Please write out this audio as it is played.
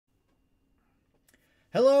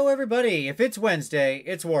Hello, everybody. If it's Wednesday,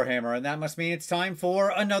 it's Warhammer, and that must mean it's time for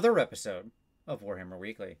another episode of Warhammer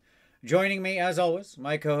Weekly. Joining me, as always,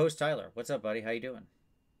 my co-host Tyler. What's up, buddy? How you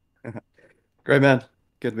doing? Great, man.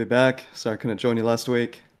 Good to be back. Sorry I couldn't join you last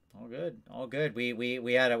week. All good, all good.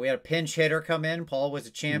 We had a pinch hitter come in. Paul was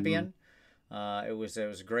a Mm, champion. It was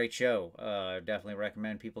a great show. Definitely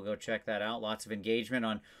recommend people go check that out. Lots of engagement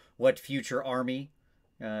on what future army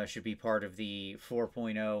should be part of the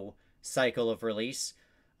 4.0 cycle of release.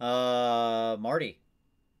 Marty,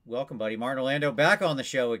 welcome, buddy. Martin Orlando back on the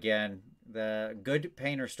show again. The Good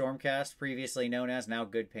Painter Stormcast, previously known as, now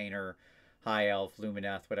Good Painter High Elf,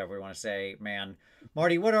 Lumineth, whatever we want to say. Man,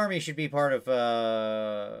 Marty, what army should be part of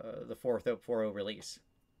the 4.0 release?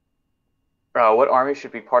 What army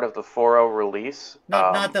should be part of the 4.0 release?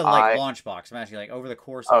 Not the like launch box. I'm asking like over the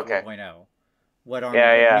course of Okay, 4.0, what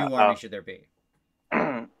yeah, what new yeah. army should there be?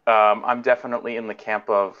 I'm definitely in the camp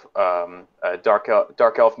of Dark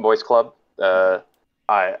Elf Boys Club.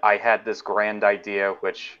 I had this grand idea,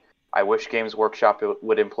 which I wish Games Workshop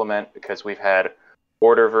would implement because we've had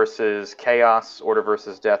Order versus Chaos, Order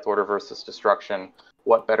versus Death, Order versus Destruction.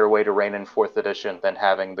 What better way to reign in Fourth Edition than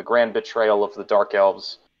having the grand betrayal of the Dark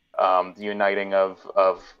Elves, the uniting of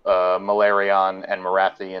Malarion and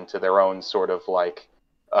Marathi into their own sort of like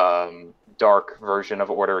dark version of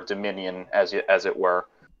Order Dominion, as it were.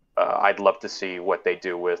 I'd love to see what they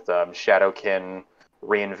do with Shadowkin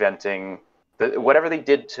reinventing whatever they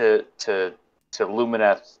did to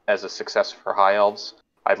Lumineth as a success for High Elves.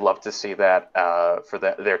 I'd love to see that for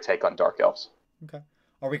their take on Dark Elves. Okay.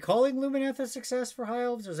 Are we calling Lumineth a success for High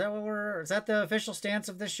Elves? Is that the official stance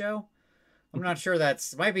of this show? I'm not sure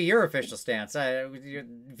might be your official stance.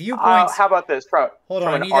 Viewpoints. How about this Hold on, from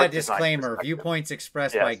I an need that art design disclaimer. perspective? Viewpoints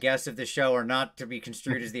expressed by Yes. guests of this show are not to be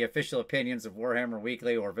construed as the official opinions of Warhammer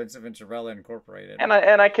Weekly or Vincent Venturella Incorporated. And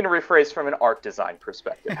I can rephrase from an art design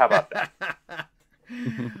perspective. How about that?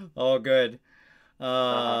 All good.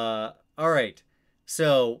 Uh-huh. All right.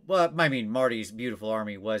 So, well, I mean, Marty's beautiful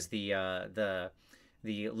army was the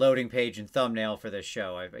loading page and thumbnail for this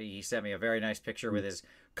show. He sent me a very nice picture with his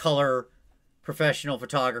color professional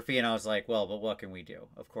photography, and I was like, well, but what can we do?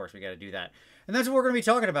 Of course, we got to do that. And that's what we're going to be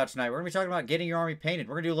talking about tonight. We're going to be talking about getting your army painted.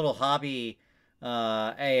 We're going to do a little hobby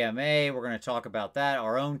AMA. We're going to talk about that,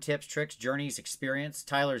 our own tips, tricks, journeys, experience.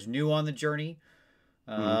 Tyler's new on the journey.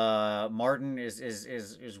 mm. Martin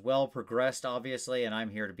is well progressed, obviously, and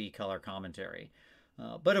I'm here to be color commentary.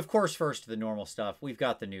 But of course, first the normal stuff. We've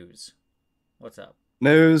got the news. What's up?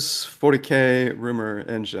 News 40K rumor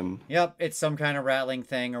engine. Yep, it's some kind of rattling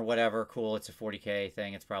thing or whatever. Cool, it's a 40K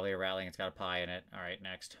thing. It's probably a rattling. It's got a pie in it. All right,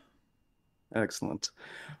 next. Excellent.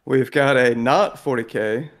 We've got a not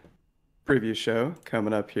 40K preview show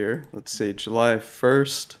coming up here. Let's see, July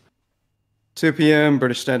 1st, 2 p.m.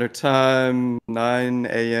 British Standard Time, 9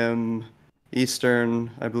 a.m. Eastern,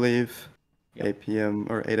 I believe, Yep. 8 p.m.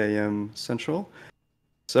 or 8 a.m. Central.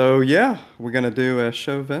 So yeah, we're gonna do a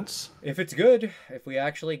show, Vince. If it's good, if we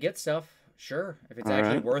actually get stuff, sure. If it's All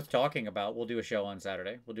actually right. worth talking about, we'll do a show on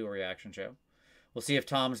Saturday. We'll do a reaction show. We'll see if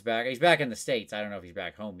Tom's back. He's back in the States. I don't know if he's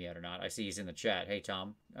back home yet or not. I see he's in the chat. Hey,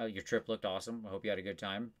 Tom, your trip looked awesome. I hope you had a good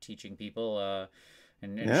time teaching people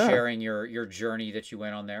and Yeah. sharing your journey that you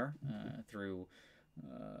went on there through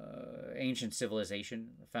ancient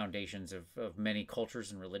civilization, foundations of many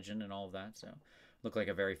cultures and religion and all of that. So, looked like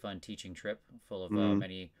a very fun teaching trip full of Mm.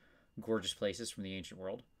 many gorgeous places from the ancient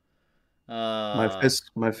world. My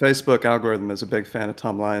my Facebook algorithm is a big fan of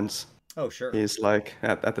Tom Lyons. Oh, sure. He's like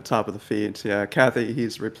at the top of the feed. Yeah, Kathy.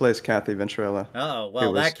 He's replaced Kathy Venturella, Oh, who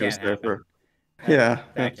well, was that who was can't there happen. for. Yeah,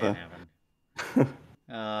 That that's can't a. happen.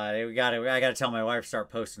 I gotta tell my wife to start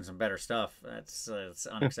posting some better stuff. It's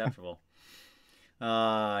unacceptable.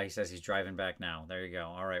 He says he's driving back now. There you go.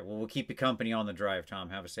 All right. Well, we'll keep you company on the drive, Tom.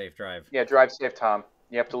 Have a safe drive. Yeah, drive safe, Tom.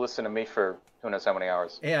 You have to listen to me for who knows how many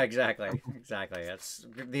hours. Yeah, exactly. Exactly. That's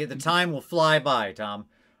the time will fly by, Tom.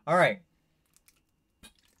 All right.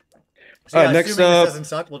 So All yeah, right, next assuming this up. doesn't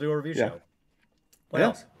suck, we'll do a review Yeah, show. What yeah.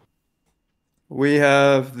 else? We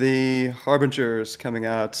have the Harbingers coming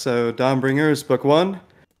out. So Dawnbringers, book one.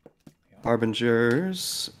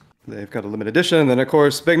 Harbingers. They've got a limited edition. And then, of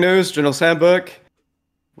course, big news, General's Handbook,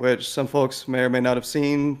 which some folks may or may not have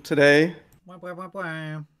seen today. Wah, wah, wah,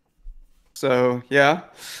 wah. So, yeah.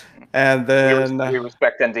 And then We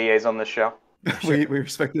respect NDAs on this show. we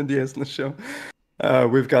respect Indias in the show.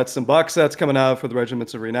 We've got some box sets coming out for the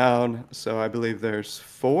Regiments of Renown. So I believe there's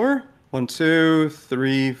four. One, two,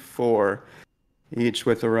 three, four. Each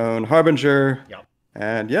with their own Harbinger. Yep.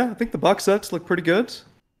 And yeah, I think the box sets look pretty good.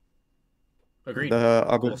 Agreed. The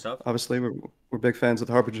Cool stuff. obviously we're big fans of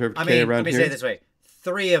the Harbinger of I Decay mean, let around me here. say it this way.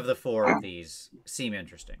 3 of the 4 of these seem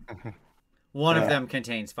interesting. One of Yeah. them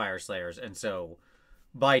contains Fire Slayers, and so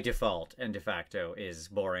by default and de facto is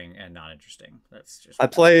boring and not interesting. That's just I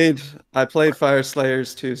played Fire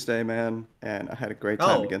Slayers Tuesday, man, and I had a great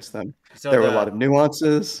time Oh, against them. so There were a lot of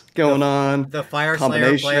nuances going on, the Fire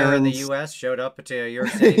Slayer player in the combinations. U.S. showed up to your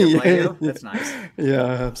city to play you. That's nice. Yeah,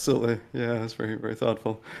 absolutely. Yeah, it's very, very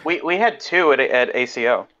thoughtful. We had 2 at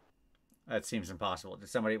ACO. That seems impossible.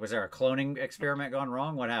 Was there a cloning experiment gone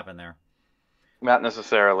wrong? What happened there? Not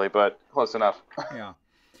necessarily, but close enough. Yeah.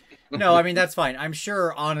 No, I mean, that's fine. I'm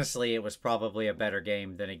sure, honestly, it was probably a better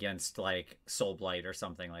game than against, like, Soulblight or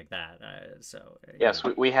something like that. Yes,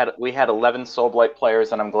 we had 11 Soulblight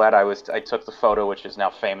players, and I'm glad I took the photo, which is now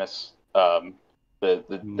famous. What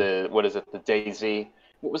is it? The DayZ.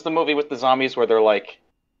 What was the movie with the zombies where they're like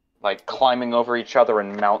climbing over each other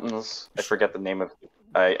in mountains? I forget the name of.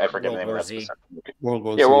 I forget the name of that specific movie. World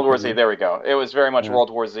War Yeah, Z, World War Z. probably. There we go. It was very much Yeah. World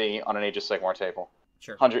War Z on an Age of Sigmar table.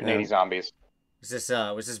 Sure. 180 Yeah. zombies.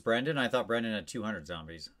 Was this Brendan? I thought Brendan had 200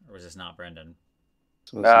 zombies. Or was this not Brendan?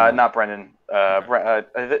 So it's Not Brendan.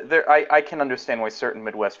 I can understand why certain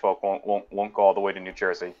Midwest folk won't go all the way to New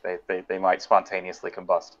Jersey. They might spontaneously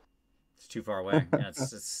combust. It's too far away. Yeah,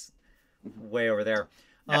 it's way over there.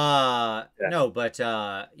 Yeah. No, but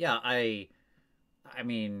yeah, I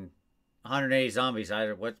mean, 180 zombies.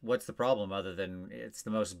 What's the problem other than it's the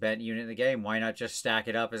most bent unit in the game? Why not just stack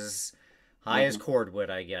it up as high as Cord would,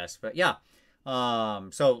 I guess? But yeah,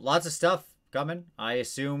 so lots of stuff coming. I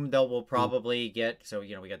assume we'll probably get. So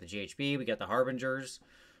we got the GHB, we got the Harbingers.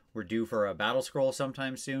 We're due for a battle scroll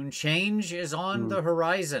sometime soon. Change is on the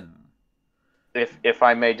horizon. If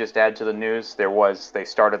I may just add to the news, they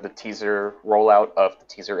started the teaser rollout of the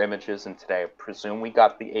teaser images, and today I presume we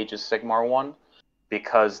got the Age of Sigmar one,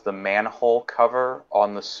 because the manhole cover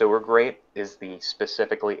on the sewer grate is the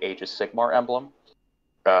specifically Age of Sigmar emblem.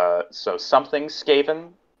 So something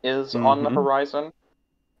Skaven is on the horizon,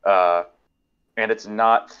 and it's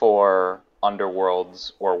not for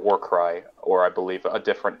Underworlds or Warcry, or I believe a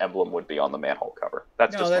different emblem would be on the manhole cover.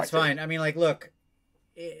 That's fine. I mean, like, look,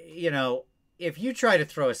 if you try to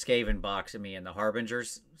throw a Skaven box at me in the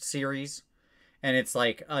Harbingers series, and it's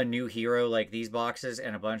like a new hero like these boxes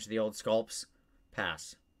and a bunch of the old sculpts,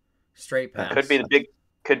 pass. Straight pass.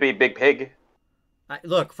 Could be Big Pig.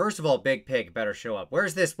 Look, first of all, Big Pig better show up. Where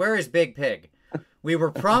is Big Pig? We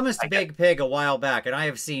were promised Big Pig a while back, and I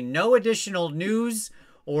have seen no additional news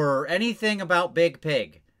or anything about Big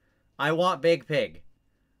Pig. I want Big Pig.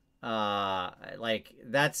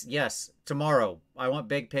 Yes, tomorrow. I want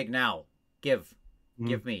Big Pig now. Give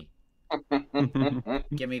me.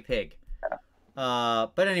 Give me Pig.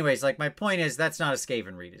 But anyways, like, my point is that's not a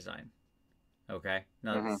Skaven redesign. Okay?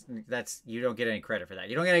 No, that's you don't get any credit for that.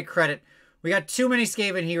 You don't get any credit. We got too many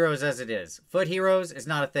Skaven heroes as it is. Foot heroes is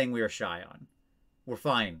not a thing we are shy on. We're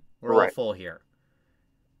fine. We're all full here.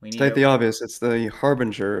 State the obvious. It's the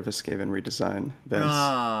harbinger of a Skaven redesign, Vince.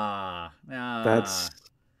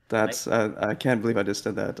 That's I can't believe I just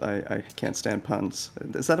did that. I can't stand puns.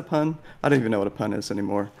 Is that a pun? I don't even know what a pun is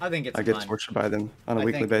anymore. I think it's I get tortured by them on a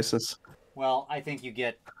weekly basis. Well, I think you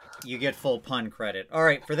get full pun credit. All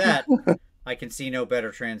right, for that, I can see no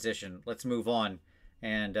better transition. Let's move on,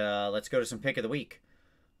 and let's go to some pick of the week.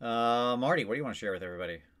 Marty, what do you want to share with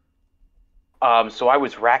everybody? So I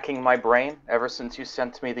was racking my brain ever since you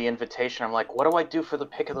sent me the invitation. I'm like, what do I do for the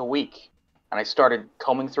pick of the week? And I started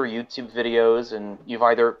combing through YouTube videos, and you've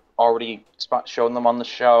either already shown them on the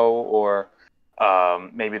show, or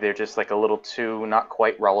maybe they're just like a little too not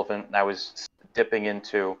quite relevant. And I was dipping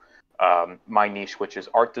into my niche, which is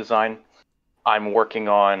art design. I'm working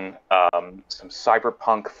on some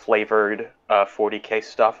cyberpunk flavored 40K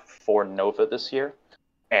stuff for Nova this year.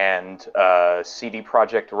 And CD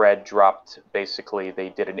Projekt Red dropped, basically, they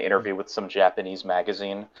did an interview with some Japanese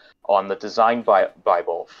magazine on the design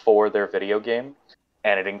Bible for their video game.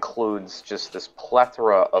 And it includes just this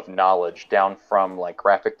plethora of knowledge, down from like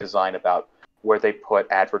graphic design about where they put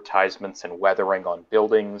advertisements and weathering on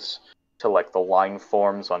buildings, to like the line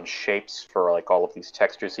forms on shapes for like all of these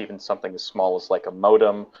textures, even something as small as like a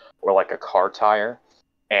modem or like a car tire.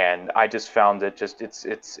 And I just found it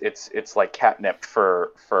it's like catnip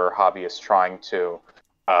for hobbyists trying to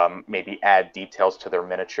maybe add details to their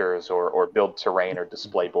miniatures or build terrain or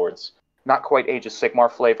display boards. Not quite Age of Sigmar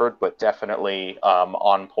flavored, but definitely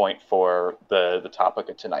on point for the topic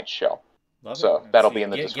of tonight's show. That'll be in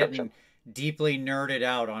the description. Getting deeply nerded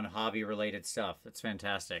out on hobby related stuff. That's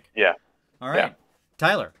fantastic. Yeah. All right. Yeah.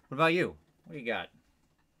 Tyler, what about you? What do you got?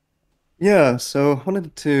 Yeah, so I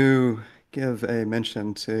wanted to give a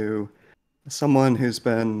mention to someone who's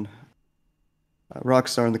been rock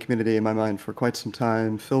star in the community in my mind for quite some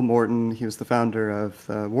time. Phil Morton, he was the founder of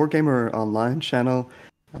the Wargamer Online channel.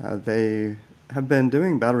 They have been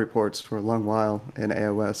doing battle reports for a long while in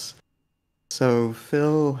AOS. So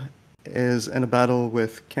Phil is in a battle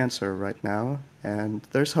with cancer right now, and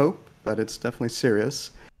there's hope, but it's definitely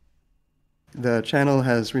serious. The channel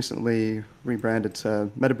has recently rebranded to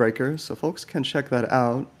Metabreaker, so folks can check that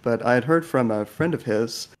out. But I had heard from a friend of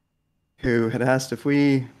his who had asked if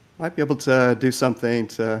we might be able to do something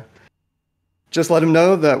to just let him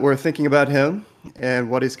know that we're thinking about him and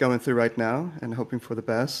what he's going through right now and hoping for the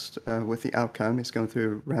best with the outcome. He's going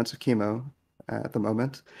through rounds of chemo at the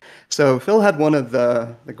moment. So Phil had one of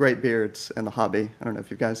the great beards in the hobby. I don't know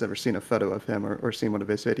if you guys ever seen a photo of him or seen one of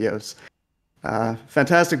his videos.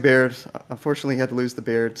 Fantastic beard. Unfortunately, he had to lose the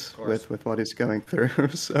beard with what he's going through.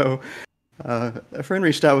 So a friend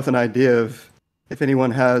reached out with an idea of if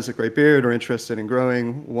anyone has a great beard or interested in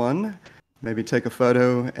growing one, maybe take a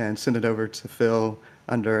photo and send it over to Phil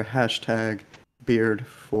under hashtag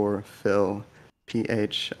beard4phil,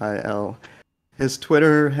 PHIL. His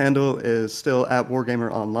Twitter handle is still at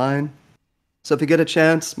Wargamer Online. So if you get a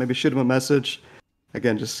chance, maybe shoot him a message.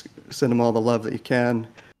 Again, just send him all the love that you can.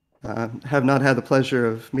 Have not had the pleasure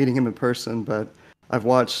of meeting him in person, but I've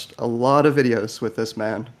watched a lot of videos with this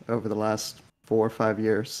man over the last 4 or 5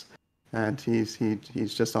 years, and he's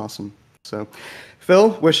just awesome. So,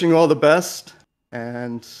 Phil, wishing you all the best,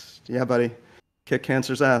 and yeah, buddy, kick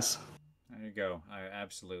cancer's ass. There you go.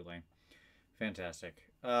 Absolutely. Fantastic.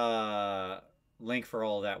 Link for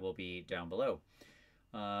all of that will be down below.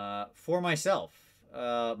 For myself,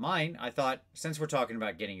 mine, I thought, since we're talking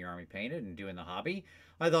about getting your army painted and doing the hobby,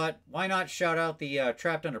 I thought, why not shout out the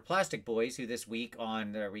Trapped Under Plastic boys, who this week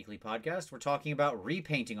on their weekly podcast were talking about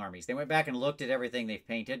repainting armies. They went back and looked at everything they've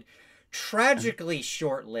painted. Tragically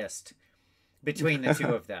short list between the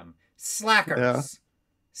two of them. Slackers. Yeah.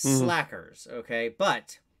 Slackers, okay?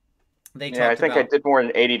 But they talked I think about I did more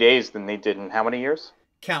in 80 days than they did in how many years?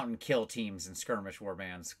 count and kill teams and skirmish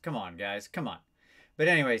warbands. Come on, guys. Come on. But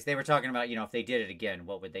anyways, they were talking about, if they did it again,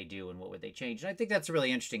 what would they do and what would they change? And I think that's a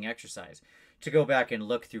really interesting exercise to go back and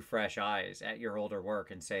look through fresh eyes at your older work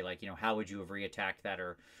and say, like, how would you have reattacked that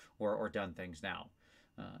or done things now?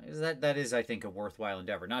 That is, I think, a worthwhile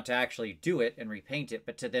endeavor. Not to actually do it and repaint it,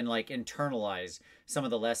 but to then, like, internalize some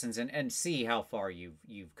of the lessons and see how far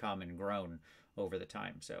you've come and grown over the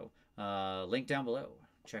time. So, link down below.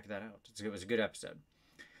 Check that out. It was a good episode.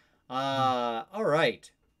 All right.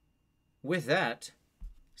 With that,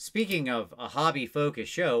 speaking of a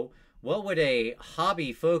hobby-focused show, what would a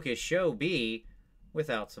hobby-focused show be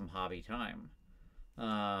without some hobby time?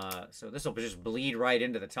 So this will just bleed right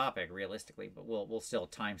into the topic, realistically, but we'll still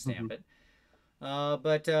timestamp it.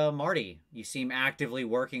 But Marty, you seem actively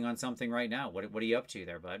working on something right now. What are you up to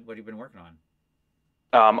there, bud? What have you been working on?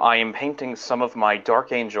 I am painting some of my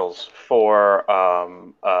Dark Angels for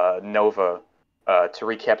Nova. To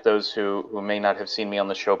recap those who may not have seen me on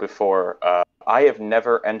the show before, I have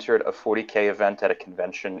never entered a 40K event at a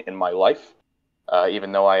convention in my life,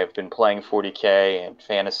 even though I have been playing 40K and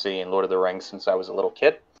Fantasy and Lord of the Rings since I was a little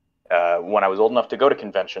kid. When I was old enough to go to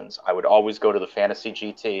conventions, I would always go to the Fantasy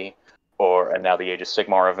GT and now the Age of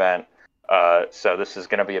Sigmar event. So this is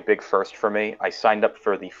going to be a big first for me. I signed up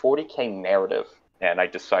for the 40K narrative, and I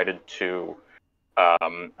decided to...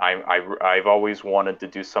 I've always wanted to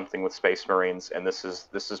do something with Space Marines, and this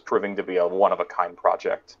is proving to be a one-of-a-kind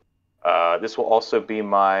project. This will also be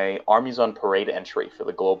my Armies on Parade entry for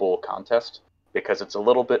the global contest, because it's a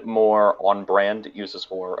little bit more on-brand. It uses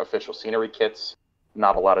more official scenery kits,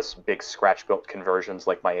 not a lot of big scratch-built conversions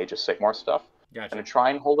like my Age of Sigmar stuff. Gotcha. I'm going to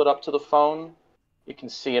try and hold it up to the phone. You can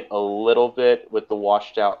see it a little bit with the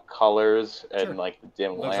washed-out colors and like the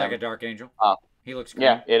dim lamp. Looks like a Dark Angel. He looks great.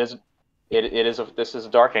 Yeah, it is. This is a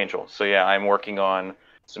Dark Angel. So yeah, I'm working on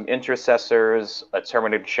some Intercessors, a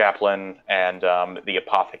Terminator Chaplain, and the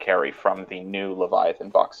Apothecary from the new Leviathan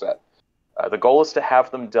box set. The goal is to have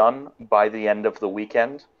them done by the end of the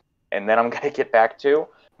weekend, and then I'm going to get back to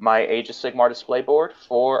my Age of Sigmar display board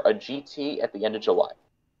for a GT at the end of July.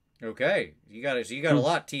 Okay, you got a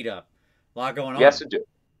lot teed up, a lot going on. Yes, I do.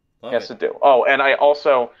 I do. Oh, and I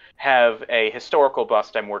also have a historical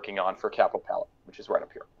bust I'm working on for Capital Palette, which is right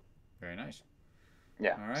up here. Very nice.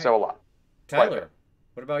 Yeah, all right. So a lot. Tyler,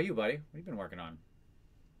 what about you, buddy? What have you been working on?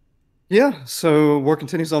 Yeah, so war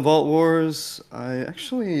continues on Vault Wars. I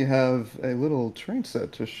actually have a little train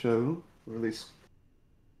set to show, or at least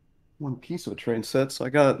one piece of a train set. So I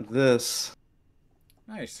got this.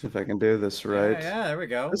 Nice. See if I can do this right. Yeah, there we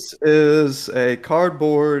go. This is a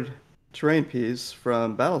cardboard terrain piece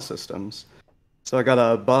from Battle Systems. So I got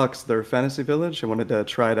a box of their Fantasy Village. I wanted to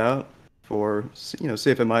try it out for, see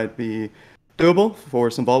if it might be doable for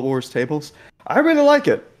some Vault Wars tables. I really like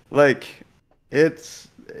it. Like, it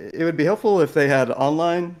would be helpful if they had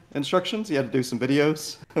online instructions. You had to do some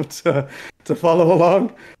videos to follow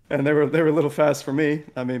along, and they were a little fast for me.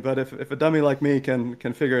 I mean, but if a dummy like me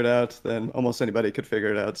can figure it out, then almost anybody could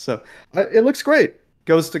figure it out. So it looks great.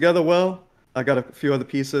 Goes together well. I got a few other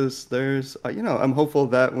pieces. There's, I'm hopeful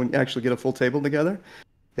that when you actually get a full table together,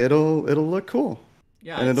 it'll look cool.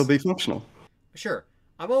 Yeah, and it'll be functional. Sure.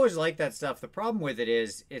 I've always liked that stuff. The problem with it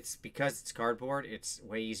is it's because it's cardboard, it's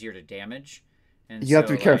way easier to damage. And you have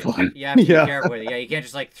to be careful. You have to be careful with it. Yeah, you can't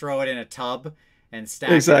just like throw it in a tub and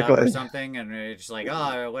stack it up or something, and it's like,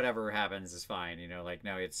 oh, whatever happens is fine. Like,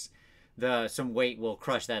 no, it's some weight will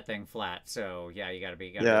crush that thing flat. So yeah, you gotta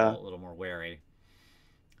be a little more wary.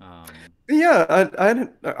 I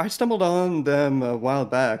stumbled on them a while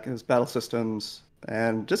back as battle systems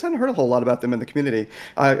and just hadn't heard a whole lot about them in the community.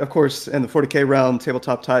 Of course, in the 40K realm,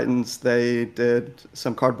 Tabletop Titans, they did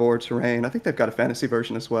some cardboard terrain. I think they've got a fantasy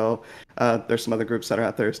version as well. There's some other groups that are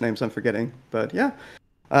out there whose names I'm forgetting. But yeah.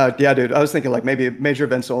 Dude, I was thinking like maybe major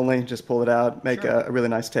events only, just pull it out, make a really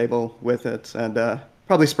nice table with it, and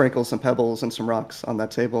probably sprinkle some pebbles and some rocks on that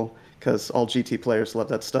table because all GT players love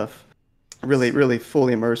that stuff. Really, really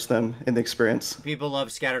fully immerse them in the experience. People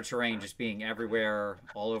love scattered terrain just being everywhere,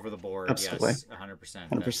 all over the board. Absolutely. Yes, 100%.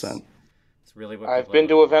 100%. It's really what I've been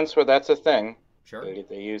to events where that's a thing. Sure.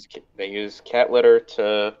 They use cat litter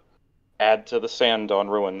to add to the sand on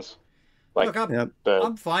ruins. Like, look,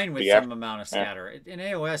 I'm fine with some amount of scatter. In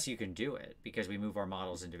AOS, you can do it because we move our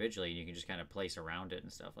models individually, and you can just kind of place around it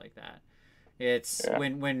and stuff like that. It's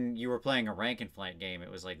when you were playing a rank and flank game,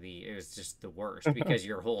 it was just the worst because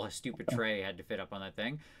your whole stupid tray had to fit up on that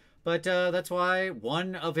thing. But that's why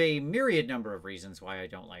one of a myriad number of reasons why I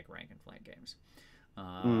don't like rank and flank games,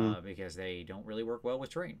 because they don't really work well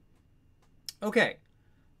with terrain. Okay,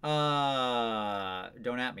 don't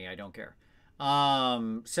at me, I don't care.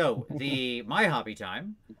 So my hobby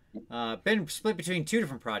time, been split between two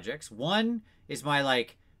different projects. One is my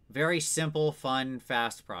very simple, fun,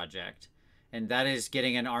 fast project. And that is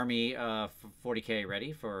getting an army 40K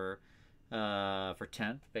ready for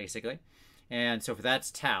 10th, basically. And so for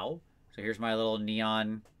that's Tau. So here's my little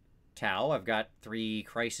neon Tau. I've got 3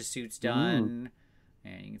 crisis suits done,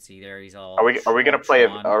 and you can see there he's all. Are we gonna play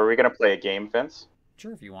a game, Vince?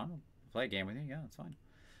 Sure, if you want to play a game with you, yeah, that's fine.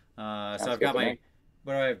 So I've got what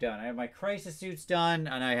do I have done? I have my crisis suits done,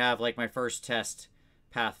 and I have my first test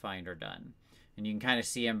Pathfinder done. And you can kind of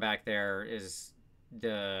see him back there is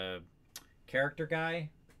the character guy.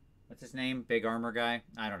 What's his name? Big armor guy.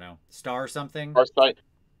 I don't know. Star something. Farsight.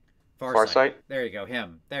 There you go.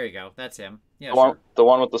 Him. There you go. That's him. Yeah. The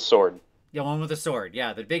one with the sword. The one with the sword.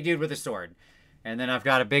 Yeah, the big dude with the sword. And then I've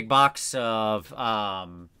got a big box of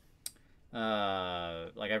I've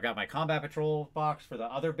got my combat patrol box for the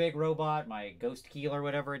other big robot, my ghost keel or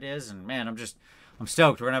whatever it is, and man, I'm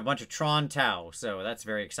stoked. We're gonna have a bunch of Tron Tau, so that's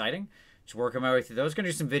very exciting. Just working my way through those. Gonna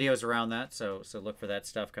do some videos around that, so look for that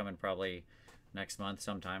stuff coming probably next month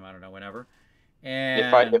sometime. I don't know, whenever.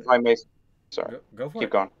 And if I may, sorry, go for it.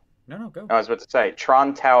 Keep going. No, go. I was about to say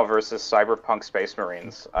Tron Tau versus Cyberpunk Space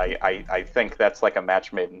Marines. I think that's like a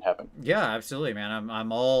match made in heaven. Yeah, absolutely, man.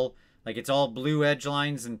 I'm all it's all blue edge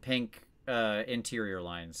lines and pink interior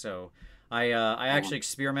lines. So I actually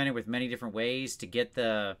experimented with many different ways to get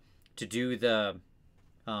to do the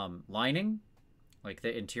lining, like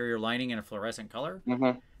the interior lining in a fluorescent color.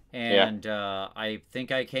 And I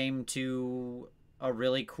think I came to a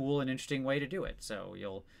really cool and interesting way to do it. So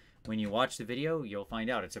when you watch the video, you'll find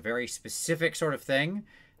out. It's a very specific sort of thing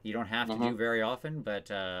you don't have to do very often, but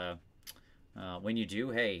when you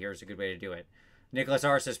do, hey, here's a good way to do it. Nicholas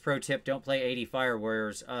R. says, pro tip, don't play 80 Fire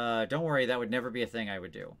Warriors. Don't worry, that would never be a thing I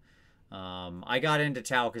would do. I got into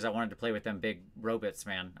Tau because I wanted to play with them big robots,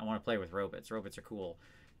 man. I want to play with robots. Robots are cool.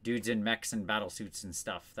 Dudes in mechs and battle suits and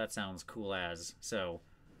stuff. That sounds cool as. So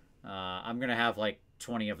I'm going to have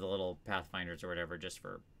 20 of the little Pathfinders or whatever just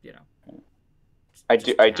for,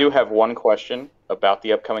 I do have one question about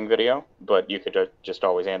the upcoming video, but you could just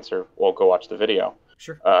always answer, well, go watch the video.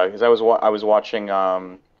 Sure. Because I was watching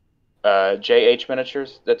JH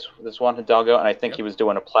Miniatures, that's Juan Hidalgo, and I think he was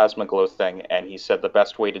doing a plasma glow thing, and he said the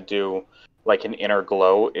best way to do an inner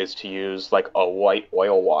glow is to use a white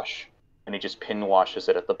oil wash, and he just pin washes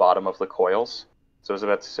it at the bottom of the coils. So I was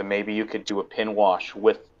about to say maybe you could do a pin wash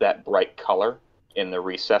with that bright color in the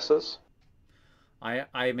recesses.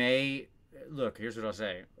 I may look. Here's what I'll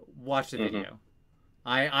say. Watch the video.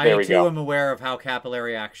 I too am aware of how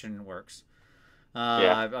capillary action works.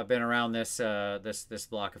 I've been around this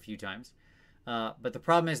block a few times, but the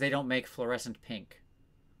problem is they don't make fluorescent pink.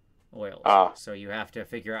 oils. So you have to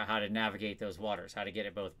figure out how to navigate those waters, how to get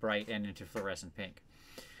it both bright and into fluorescent pink.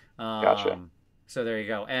 Gotcha. So there you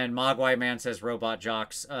go. And Mogwai Man says Robot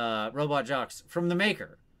Jocks from the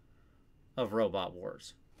maker of Robot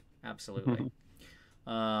Wars. Absolutely.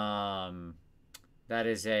 That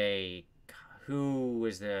is who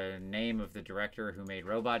is the name of the director who made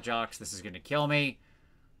Robot Jocks? This is going to kill me.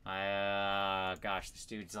 Gosh, this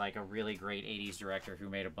dude's like a really great 80s director who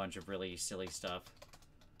made a bunch of really silly stuff.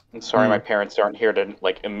 I'm sorry, my parents aren't here to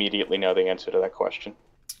like immediately know the answer to that question.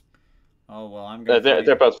 Oh well, I'm gonna.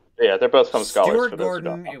 They're both film scholars. Stuart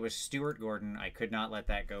Gordon. It was Stuart Gordon. I could not let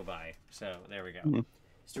that go by. So there we go.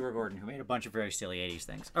 Stuart Gordon, who made a bunch of very silly 80s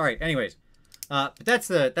things. All right. Anyways, but that's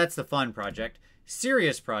the fun project.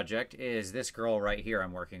 Serious project is this girl right here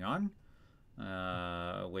I'm working on,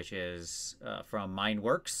 which is from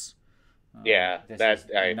Mindworks. That's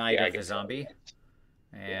Night of the Zombie,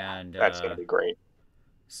 and that's gonna be great.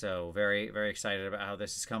 So very, very excited about how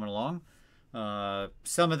this is coming along.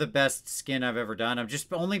 Some of the best skin I've ever done. I'm just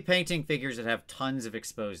only painting figures that have tons of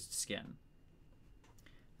exposed skin.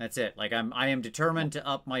 That's it. Like I am determined to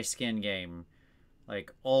up my skin game,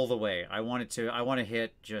 like all the way. I want to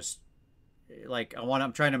hit just like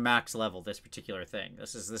I'm trying to max level this particular thing.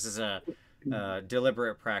 This is a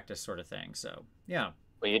deliberate practice sort of thing. So yeah.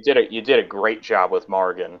 Well, you did a great job with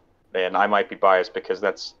Morgan. And I might be biased because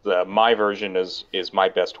that's my version is my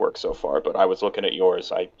best work so far. But I was looking at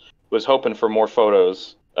yours. I was hoping for more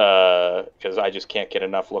photos because I just can't get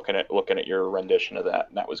enough looking at your rendition of that.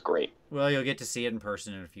 And that was great. Well, you'll get to see it in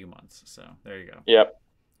person in a few months. So there you go. Yep.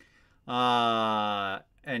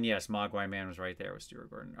 And yes, Mogwai Man was right there with Stuart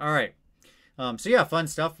Gordon. All right. So yeah, fun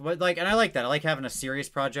stuff. But and I like that. I like having a serious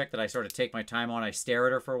project that I sort of take my time on. I stare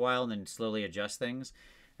at her for a while and then slowly adjust things.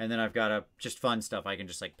 And then I've got just fun stuff I can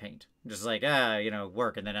just like paint. Just like,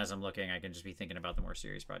 work. And then as I'm looking, I can just be thinking about the more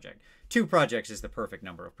serious project. 2 projects is the perfect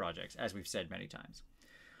number of projects, as we've said many times.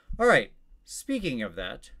 All right. Speaking of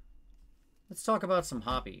that, let's talk about some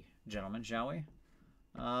hobby, gentlemen, shall we?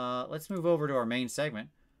 Let's move over to our main segment,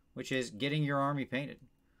 which is getting your army painted.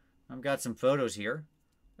 I've got some photos here,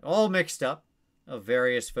 all mixed up of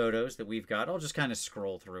various photos that we've got. I'll just kind of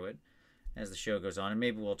scroll through it as the show goes on, and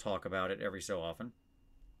maybe we'll talk about it every so often.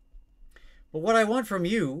 But what I want from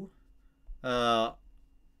you,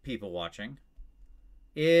 people watching,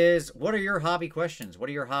 is what are your hobby questions? What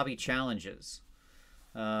are your hobby challenges?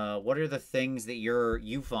 What are the things that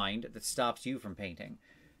you find that stops you from painting?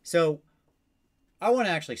 So I want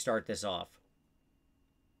to actually start this off,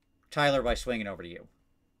 Tyler, by swinging over to you.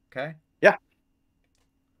 Okay? Yeah.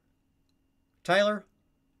 Tyler,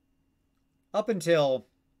 up until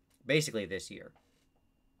basically this year,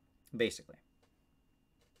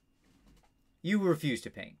 you refuse to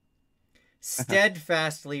paint.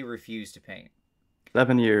 Steadfastly refused to paint.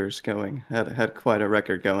 7 years going. Had quite a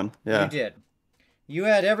record going. Yeah. You did. You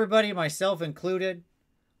had everybody, myself included,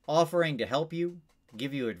 offering to help you,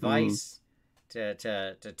 give you advice,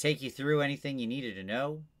 to take you through anything you needed to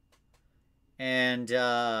know. And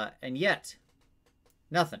yet,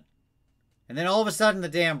 nothing. And then all of a sudden the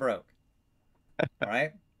dam broke. All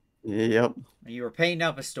right? Yep. And you were painting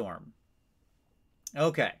up a storm.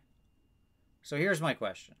 Okay. So here's my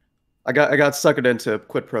question. I got suckered into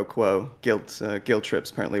quid pro quo. Guilt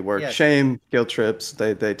trips apparently work. Yes. Shame, guilt trips,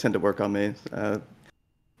 they tend to work on me.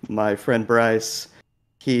 My friend Bryce,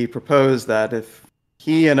 he proposed that if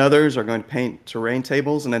he and others are going to paint terrain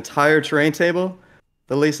tables, an entire terrain table,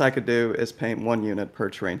 the least I could do is paint 1 unit per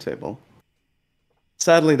terrain table.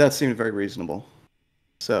 Sadly, that seemed very reasonable.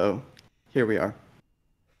 So here we are.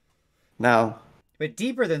 Now. But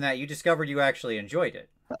deeper than that, you discovered you actually enjoyed it.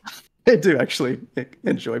 I do actually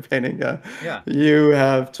enjoy painting. Yeah. You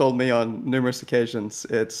have told me on numerous occasions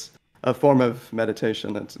it's a form of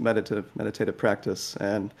meditation. It's meditative practice,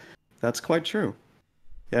 and that's quite true.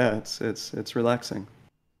 Yeah, it's relaxing.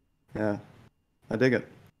 Yeah, I dig it.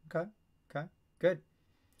 Okay, good.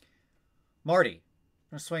 Marty, I'm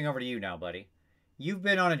gonna swing over to you now, buddy. You've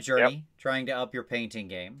been on a journey trying to up your painting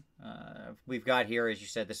game. We've got here, as you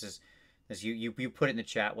said, this is you put it in the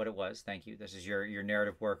chat what it was. Thank you. This is your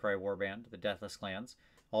narrative Warcry warband, the Deathless Clans,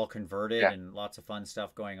 all converted and lots of fun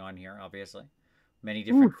stuff going on here. Obviously, many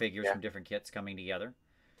different figures from different kits coming together.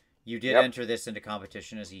 You did enter this into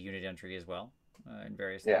competition as a unit entry as well, in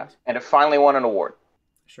various things. And it finally won an award.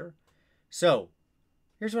 Sure. So,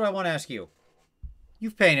 here's what I want to ask you.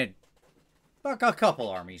 You've painted a couple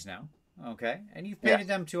armies now, okay, and you've painted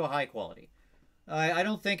them to a high quality. I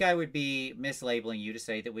don't think I would be mislabeling you to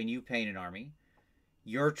say that when you paint an army,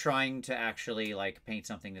 you're trying to actually like paint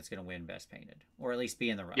something that's going to win best painted, or at least be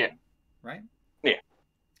in the running. Right? Yeah.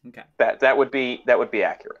 Okay. That would be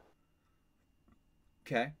accurate.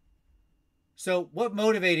 Okay. So what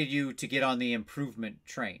motivated you to get on the improvement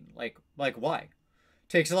train? Like why?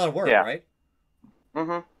 Takes a lot of work, Yeah. right?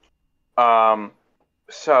 Mm-hmm.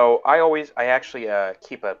 So I actually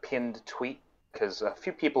keep a pinned tweet because a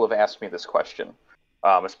few people have asked me this question,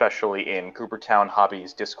 especially in Goobertown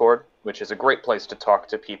Hobbies Discord, which is a great place to talk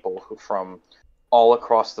to people who from all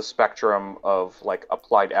across the spectrum of like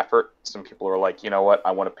applied effort. Some people are like, you know what,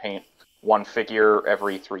 I want to paint one figure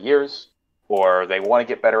every 3 years, or they want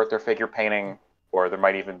to get better at their figure painting, or there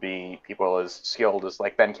might even be people as skilled as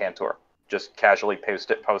like Ben Cantor, just casually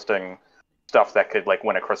posting stuff that could like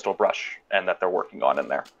win a crystal brush and that they're working on in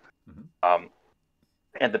there. Mm-hmm.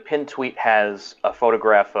 And the pinned tweet has a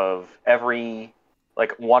photograph of every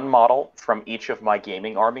like one model from each of my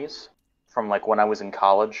gaming armies from like when I was in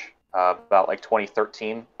college, about like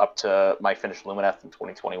 2013 up to my finished Lumineth in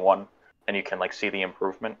 2021, and you can like see the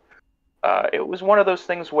improvement. It was one of those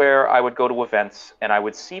things where I would go to events and I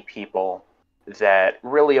would see people that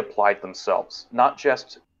really applied themselves, not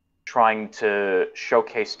just trying to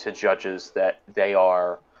showcase to judges that they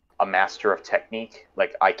are a master of technique,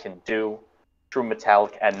 like I can do true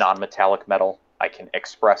metallic and non-metallic metal. I can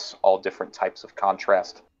express all different types of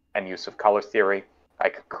contrast and use of color theory. I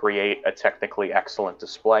could create a technically excellent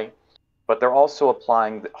display, but they're also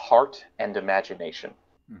applying heart and imagination.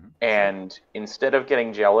 Mm-hmm. And instead of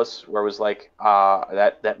getting jealous, where it was like,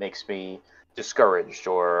 that makes me discouraged,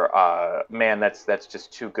 or man, that's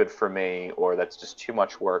just too good for me, or that's just too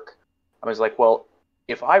much work. I was like, well,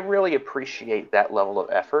 if I really appreciate that level of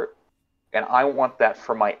effort, and I want that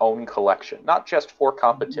for my own collection, not just for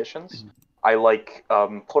competitions. I like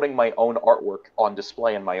putting my own artwork on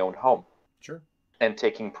display in my own home. Sure. And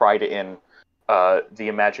taking pride in the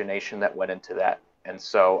imagination that went into that. And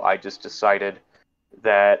so I just decided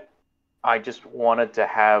that I just wanted to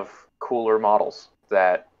have cooler models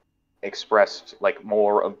that expressed like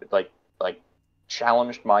more of like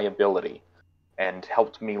challenged my ability and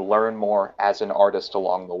helped me learn more as an artist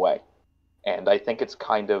along the way. And I think it's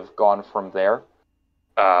kind of gone from there.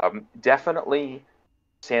 Definitely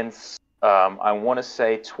since I want to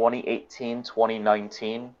say 2018,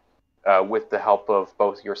 2019, with the help of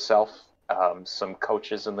both yourself, some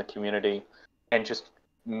coaches in the community, and just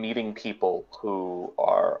meeting people who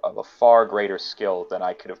are of a far greater skill than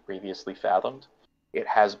I could have previously fathomed, it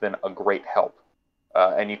has been a great help.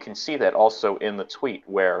 And you can see that also in the tweet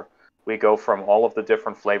where we go from all of the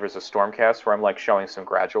different flavors of Stormcast, where I'm like showing some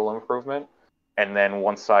gradual improvement. And then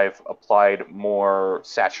once I've applied more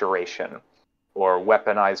saturation or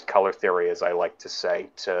weaponized color theory, as I like to say,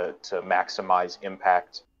 to maximize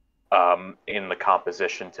impact in the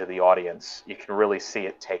composition to the audience, you can really see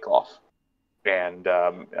it take off. And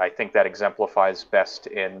I think that exemplifies best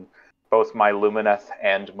in both my Lumineth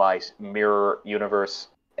and my Mirror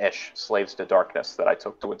Universe-ish Slaves to Darkness that I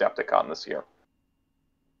took to Adepticon this year.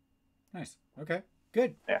 Nice. Okay.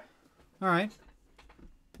 Good. Yeah. All right.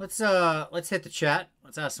 Let's hit the chat.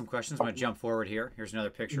 Let's ask some questions. I'm gonna jump forward here. Here's another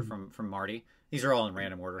picture from Marty. These are all in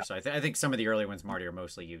random order, so I think some of the early ones, Marty, are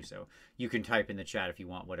mostly you. So you can type in the chat if you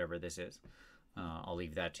want whatever this is. I'll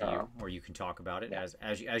leave that to you, or you can talk about it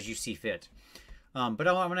as you see fit. But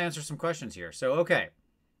I'm going to answer some questions here. So, okay.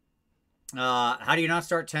 How do you not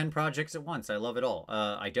start 10 projects at once? I love it all.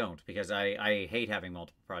 I don't, because I hate having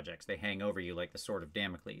multiple projects. They hang over you like the sword of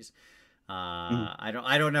Damocles. I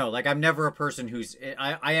don't know. Like, I'm never a person who's...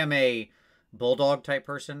 I am a bulldog type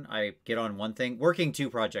person. I get on one thing. Working 2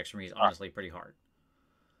 projects for me is honestly pretty hard.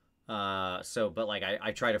 But like,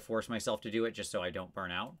 I try to force myself to do it just so I don't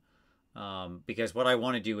burn out. Because what I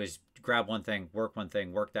want to do is grab one thing, work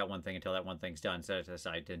that one thing until that one thing's done, set it to the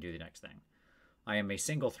side, then do the next thing. I am a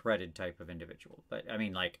single-threaded type of individual. But, I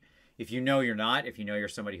mean, like, if you know you're not, if you know you're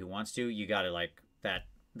somebody who wants to, you got to, like,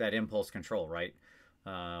 that impulse control, right?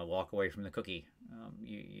 Walk away from the cookie.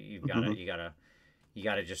 You've got to, you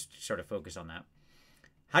got to just sort of focus on that.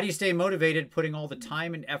 How do you stay motivated putting all the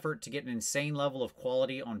time and effort to get an insane level of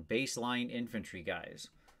quality on baseline infantry guys?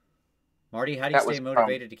 Marty, how do you stay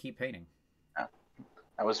motivated to keep painting?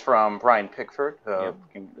 That was from Brian Pickford.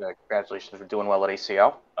 Congratulations for doing well at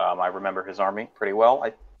ACO. I remember his army pretty well.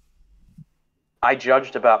 I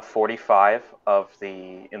judged about 45 of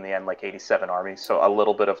in the end, like 87 armies, so a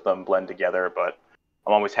little bit of them blend together, but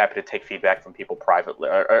I'm always happy to take feedback from people privately.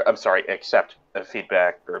 Accept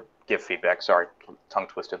feedback or give feedback. Sorry, tongue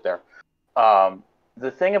twisted there.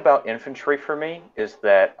 The thing about infantry for me is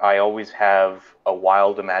that I always have a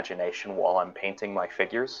wild imagination while I'm painting my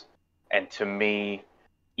figures. And to me,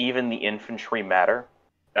 even the infantry matter.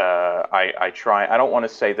 I don't want to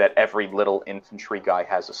say that every little infantry guy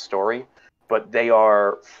has a story, but they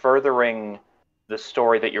are furthering the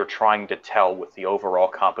story that you're trying to tell with the overall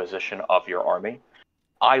composition of your army.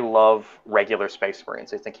 I love regular Space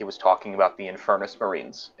Marines. I think he was talking about the Infernus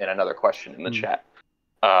Marines in another question in the chat.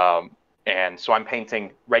 And so I'm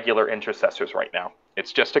painting regular intercessors right now.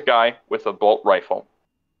 It's just a guy with a bolt rifle.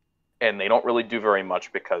 And they don't really do very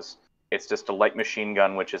much because it's just a light machine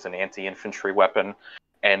gun, which is an anti-infantry weapon.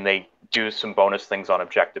 And they do some bonus things on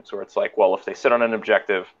objectives where it's like, well, if they sit on an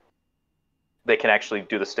objective, they can actually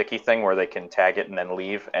do the sticky thing where they can tag it and then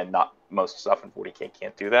leave, and not most stuff in 40k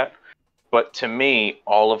can't do that. But to me,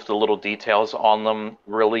 all of the little details on them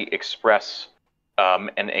really express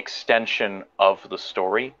an extension of the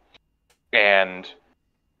story. And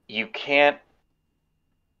you can't...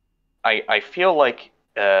 I feel like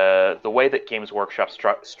the way that Games Workshop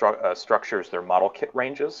structures their model kit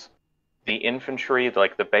ranges, the infantry,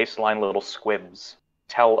 like the baseline little squibs,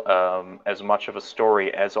 tell as much of a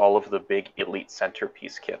story as all of the big elite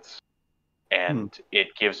centerpiece kits. And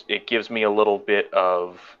it gives me a little bit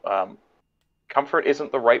of... comfort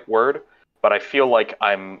isn't the right word, but I feel like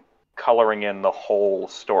I'm coloring in the whole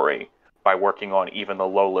story by working on even the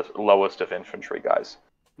lowest of infantry guys.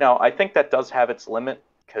 Now, I think that does have its limit,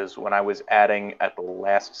 because when I was adding at the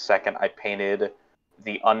last second, I painted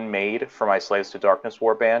the unmade for my Slaves to Darkness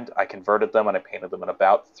warband. I converted them and I painted them in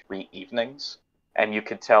about 3 evenings. And you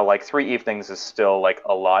could tell, like, 3 evenings is still, like,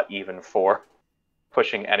 a lot even for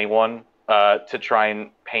pushing anyone to try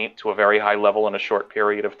and paint to a very high level in a short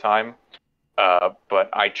period of time. But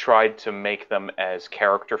I tried to make them as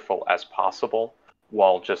characterful as possible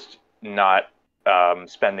while just not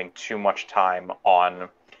spending too much time on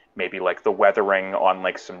maybe like the weathering on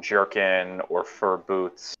like some jerkin or fur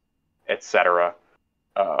boots, etc.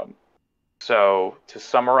 So to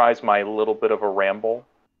summarize my little bit of a ramble,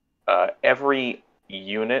 every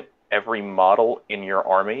unit, every model in your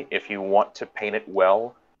army, if you want to paint it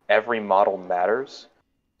well, every model matters.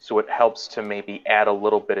 So it helps to maybe add a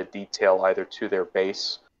little bit of detail either to their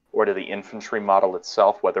base or to the infantry model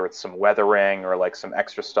itself, whether it's some weathering or like some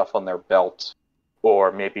extra stuff on their belt,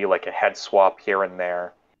 or maybe like a head swap here and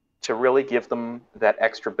there, to really give them that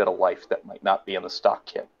extra bit of life that might not be in the stock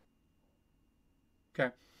kit.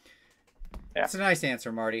 Okay. Yeah. It's a nice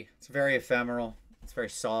answer, Marty. It's very ephemeral. It's very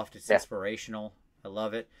soft. It's inspirational. I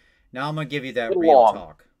love it. Now I'm going to give you that real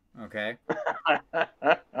talk. Okay?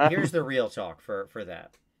 Here's the real talk for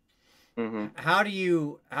that. Mm-hmm. How do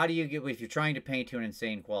you get, if you're trying to paint to an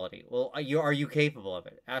insane quality? Well, are you capable of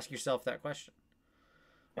it? Ask yourself that question.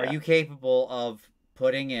 Are you capable of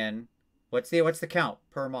putting in what's the count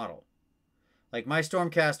per model? Like my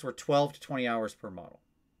Stormcast were 12 to 20 hours per model.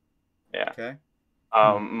 Yeah. Okay.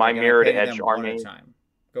 My Mirrored Edge army.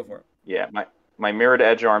 Go for it. Yeah, my Mirrored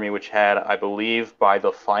Edge army, which had, I believe, by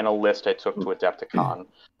the final list I took to Adepticon,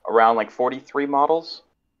 around like 43 models.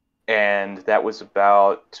 And that was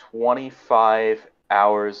about 25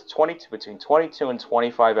 hours, between 22 and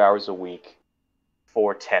 25 hours a week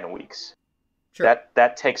for 10 weeks. Sure.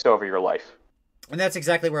 That takes over your life. And that's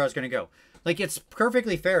exactly where I was going to go. Like, it's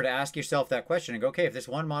perfectly fair to ask yourself that question and go, okay, if this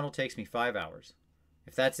one model takes me 5 hours,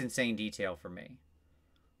 if that's insane detail for me,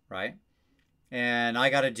 right? And I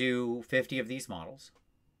got to do 50 of these models.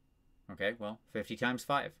 Okay, well, 50 times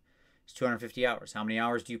 5 is 250 hours. How many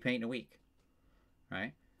hours do you paint in a week?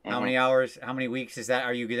 Right? How many hours, how many weeks is that?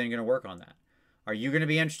 Are you then going to work on that? Are you going to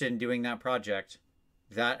be interested in doing that project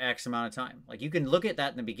that X amount of time? Like, you can look at that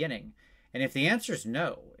in the beginning. And if the answer is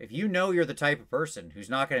no, if you know you're the type of person who's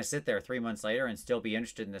not going to sit there 3 months later and still be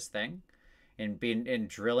interested in this thing and in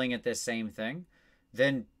drilling at this same thing,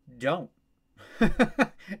 then don't.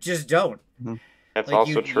 Just don't. That's like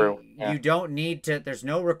also true. You don't need to, there's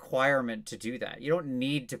no requirement to do that. You don't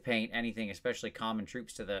need to paint anything, especially common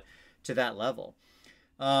troops to that level.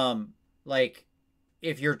 Like,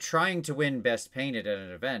 if you're trying to win best painted at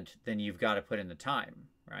an event, then you've got to put in the time,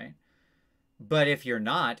 right? But if you're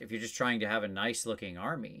not, if you're just trying to have a nice looking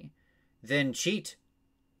army, then cheat.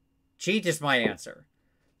 Cheat is my answer.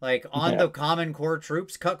 Like, on the common core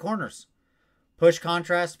troops, cut corners. Push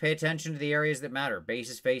contrast, pay attention to the areas that matter.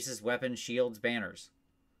 Bases, faces, weapons, shields, banners.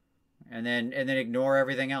 And then ignore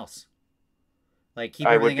everything else. Like, keep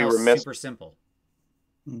everything else super simple.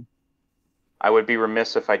 I would be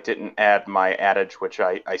remiss if I didn't add my adage, which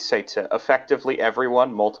I say to effectively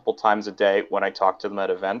everyone multiple times a day when I talk to them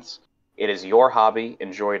at events. It is your hobby.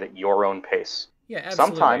 Enjoy it at your own pace. Yeah,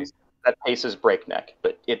 absolutely. Sometimes that pace is breakneck,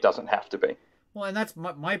 but it doesn't have to be. Well, and that's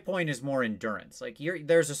my point is more endurance. Like,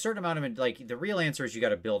 there's a certain amount of, like, the real answer is you got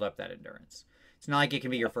to build up that endurance. It's not like it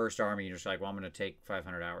can be your first army. You're just like, well, I'm going to take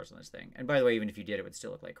 500 hours on this thing. And by the way, even if you did, it would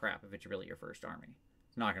still look like crap if it's really your first army.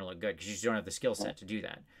 It's not going to look good because you just don't have the skill set to do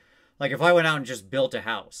that. Like, if I went out and just built a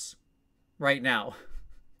house, right now.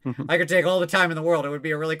 I could take all the time in the world. It would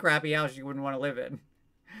be a really crappy house you wouldn't want to live in.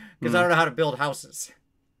 Because I don't know how to build houses.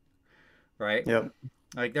 Right? Yep.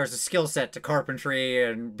 Like, there's a skill set to carpentry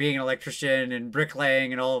and being an electrician and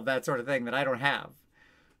bricklaying and all of that sort of thing that I don't have.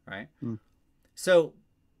 Right? So,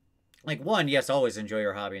 like, one, yes, always enjoy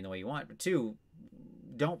your hobby in the way you want. But two,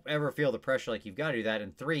 don't ever feel the pressure like you've got to do that.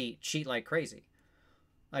 And three, cheat like crazy.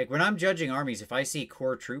 Like, when I'm judging armies, if I see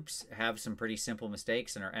core troops have some pretty simple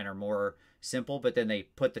mistakes and are more simple, but then they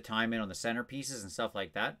put the time in on the centerpieces and stuff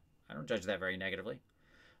like that, I don't judge that very negatively.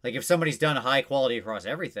 Like, if somebody's done a high quality across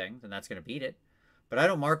everything, then that's going to beat it. But I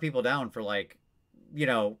don't mark people down for, like, you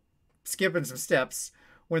know, skipping some steps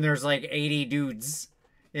when there's, like, 80 dudes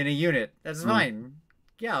in a unit. That's fine.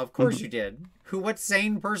 Yeah, of course you did. What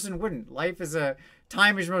sane person wouldn't? Life is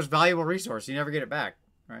time is your most valuable resource. You never get it back.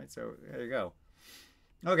 All right, so there you go.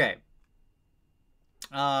 Okay.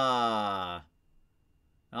 Oh,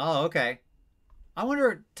 okay. I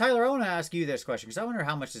wonder, Tyler, I want to ask you this question because I wonder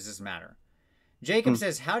how much does this matter? Jacob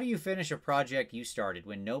says, how do you finish a project you started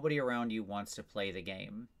when nobody around you wants to play the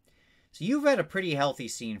game? So you've had a pretty healthy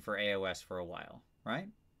scene for AOS for a while, right?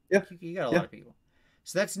 Yeah. You got a lot of people.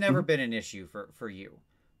 So that's never been an issue for you.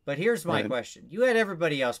 But here's my question. You had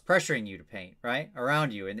everybody else pressuring you to paint, right?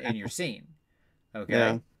 Around you in your scene. Okay.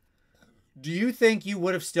 Yeah. Do you think you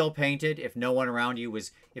would have still painted if no one around you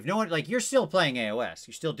was, if no one, like, you're still playing AOS,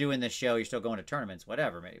 you're still doing this show, you're still going to tournaments,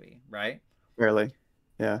 whatever, maybe, right? Barely.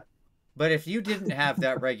 Yeah. But if you didn't have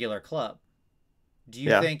that regular club, do you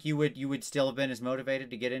think you would still have been as motivated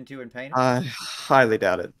to get into and paint? I highly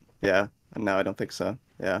doubt it. Yeah. No, I don't think so.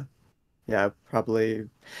 Yeah. Yeah, probably.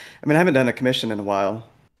 I mean, I haven't done a commission in a while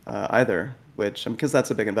either, which, because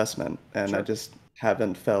that's a big investment, and I just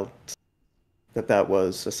haven't felt that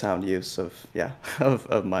was a sound use of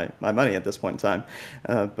of my money at this point in time.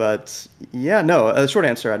 But yeah, no, a short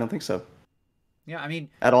answer, I don't think so. Yeah, I mean,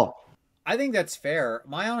 at all. I think that's fair.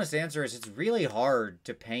 My honest answer is it's really hard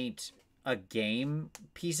to paint game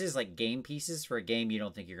pieces for a game you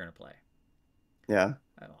don't think you're going to play. Yeah.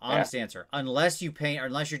 Honest answer. Unless you're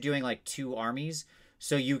doing like 2 armies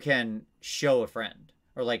so you can show a friend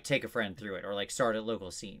or like take a friend through it or like start a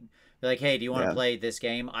local scene. Be like, hey, do you want to play this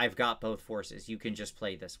game? I've got both forces. You can just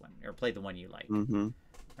play this one or play the one you like. Right?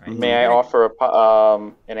 May I offer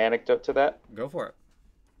an anecdote to that? Go for it.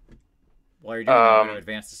 While you're doing that, I'm going to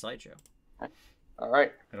advance the slideshow. All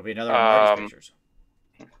right. It'll be another Marty's pictures.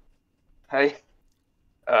 Hey.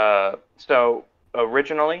 So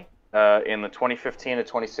originally, in the 2015 to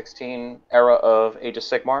 2016 era of Age of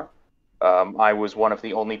Sigmar, I was one of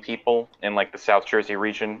the only people in like the South Jersey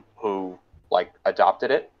region who like adopted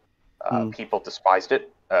it. People despised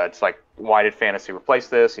it. It's like, why did fantasy replace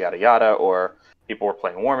this? Yada yada. Or people were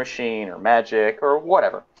playing War Machine or Magic or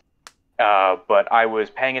whatever. But I was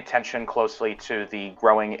paying attention closely to the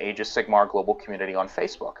growing Age of Sigmar global community on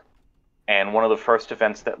Facebook. And one of the first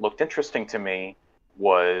events that looked interesting to me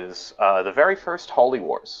was the very first Holy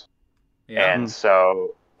Wars. Yeah. And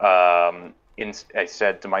so I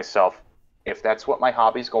said to myself, if that's what my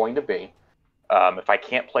hobby's going to be, if I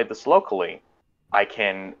can't play this locally, I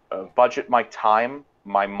can budget my time,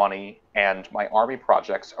 my money, and my army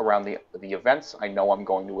projects around the events I know I'm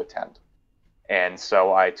going to attend. And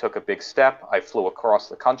so I took a big step. I flew across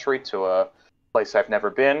the country to a place I've never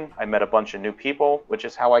been. I met a bunch of new people, which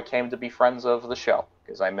is how I came to be friends of the show,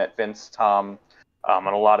 because I met Vince, Tom, and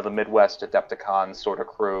a lot of the Midwest Adepticon sort of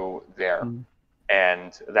crew there.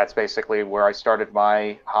 And that's basically where I started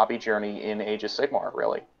my hobby journey in Age of Sigmar,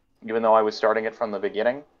 really. Even though I was starting it from the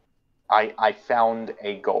beginning, I found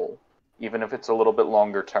a goal, even if it's a little bit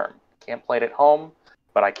longer term. Can't play it at home,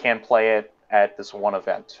 but I can play it at this one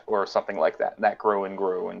event or something like that. And that grew and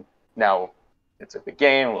grew, and now it's a big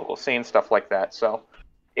game, a local scene, stuff like that. So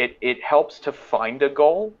it helps to find a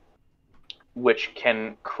goal, which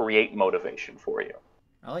can create motivation for you.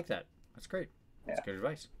 I like that. That's great. That's good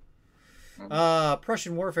advice. Mm-hmm.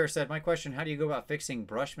 Prussian Warfare said, my question, how do you go about fixing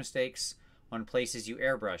brush mistakes on places you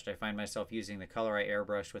airbrushed? I find myself using the color I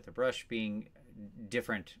airbrushed with the brush being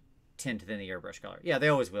different tint than the airbrush color. Yeah, they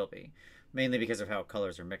always will be, mainly because of how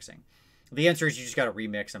colors are mixing. The answer is you just got to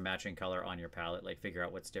remix a matching color on your palette, like figure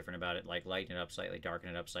out what's different about it, like lighten it up slightly, darken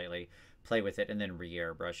it up slightly, play with it, and then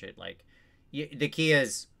re-airbrush it. Like, the key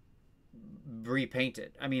is repaint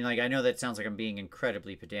it. I mean, like, I know that sounds like I'm being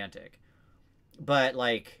incredibly pedantic, but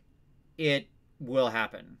like, it will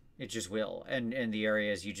happen. It just will. And in the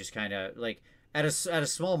areas you just kind of like at a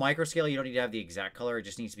small micro scale, you don't need to have the exact color. It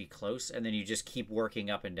just needs to be close, and then you just keep working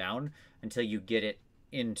up and down until you get it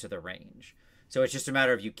into the range. So it's just a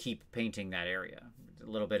matter of you keep painting that area. A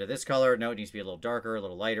little bit of this color. No, it needs to be a little darker, a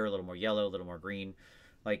little lighter, a little more yellow, a little more green.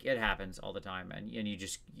 Like, it happens all the time, and you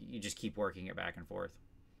just keep working it back and forth.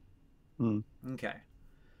 Okay.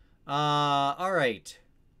 All right.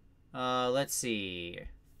 Let's see.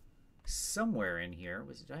 Somewhere in here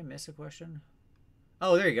did I miss a question?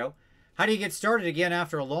 Oh, there you go. How do you get started again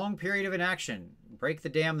after a long period of inaction? Break the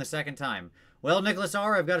dam the second time. Well, Nicholas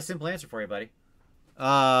R., I've got a simple answer for you, buddy.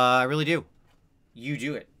 I really do. You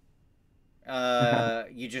do it.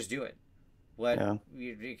 You just do it. What? Yeah.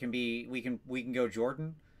 It can be. We can go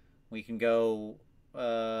Jordan. We can go.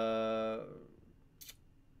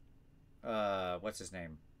 What's his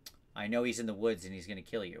name? I know he's in the woods and he's gonna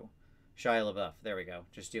kill you. Shia LaBeouf. There we go.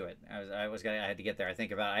 Just do it. I had to get there.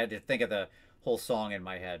 I had to think of the whole song in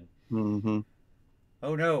my head.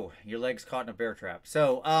 Oh no, your leg's caught in a bear trap.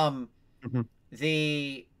 So, I mean,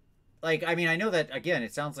 I know that, again,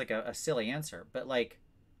 it sounds like a silly answer, but, like,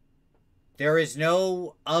 there is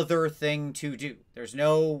no other thing to do. There's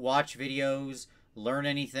no watch videos, learn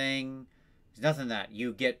anything. There's nothing that.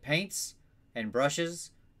 You get paints and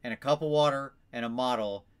brushes and a cup of water and a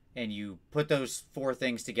model, and you put those 4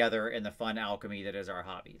 things together in the fun alchemy that is our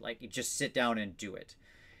hobby. Like, you just sit down and do it.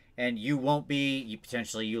 And you won't be,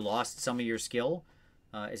 you lost some of your skill.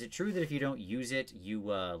 Is it true that if you don't use it, you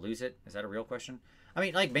lose it? Is that a real question? I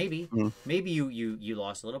mean, like, maybe you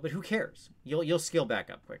lost a little, but who cares? You'll skill back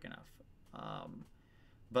up quick enough.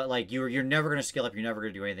 But like you're never gonna skill up. You're never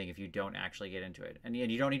gonna do anything if you don't actually get into it. And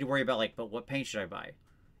you don't need to worry about like, but what paint should I buy?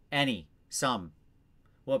 Some.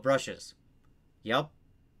 What brushes? Yep,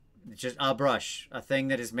 just a brush, a thing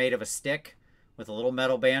that is made of a stick with a little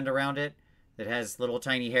metal band around it that has little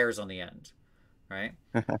tiny hairs on the end, right?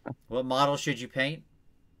 What model should you paint?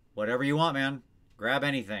 Whatever you want, man. Grab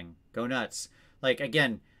anything. Go nuts. Like,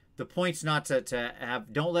 again, the point's not to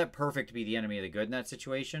have... Don't let perfect be the enemy of the good in that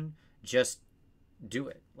situation. Just do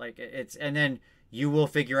it. Like, it's... And then you will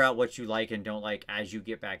figure out what you like and don't like as you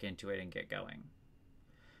get back into it and get going.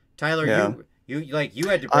 Tyler, you had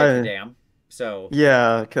to break the dam, so...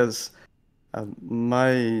 Yeah, because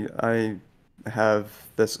I have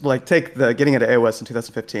this... Like, take the getting into AOS in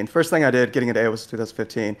 2015. First thing I did getting into AOS in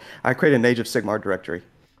 2015, I created an Age of Sigmar directory,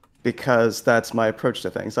 because that's my approach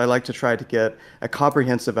to things. I like to try to get a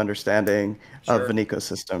comprehensive understanding of an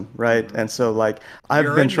ecosystem, right? And so, like,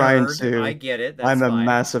 I've been trying to... I get it. I'm a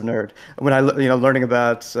massive nerd. When learning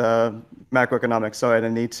about macroeconomics, so I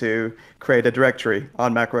need to create a directory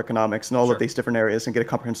on macroeconomics and all of these different areas and get a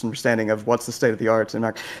comprehensive understanding of what's the state of the art.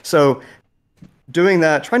 So doing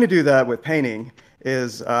that, trying to do that with painting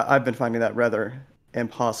is, I've been finding that rather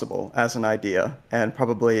impossible as an idea, and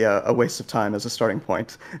probably a waste of time as a starting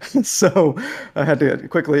point. So I had to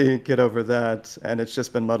quickly get over that, and it's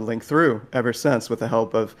just been muddling through ever since with the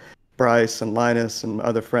help of Bryce and Linus and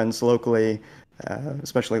other friends locally,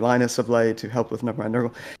 especially Linus of late, to help with Number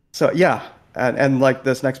Nurgle. So yeah, and like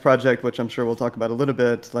this next project, which I'm sure we'll talk about a little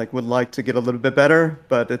bit, like would like to get a little bit better,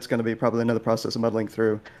 but it's going to be probably another process of muddling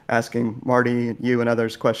through, asking Marty, you and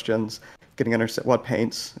others questions, getting understand what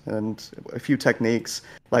paints and a few techniques.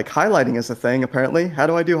 Like highlighting is a thing, apparently. How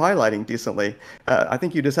do I do highlighting decently? I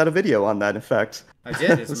think you just had a video on that, in fact. I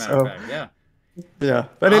did, as a matter of fact, yeah. Yeah,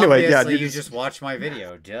 but anyway, obviously, you just watched my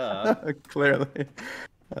video, duh. Clearly.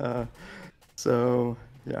 So,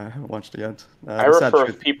 yeah, I haven't watched it yet. I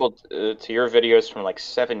refer people to your videos from like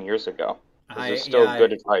 7 years ago. It's still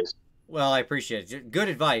good advice. Well, I appreciate it. Good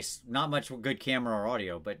advice. Not much good camera or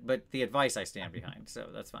audio, but the advice I stand behind, so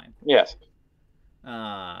that's fine. Yes.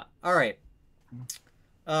 All right.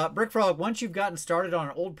 Brickfrog, once you've gotten started on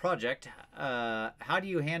an old project, how do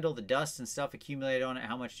you handle the dust and stuff accumulated on it?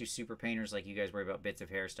 How much do super painters like you guys worry about bits of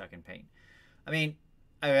hair stuck in paint? I mean,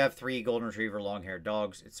 I have 3 golden retriever long-haired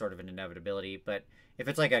dogs. It's sort of an inevitability, but if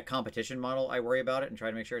it's like a competition model, I worry about it and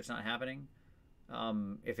try to make sure it's not happening.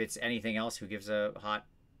 If it's anything else, who gives a hot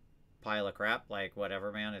pile of crap? Like,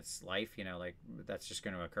 whatever, man, it's life, like that's just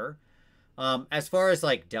going to occur. As far as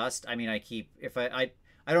like dust, I mean, I keep, if I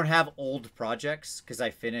don't have old projects because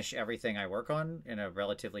I finish everything I work on in a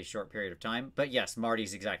relatively short period of time. But yes,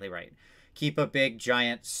 Marty's exactly right. Keep a big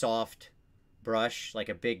giant soft brush, like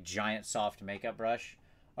a big giant soft makeup brush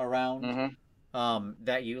around.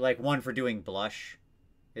 That you like, one for doing blush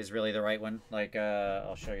is really the right one. Like,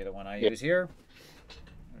 I'll show you the one I use here.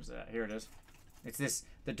 Where's that? Here it is. It's this.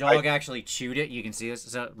 The dog actually chewed it. You can see this.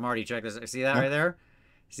 So Marty, check this. See that right there?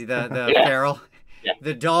 See the feral? Yeah.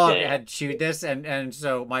 The dog had chewed this, and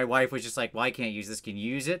so my wife was just like, "Well, I can't use this. Can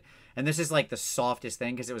you use it?" And this is like the softest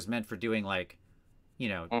thing because it was meant for doing like,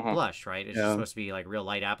 blush, right? It's just supposed to be like real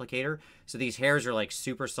light applicator. So these hairs are like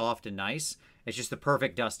super soft and nice. It's just the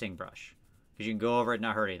perfect dusting brush because you can go over it and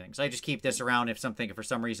not hurt anything. So I just keep this around if for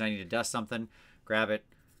some reason I need to dust something, grab it,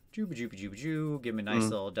 Juba juba juba ju. Give him a nice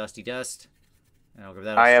little dusty dust. And I'll give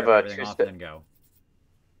that I a have strip a everything off and then go.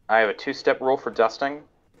 I have a 2-step rule for dusting.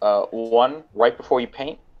 1, right before you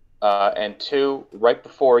paint, and 2, right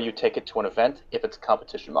before you take it to an event if it's a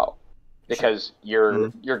competition model, because you're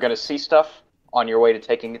gonna see stuff on your way to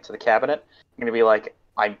taking it to the cabinet. You're gonna be like,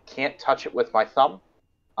 I can't touch it with my thumb.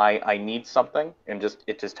 I need something, and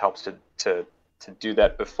it just helps to do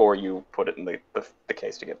that before you put it in the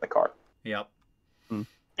case to get in the cart. Yep.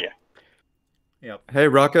 Yeah. Yep. Hey,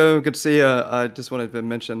 Rocco, good to see you. I just wanted to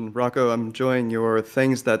mention, Rocco, I'm enjoying your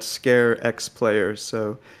Things That Scare X players.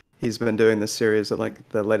 So he's been doing this series of like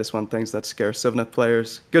the latest one, Things That Scare Civ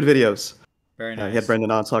players. Good videos. Very nice. He had Brendan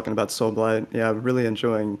on talking about Soul Blight. Yeah, really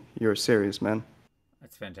enjoying your series, man.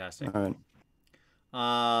 That's fantastic. All right.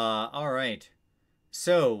 All right.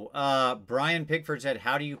 So, Brian Pigford said,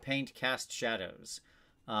 "How do you paint cast shadows?"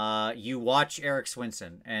 You watch Eric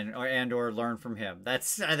Swinson and or learn from him.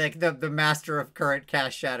 That's, I think, the master of current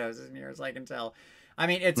cast shadows, as near as I can tell. I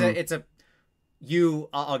mean,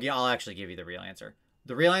 I'll actually give you the real answer.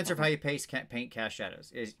 The real answer of how you paint cast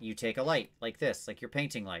shadows is you take a light like this, like your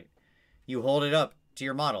painting light. You hold it up to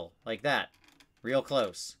your model like that, real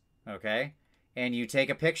close, okay? And you take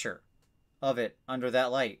a picture of it under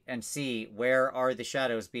that light and see where are the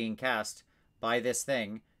shadows being cast by this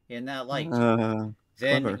thing in that light.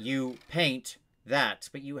 Then clever. you paint that,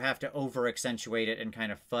 but you have to over accentuate it and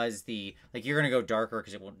kind of fuzz the, like, you're going to go darker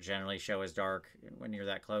because it won't generally show as dark when you're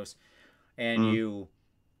that close. And you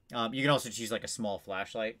can also just use like a small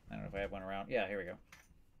flashlight. I don't know if I have one around. Yeah, here we go.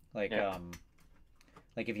 Like,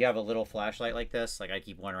 like if you have a little flashlight like this, like I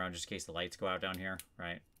keep one around just in case the lights go out down here,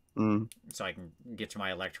 right? So I can get to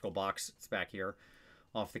my electrical box. It's back here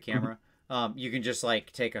off the camera. You can just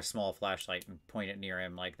like take a small flashlight and point it near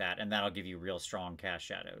him like that, and that'll give you real strong cast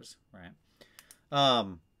shadows, right?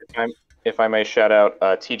 If I may shout out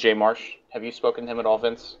TJ Marsh. Have you spoken to him at all,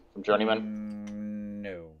 Vince, from Journeyman?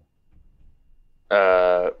 No.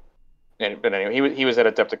 But anyway, he was at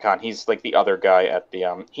Adepticon. He's like the other guy at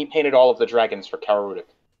the he painted all of the dragons for Kararudik.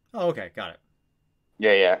 Oh, okay, got it.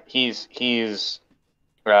 Yeah. He's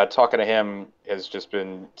talking to him has just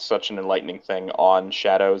been such an enlightening thing on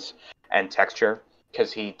shadows and texture,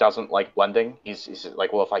 because he doesn't like blending. He's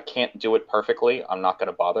like, well, if I can't do it perfectly, I'm not going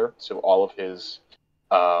to bother. So all of his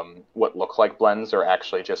what look like blends are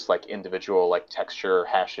actually just like individual like texture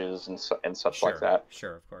hashes and such like that.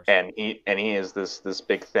 Sure, of course. And he is this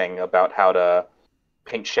big thing about how to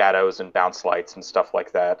paint shadows and bounce lights and stuff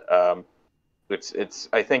like that. It's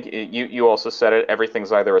I think you also said it.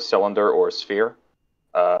 Everything's either a cylinder or a sphere.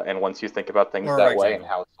 And once you think about things that way and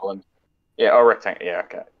how it's or rectangle,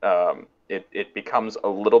 okay. It becomes a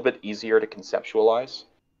little bit easier to conceptualize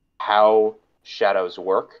how shadows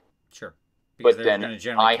work. Sure. Because But they're then going to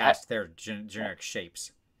generally cast their generic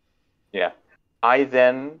shapes. Yeah. I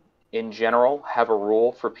then, in general, have a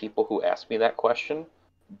rule for people who ask me that question: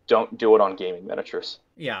 don't do it on gaming miniatures.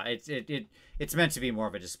 Yeah, it's meant to be more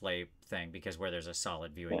of a display thing, because where there's a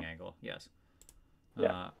solid viewing angle. Yes.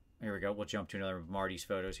 Yeah. Here we go. We'll jump to another of Marty's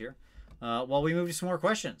photos here. While we move to some more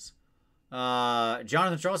questions.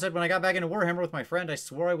 Jonathan Charles said, "When I got back into Warhammer with my friend, I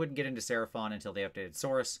swore I wouldn't get into Seraphon until they updated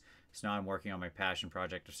Source. So now I'm working on my passion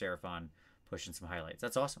project of Seraphon, pushing some highlights."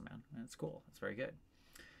 That's awesome, man. That's cool. That's very good.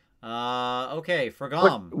 Okay,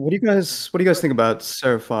 Fragom. What do you guys think about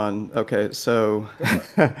Seraphon? Okay, so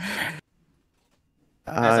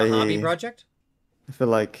As a hobby project? I feel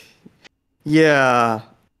like, yeah.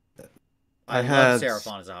 I love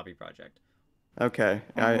Seraphon as a hobby project. Okay,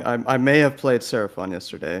 I may have played Seraphon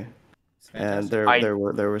yesterday, and there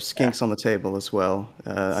were skinks on the table as well.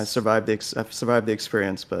 I survived the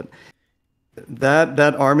experience, but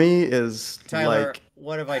that army is Tyler, like.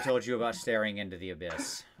 What have I told you about staring into the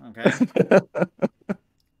abyss? Okay.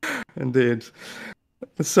 Indeed.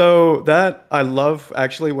 So that I love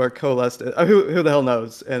actually where Coalesced. Who the hell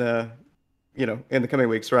knows in in the coming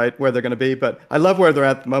weeks, right? Where they're going to be, but I love where they're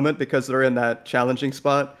at the moment because they're in that challenging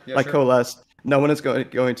spot. Yeah, like sure. Coalesced, no one is going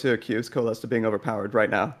to accuse Coalesced of being overpowered right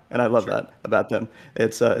now, and I love that about them.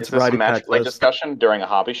 It's variety packed list. Discussion during a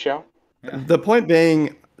hobby show. Yeah. The point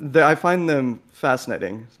being that I find them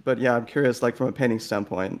fascinating, but yeah, I'm curious, like from a painting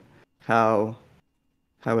standpoint, how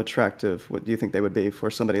attractive do you think they would be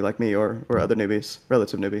for somebody like me or other newbies,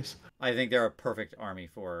 relative newbies? I think they're a perfect army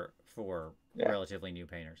for relatively new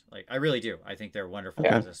painters. Like, I really do. I think they're wonderful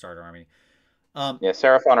as a starter army.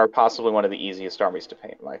 Seraphon are possibly one of the easiest armies to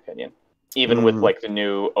paint, in my opinion. Even with like the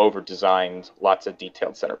new over-designed, lots of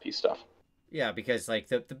detailed centerpiece stuff. Yeah, because like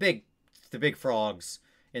the big frogs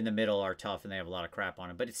in the middle are tough and they have a lot of crap on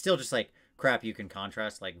them, but it's still just like crap you can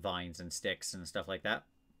contrast, like vines and sticks and stuff like that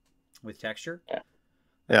with texture. Yeah.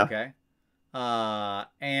 Yeah. Okay.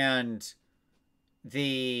 And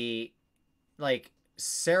the like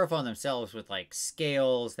Seraphon themselves with like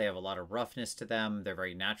scales, they have a lot of roughness to them. They're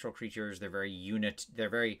very natural creatures. They're very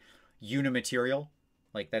unimaterial.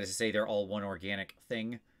 Like that is to say they're all one organic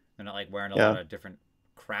thing. They're not like wearing a lot of different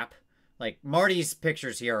crap. Like Marty's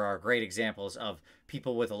pictures here are great examples of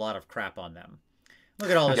people with a lot of crap on them.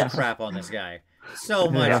 Look at all this crap on this guy. So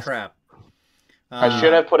much crap. I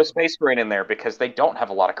should have put a Space Marine in there because they don't have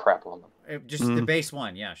a lot of crap on them. Just the base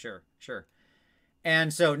one. Yeah, sure.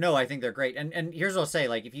 And so, no, I think they're great. And here's what I'll say.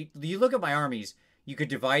 Like, if you look at my armies, you could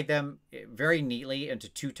divide them very neatly into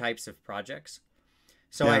two types of projects.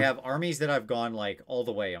 So I have armies that I've gone, like, all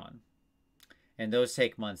the way on. And those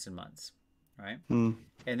take months and months, right? And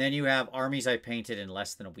then you have armies I painted in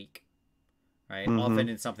less than a week, right? Often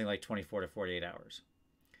in something like 24 to 48 hours.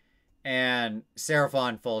 And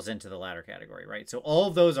Seraphon falls into the latter category, right? So all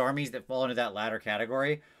of those armies that fall into that latter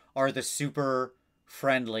category are the super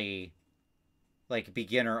friendly, like,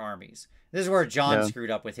 beginner armies. This is where John screwed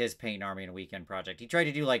up with his paint army in a weekend project. He tried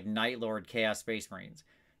to do, like, Night Lord Chaos Space Marines.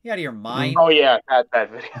 You out of your mind? Oh, yeah, that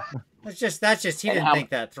video. That's just he didn't think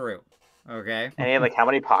that through. Okay? And he had, like, how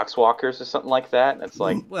many Poxwalkers or something like that? And it's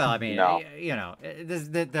like, well, I mean, no. You know,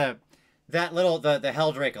 the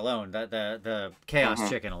Helldrake alone, the Chaos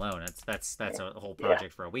Chicken alone, that's a whole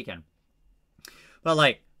project for a weekend. But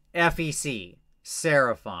like FEC,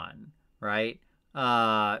 Seraphon, right?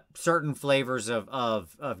 Certain flavors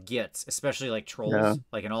of Gits, especially like trolls,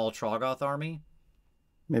 like an all Troggoth army.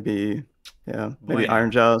 Maybe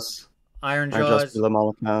Iron Jaws. Iron Jaws, below all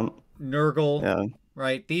account. Nurgle,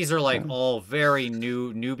 right? These are like all very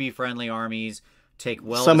newbie friendly armies. Take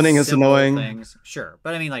well summoning is annoying things, sure,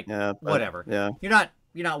 but I mean, like, whatever.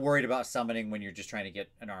 You're not worried about summoning when you're just trying to get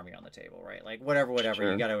an army on the table, right? Like whatever.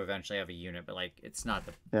 Sure. You got to eventually have a unit, but like it's not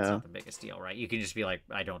the biggest deal, right? You can just be like,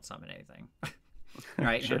 I don't summon anything,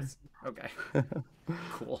 right? Sure. Okay,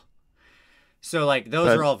 cool. So like those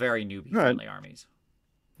are all very newbie friendly armies.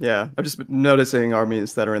 Yeah, I'm just noticing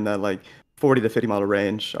armies that are in that like 40 to 50 model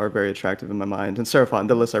range are very attractive in my mind. And Seraphon,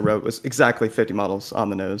 the list I wrote was exactly 50 models on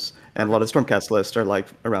the nose. And a lot of Stormcast lists are like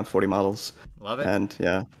around 40 models. Love it. And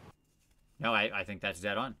yeah. No, I think that's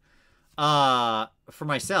dead on. For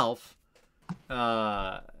myself,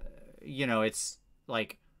 you know, it's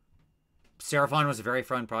like Seraphon was a very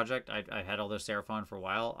fun project. I had all those Seraphon for a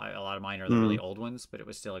while. A lot of mine are the really old ones, but it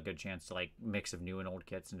was still a good chance to like mix of new and old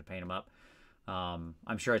kits and to paint them up.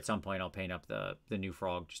 I'm sure at some point I'll paint up the new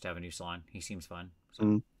frog just to have a new salon. He seems fun.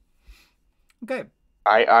 So. Okay.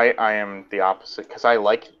 I am the opposite because I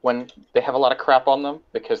like when they have a lot of crap on them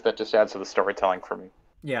because that just adds to the storytelling for me.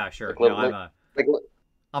 Yeah, sure. Like,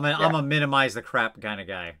 I'm a minimize the crap kind of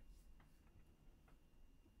guy.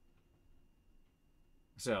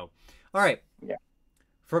 So, all right. Yeah.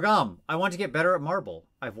 Frogam, I want to get better at marble.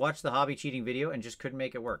 I've watched the hobby cheating video and just couldn't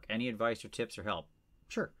make it work. Any advice or tips or help?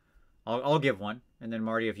 Sure. I'll give one, and then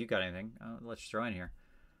Marty, if you got anything, let's throw in here.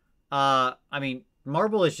 I mean,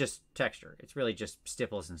 marble is just texture. It's really just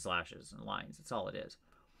stipples and slashes and lines. That's all it is.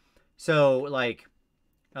 So, like,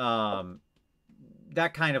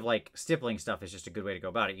 that kind of like stippling stuff is just a good way to go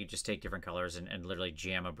about it. You just take different colors and literally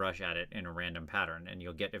jam a brush at it in a random pattern, and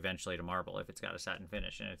you'll get eventually to marble if it's got a satin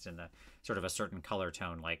finish and it's in the sort of a certain color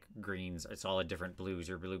tone, like greens. It's all in different blues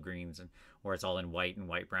or blue greens, or it's all in white and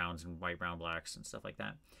white browns and white brown blacks and stuff like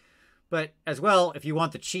that. But as well, if you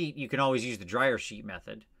want the cheat, you can always use the dryer sheet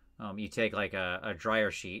method. You take like a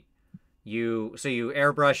dryer sheet. You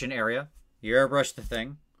airbrush an area. You airbrush the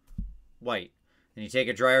thing, white. Then you take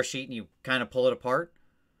a dryer sheet and you kind of pull it apart.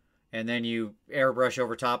 And then you airbrush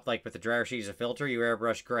over top, like with the dryer sheet as a filter, you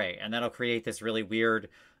airbrush gray. And that'll create this really weird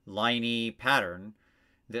liney pattern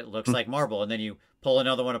that looks like marble. And then you pull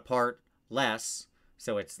another one apart less,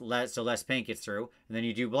 so less paint gets through. And then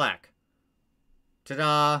you do black.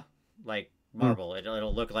 Ta-da! Like marble.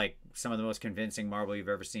 It'll look like some of the most convincing marble you've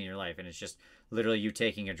ever seen in your life, and it's just literally you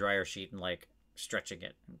taking a dryer sheet and like stretching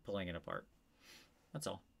it and pulling it apart. That's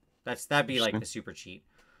all. That'd be like the super cheat.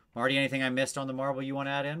 Marty, anything I missed on the marble you want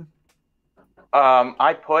to add in?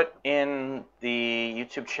 I put in the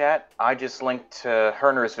YouTube chat. I just linked to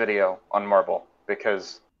Herner's video on marble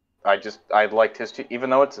because I liked his even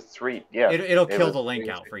though it's a 3. Yeah, it'll kill the link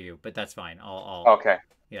out for you, but that's fine. I'll okay.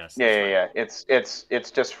 Yes. Yeah.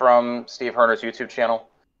 It's just from Steve Herner's YouTube channel.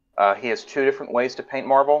 He has 2 different ways to paint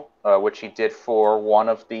marble, which he did for one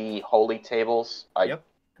of the holy tables.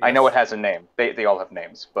 I know it has a name. They all have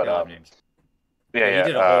names, but they all have names. Yeah, he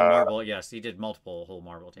did a whole marble. Yes, he did multiple whole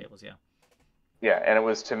marble tables. Yeah. Yeah, and it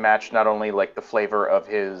was to match not only like the flavor of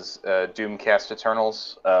his Doomcast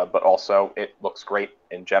Eternals, but also it looks great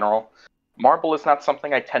in general. marble is not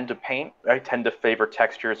something I tend to paint. I tend to favor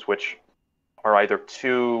textures which are either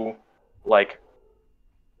too like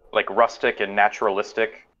rustic and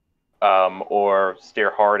naturalistic, or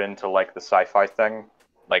steer hard into like the sci-fi thing.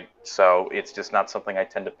 Like, so it's just not something I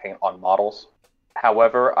tend to paint on models.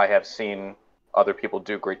 However, I have seen other people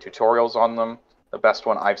do great tutorials on them. The best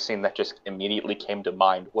one I've seen that just immediately came to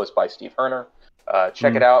mind was by Steve Herner.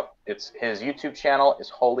 Check it out. It's his YouTube channel is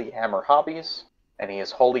Holy Hammer Hobbies, and he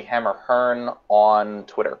is Holy Hammer Hearn on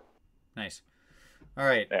Twitter. Nice. All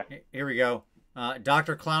right, Here we go.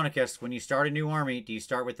 Dr. Clownicus, when you start a new army, do you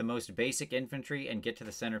start with the most basic infantry and get to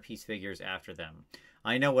the centerpiece figures after them?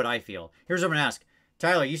 I know what I feel. Here's what I'm going to ask.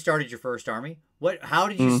 Tyler, you started your first army. How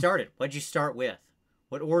did you start it? What did you start with?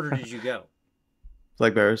 What order did you go?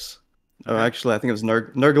 Plague Bearers. Oh, actually, I think it was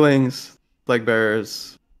Nurglings, Plague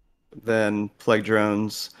Bearers, then Plague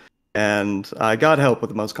Drones, and I got help with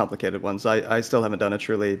the most complicated ones. I still haven't done a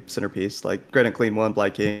truly centerpiece. Like Great and Clean 1,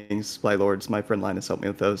 Blight Kings, Blight Lords, my friend Linus helped me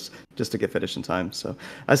with those just to get finished in time. So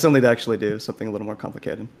I still need to actually do something a little more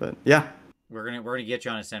complicated. But yeah. We're gonna get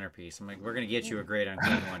you on a centerpiece. We're gonna get you a Great and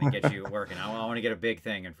Clean one and get you working. I want to get a big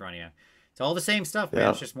thing in front of you. It's all the same stuff, man. Yeah.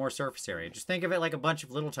 It's just more surface area. Just think of it like a bunch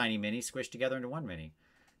of little tiny minis squished together into one mini.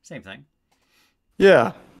 Same thing.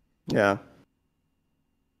 Yeah. Yeah.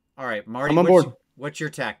 All right, Marty, I'm on board. What's your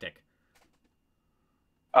tactic?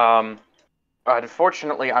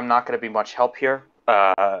 Unfortunately, I'm not going to be much help here,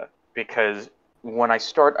 because when I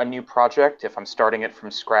start a new project, if I'm starting it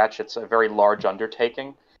from scratch, it's a very large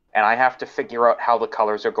undertaking, and I have to figure out how the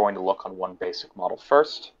colors are going to look on one basic model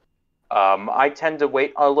first. I tend to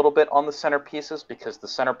wait a little bit on the centerpieces because the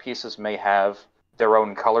centerpieces may have their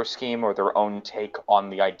own color scheme or their own take on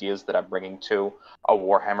the ideas that I'm bringing to a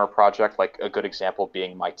Warhammer project. Like a good example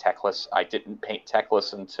being my Teclis. I didn't paint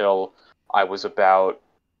Teclis until I was about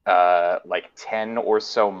 10 or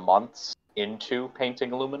so months into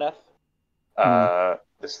painting Lumineth.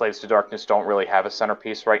 The Slaves to Darkness don't really have a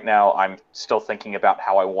centerpiece right now. I'm still thinking about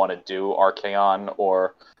how I want to do Archaon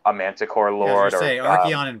or a Manticore Lord.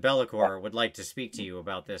 Archaon and Bellicor would like to speak to you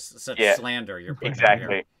about this. Such slander you're putting out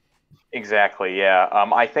here. Exactly, yeah.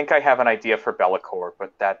 I think I have an idea for Bellicor,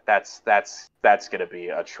 but that's going to be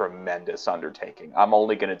a tremendous undertaking. I'm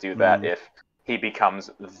only going to do that if he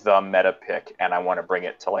becomes the meta pick, and I want to bring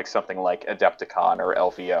it to like something like Adepticon or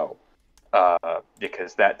LVO.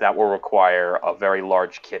 Because that will require a very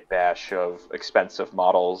large kit bash of expensive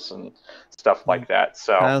models and stuff like that.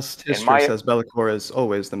 So past history says Bellicor is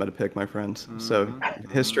always the meta pick, my friend. So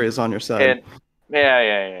history is on your side.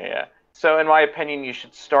 Yeah. So in my opinion, you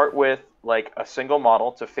should start with like a single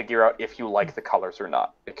model to figure out if you like the colors or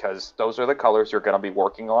not, because those are the colors you're going to be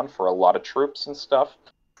working on for a lot of troops and stuff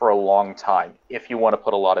for a long time if you want to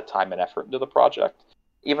put a lot of time and effort into the project.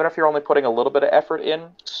 Even if you're only putting a little bit of effort in,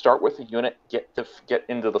 start with a unit, get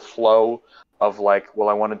into the flow of like, well,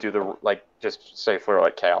 I want to do the, like, just say for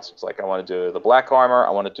like Chaos, it's like, I want to do the black armor,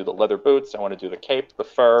 I want to do the leather boots, I want to do the cape, the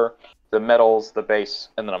fur, the medals, the base,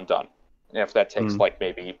 and then I'm done. And if that takes like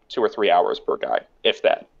maybe 2 or 3 hours per guy, if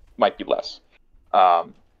that, might be less.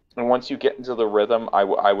 And once you get into the rhythm,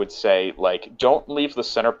 I would say, like, don't leave the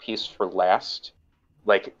centerpiece for last.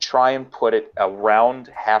 Like, try and put it around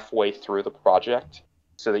halfway through the project,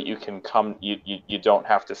 so that you can you don't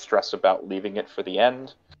have to stress about leaving it for the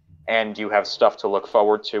end, and you have stuff to look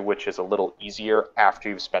forward to, which is a little easier after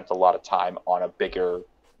you've spent a lot of time on a bigger,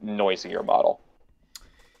 noisier model.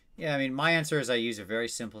 Yeah, I mean, my answer is I use a very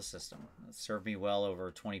simple system that served me well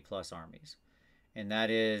over 20 plus armies, and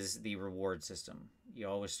that is the reward system. You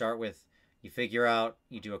always start with, you figure out,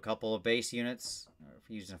 you do a couple of base units, or if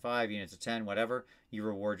you're using 5 units of 10, whatever, you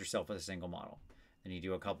reward yourself with a single model. Then you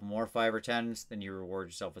do a couple more 5 or 10s, then you reward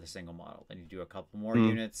yourself with a single model. Then you do a couple more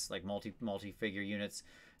units, like multi-figure units,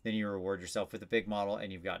 then you reward yourself with a big model,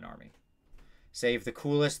 and you've got an army. Save the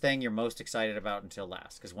coolest thing you're most excited about until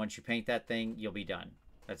last, because once you paint that thing, you'll be done.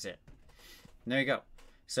 That's it. And there you go.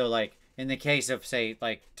 So, like, in the case of, say,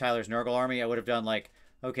 like, Tyler's Nurgle army, I would have done, like,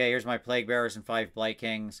 okay, here's my Plague Bearers and 5 Blight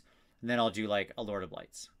Kings, and then I'll do, like, a Lord of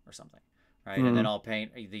Blights or something, right? And then I'll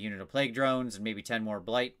paint the unit of Plague Drones and maybe 10 more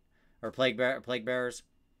Blight or Plague Bearers,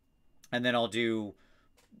 and then I'll do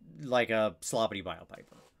like a Sloppity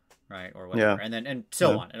Biopiper, right, or whatever, and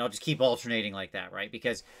so on, and I'll just keep alternating like that, right?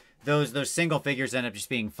 Because those single figures end up just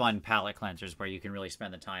being fun palette cleansers where you can really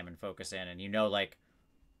spend the time and focus in, and like,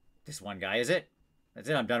 this one guy is it. That's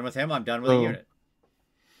it. I'm done with him. I'm done with a unit.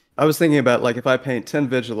 I was thinking about, like, if I paint 10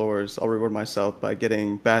 Vigilors, I'll reward myself by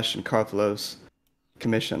getting Bash and Karthlos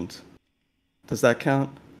commissioned. Does that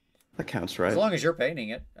count? That counts, right? As long as you're painting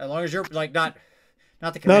it. As long as you're, like, not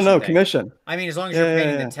Not the No, commission no, thing. commission. I mean, as long as Yeah, you're yeah,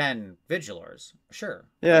 painting yeah. the 10 Vigilors, sure.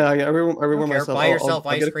 Yeah, I I reward don't care. myself. Buy yourself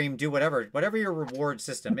I'll ice get a, cream, do whatever your reward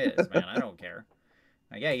system is, man. I don't care.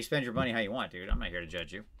 Yeah, you spend your money how you want, dude. I'm not here to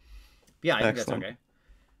judge you. Yeah, I think that's excellent.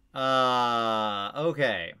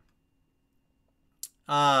 okay.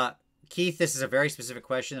 Okay. Keith, this is a very specific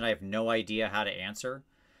question that I have no idea how to answer,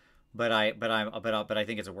 but I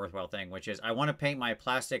think it's a worthwhile thing, which is I want to paint my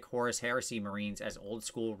plastic Horus Heresy Marines as old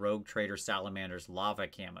school Rogue Trader Salamanders lava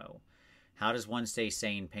camo. How does one stay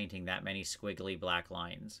sane painting that many squiggly black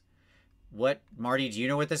lines? What, Marty, do you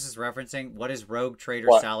know what this is referencing? What is Rogue Trader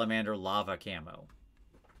Salamander lava camo?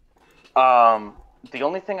 The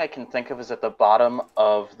only thing I can think of is at the bottom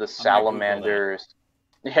of the salamanders.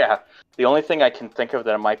 Yeah, the only thing I can think of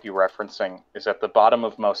that it might be referencing is at the bottom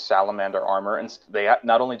of most salamander armor, and they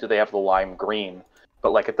not only do they have the lime green,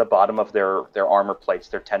 but like at the bottom of their armor plates,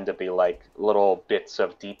 there tend to be like little bits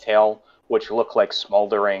of detail which look like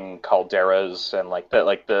smoldering calderas and like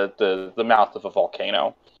the mouth of a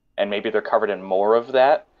volcano, and maybe they're covered in more of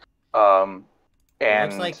that. And it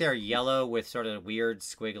looks like they're yellow with sort of weird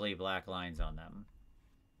squiggly black lines on them.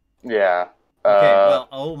 Yeah. Okay, well,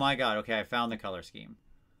 oh my god, okay, I found the color scheme.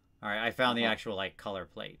 Alright, I found the actual, like, color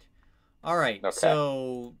plate. Alright, okay.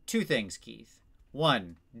 So, 2 things, Keith.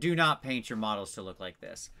 1, do not paint your models to look like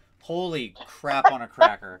this. Holy crap on a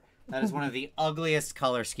cracker. That is one of the ugliest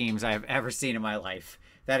color schemes I have ever seen in my life.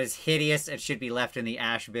 That is hideous and should be left in the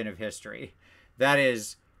ash bin of history. That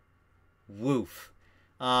is woof.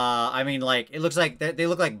 I mean, like, it looks like, they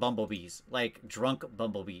look like bumblebees. Like, drunk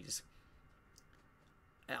bumblebees.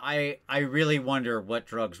 I really wonder what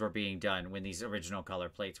drugs were being done when these original color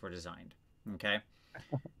plates were designed. Okay?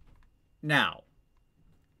 Now,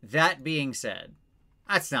 that being said,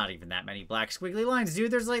 that's not even that many black squiggly lines,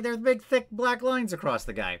 dude. There's big, thick black lines across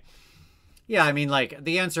the guy. Yeah, I mean, like,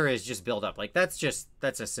 the answer is just build up. Like, that's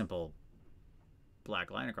a simple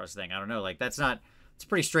black line across the thing. I don't know. Like, it's a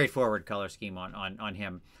pretty straightforward color scheme on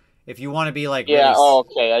him. If you want to be like... Yeah, really...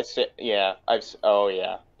 okay, I see. Yeah,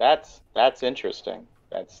 yeah. That's interesting.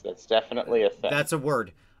 That's definitely a thing. That's a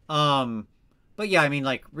word. But yeah, I mean,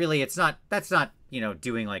 like, really, that's not,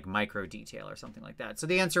 doing like micro detail or something like that. So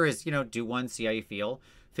the answer is, do one, see how you feel,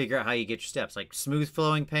 figure out how you get your steps, like smooth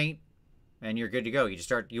flowing paint, and you're good to go.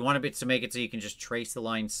 You want to make it so you can just trace the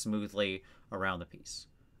lines smoothly around the piece.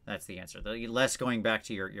 That's the answer. The less going back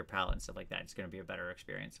to your palette and stuff like that. It's going to be a better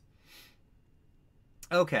experience.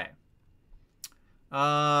 Okay.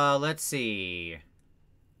 Let's see.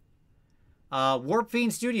 Warp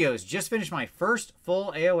Fiend Studios just finished my first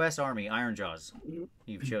full AOS army, Ironjaws.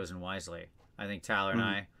 You've chosen wisely. I think Tyler and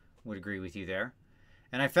I would agree with you there.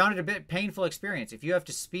 And I found it a bit painful experience. If you have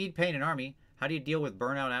to speed paint an army, how do you deal with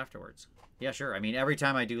burnout afterwards? Yeah, sure. I mean, every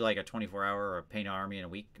time I do like a 24-hour or paint an army in a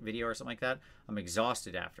week video or something like that, I'm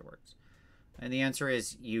exhausted afterwards. And the answer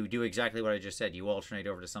is you do exactly what I just said. You alternate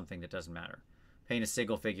over to something that doesn't matter. Paint a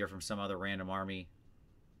sigil figure from some other random army.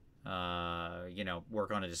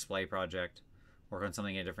 Work on a display project, work on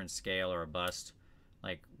something at a different scale or a bust,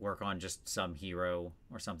 like work on just some hero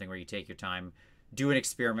or something where you take your time, do an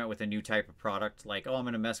experiment with a new type of product, like, oh, I'm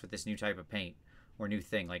going to mess with this new type of paint or new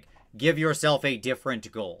thing. Like, give yourself a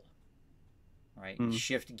different goal, right?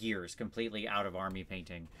 Shift gears completely out of army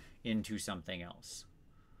painting into something else.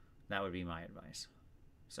 That would be my advice.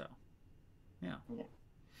 So, yeah.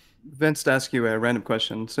 Vince, to ask you a random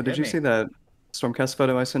question. So did you see that Stormcast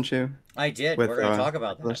photo I sent you? I did. We're going to talk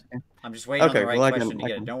about that. I'm just waiting on the right question to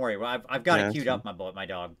get it. Don't worry. I've got it queued up, my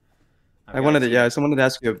dog. I wanted to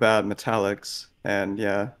ask you about metallics, and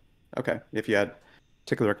if you had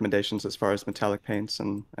particular recommendations as far as metallic paints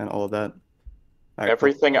and all of that. Right,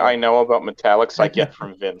 everything I know about metallics I get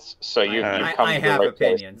from Vince. So you come to the right have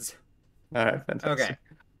opinions. All right, fantastic. Okay.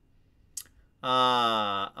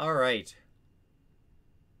 All right.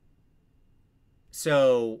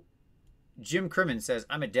 So Jim Crimmin says,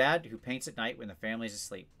 I'm a dad who paints at night when the family's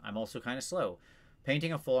asleep. I'm also kind of slow.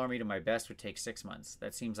 Painting a full army to my best would take 6 months.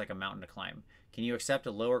 That seems like a mountain to climb. Can you accept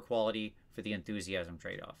a lower quality for the enthusiasm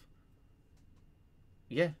trade-off?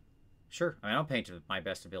 Yeah, sure. I don't paint to my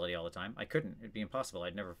best ability all the time. I couldn't. It'd be impossible.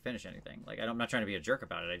 I'd never finish anything. Like, I'm not trying to be a jerk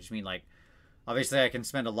about it. I just mean, like, obviously I can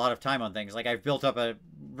spend a lot of time on things. Like, I've built up a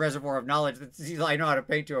reservoir of knowledge that I know how to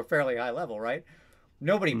paint to a fairly high level, right?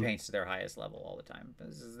 Nobody paints to their highest level all the time.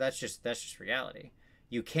 That's just reality.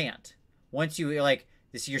 You can't. Once you,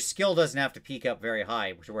 your skill doesn't have to peak up very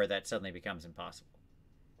high to where that suddenly becomes impossible.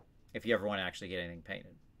 If you ever want to actually get anything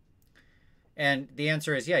painted. And the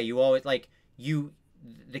answer is, yeah, you always,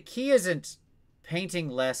 the key isn't painting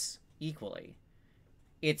less equally.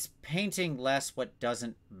 It's painting less what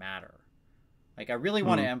doesn't matter. Like, I really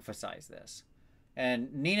want to emphasize this.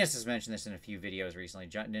 And Ninus has mentioned this in a few videos recently,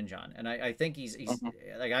 Ninjon, and I think he's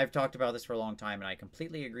Mhm. like, I've talked about this for a long time, and I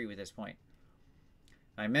completely agree with this point.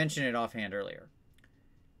 I mentioned it offhand earlier.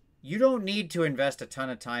 You don't need to invest a ton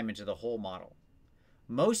of time into the whole model.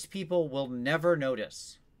 Most people will never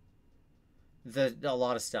notice a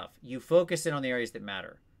lot of stuff. You focus in on the areas that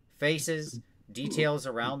matter. Faces, details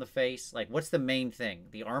around the face. Like, what's the main thing?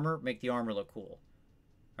 The armor, make the armor look cool.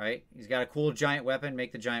 Right? He's got a cool giant weapon,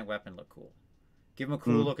 make the giant weapon look cool. Give him a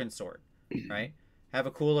cool looking sword. Right? Have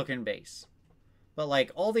a cool looking base. But,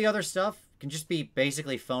 like, all the other stuff can just be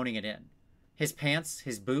basically phoning it in. His pants,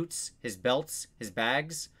 his boots, his belts, his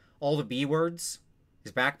bags, all the B words,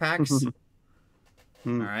 his backpacks.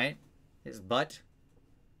 All right? His butt.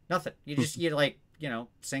 Nothing. You like,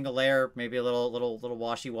 single layer, maybe a little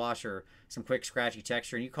washy wash or some quick scratchy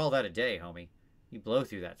texture, and you call that a day, homie. You blow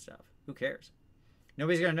through that stuff. Who cares?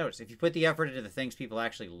 Nobody's gonna notice. If you put the effort into the things people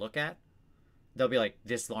actually look at, they'll be like,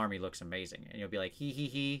 this army looks amazing. And you'll be like,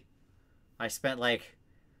 he. I spent like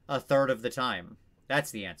a third of the time.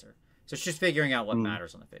 That's the answer. So it's just figuring out what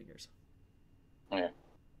matters on the figures. Yeah.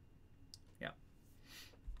 Yeah.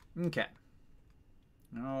 Okay.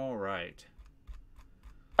 All right.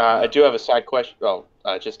 I do have a side question. Oh,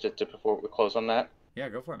 just to before we close on that. Yeah,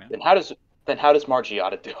 go for it, man. Then how does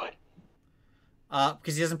Margiotta do it?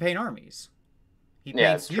 Because he doesn't paint armies. He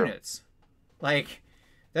Yeah, paints it's true. units. Like,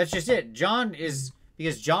 that's just it. John is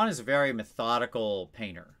a very methodical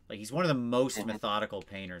painter. Like, he's one of the most methodical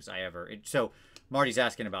painters I ever. So Marty's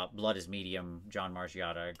asking about Blood is Medium, John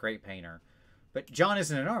Margiotta, great painter. But John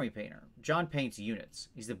isn't an army painter. John paints units.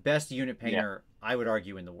 He's the best unit painter, I would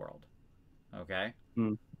argue, in the world. Okay?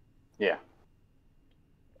 Yeah.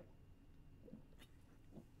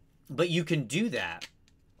 But you can do that.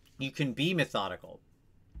 You can be methodical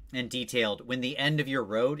and detailed when the end of your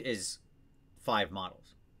road is 5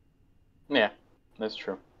 models. Yeah, that's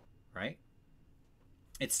true. Right?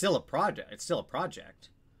 It's still a project.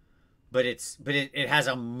 But it has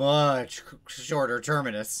a much shorter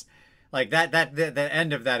terminus. Like the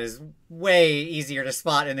end of that is way easier to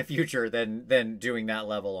spot in the future than doing that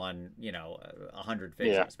level on 100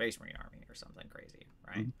 figs of a Space Marine army or something crazy,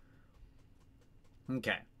 right?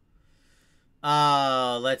 Okay.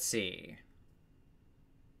 Let's see.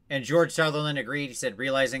 And George Sutherland agreed. He said,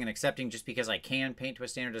 realizing and accepting just because I can paint to a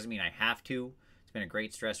standard doesn't mean I have to. It's been a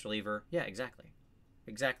great stress reliever. Yeah, exactly.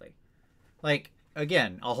 Like,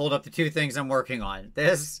 again, I'll hold up the 2 things I'm working on.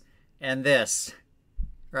 This and this.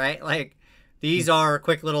 Right? Like, these are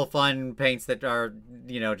quick little fun paints that are,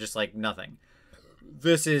 just like nothing.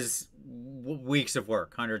 This is weeks of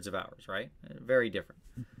work, hundreds of hours, right? Very different.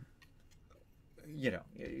 You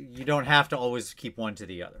don't have to always keep one to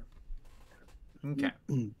the other. Okay.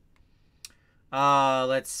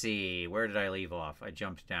 Let's see. Where did I leave off? I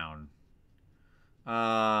jumped down.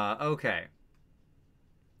 Okay.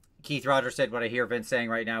 Keith Rogers said, what I hear Vince saying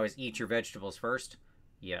right now is eat your vegetables first.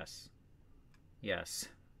 Yes.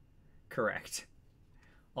 Correct.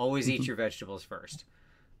 Always eat your vegetables first.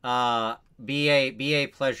 Be a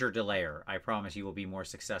pleasure delayer. I promise you will be more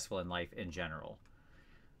successful in life in general.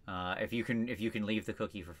 If you can leave the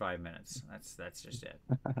cookie for 5 minutes, that's just it.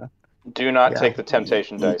 Do not take the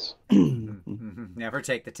temptation dice. Never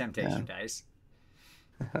take the temptation dice.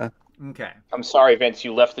 Okay. I'm sorry, Vince.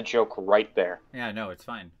 You left the joke right there. Yeah, no, it's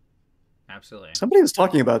fine. Absolutely. Somebody was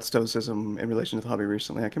talking about stoicism in relation to the hobby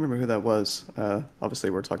recently. I can't remember who that was. Obviously,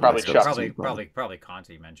 we're talking Probably about Chuck. stoicism. Probably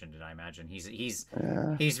Conti mentioned it. I imagine he's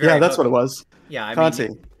Yeah. very that's what it was. Yeah, I Conti.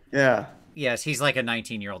 mean, Yeah. yes, he's like a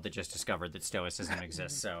 19-year-old that just discovered that stoicism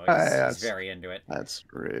exists, so he's very into it. That's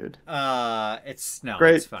rude. It's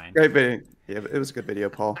fine. Great video. Yeah, it was a good video,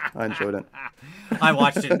 Paul. I enjoyed it. I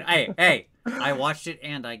watched it. Hey, I watched it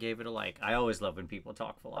and I gave it a like. I always love when people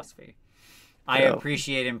talk philosophy. I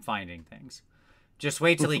appreciate him finding things. Just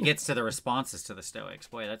wait till he gets to the responses to the Stoics.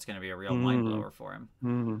 Boy, that's going to be a real mind blower for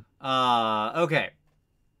him. Okay.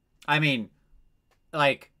 I mean,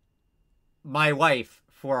 like, my wife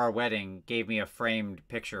for our wedding gave me a framed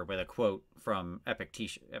picture with a quote from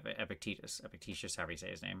Epictetus, however you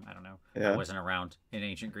say his name. I don't know. Yeah. I wasn't around in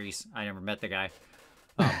ancient Greece. I never met the guy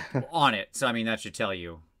on it. So, I mean, that should tell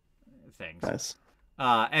you things. Nice.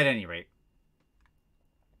 At any rate.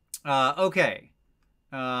 Okay.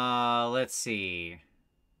 Let's see.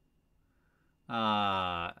 All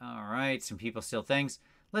right. Some people still things.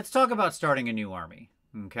 Let's talk about starting a new army.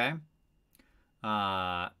 Okay.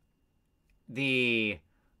 I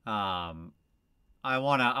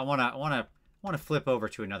wanna flip over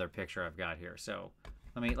to another picture I've got here. So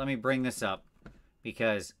let me bring this up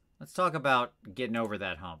because let's talk about getting over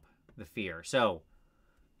that hump, the fear. So,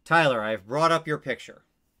 Tyler, I've brought up your picture.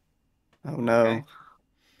 Oh no. Okay.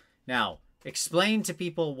 Now, explain to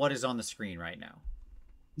people what is on the screen right now.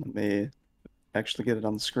 Let me actually get it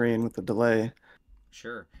on the screen with the delay.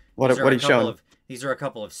 Sure. What are you showing? These are a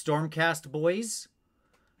couple of Stormcast boys.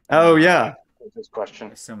 Oh yeah. This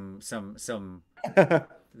question. Some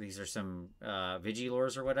these are some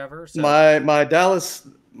Vigilors or whatever. So My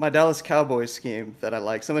Dallas Cowboys scheme that I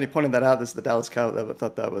like. Somebody pointed that out. This is the Dallas Cowboys. I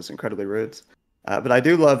thought that was incredibly rude. But I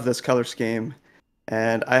do love this color scheme,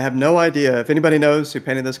 and I have no idea if anybody knows who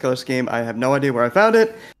painted this color scheme. I have no idea where I found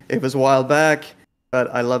it. It was a while back, but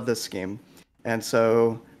I love this scheme, and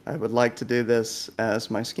so I would like to do this as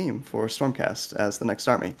my scheme for Stormcast as the next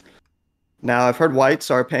army. Now I've heard whites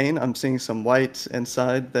are pain. I'm seeing some white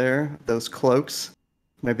inside there. Those cloaks.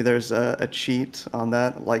 Maybe there's a cheat on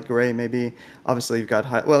that, light gray maybe. Obviously you've got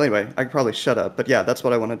high. Well, anyway, I could probably shut up, but yeah, that's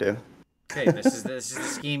what I want to do. Okay, this is the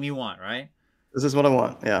scheme you want, right? This is what I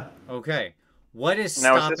want. Yeah. Okay. What is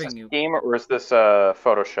Now, stopping is this a you? scheme or is this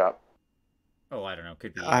Photoshop? Oh, I don't know.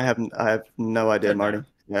 Could be. I have no idea, Doesn't Marty.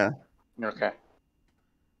 matter. Yeah. Okay.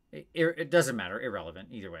 It doesn't matter. Irrelevant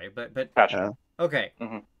either way. But Gotcha. okay.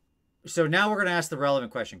 Mm-hmm. So now we're going to ask the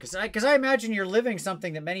relevant question, because I imagine you're living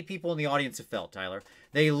something that many people in the audience have felt, Tyler.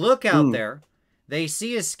 They look out there, they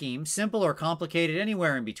see a scheme, simple or complicated,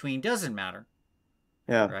 anywhere in between, doesn't matter.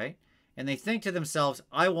 Yeah. Right? And they think to themselves,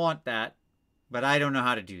 I want that, but I don't know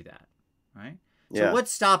how to do that. Right? So Yeah.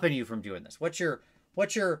 what's stopping you from doing this?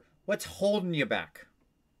 What's holding you back?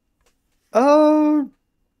 Oh,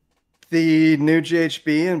 the new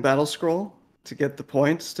GHB and Battle Scroll to get the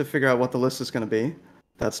points to figure out what the list is going to be.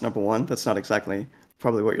 That's number one. That's not exactly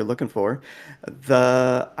probably what you're looking for.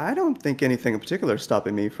 I don't think anything in particular is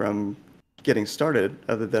stopping me from getting started,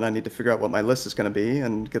 other than I need to figure out what my list is going to be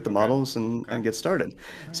and get the models and get started.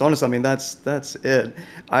 So honestly, I mean, that's it.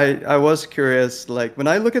 I was curious, like when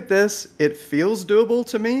I look at this, it feels doable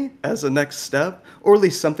to me as a next step, or at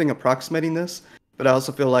least something approximating this. But I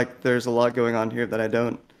also feel like there's a lot going on here that I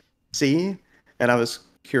don't see, and I was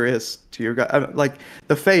curious to your guy, like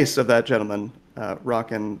the face of that gentleman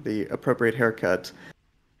rocking the appropriate haircut.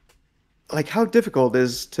 Like how difficult it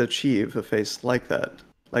is to achieve a face like that?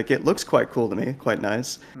 Like it looks quite cool to me, quite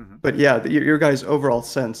nice. But yeah, your guys' overall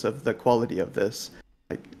sense of the quality of this,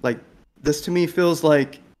 like this to me feels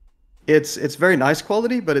like it's very nice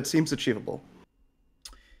quality, but it seems achievable.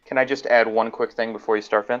 Can I just add one quick thing before you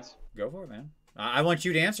start, Vince? Go for it, man. I want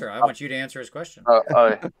you to answer. I want you to answer his question.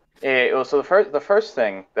 So the first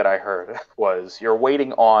thing that I heard was you're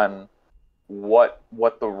waiting on what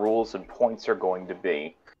the rules and points are going to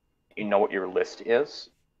be. You know what your list is.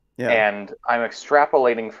 Yeah. And I'm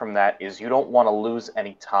extrapolating from that is you don't want to lose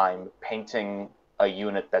any time painting a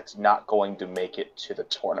unit that's not going to make it to the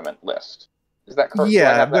tournament list. Is that correct?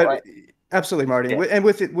 Yeah, but right? absolutely, Marty. Yeah. And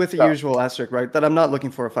with the usual asterisk, right? That I'm not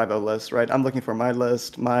looking for a 5-0 list, right? I'm looking for my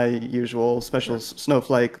list, my usual special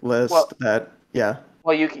snowflake list.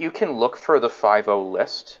 Well, you can look for the 5-0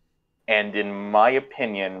 list, and in my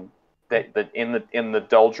opinion, that in the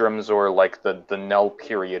doldrums or like the null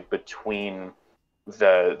period between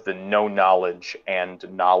the no knowledge and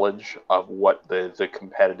knowledge of what the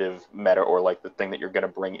competitive meta or like the thing that you're going to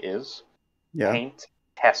bring is, paint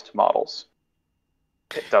test models.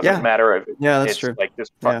 It doesn't matter if that's it's true. like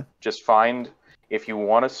just find, if you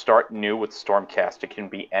want to start new with Stormcast, it can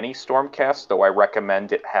be any Stormcast, though I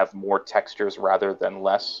recommend it have more textures rather than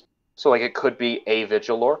less. So like it could be a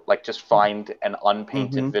Vigilor, like just find an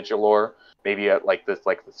unpainted Vigilor, maybe at like the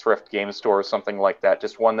thrift game store or something like that.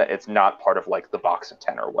 Just one that it's not part of like the box of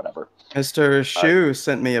 10 or whatever. Mr. Shu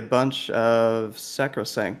sent me a bunch of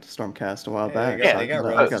Sacrosanct Stormcast a while back.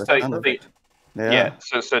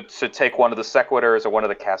 So take one of the Sequitors or one of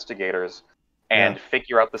the Castigators and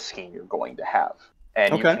figure out the scheme you're going to have.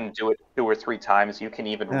 And you can do it 2 or 3 times. You can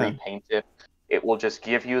even repaint it. It will just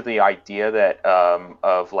give you the idea that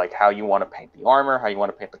of like how you want to paint the armor, how you want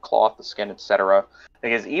to paint the cloth, the skin, etc.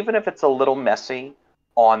 Because even if it's a little messy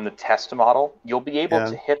on the test model, you'll be able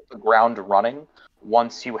to hit the ground running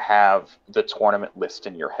once you have the tournament list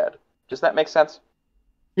in your head. Does that make sense?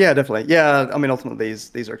 Yeah, definitely. Yeah, I mean, ultimately,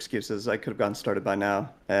 these are excuses. I could have gotten started by now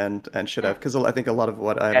and should have, because I think a lot of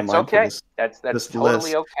what I have in mind for this, that's this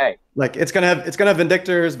totally list, okay. like it's gonna have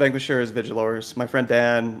Vindictors, Vanquishers, Vigilors. My friend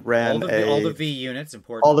Dan ran all the V units,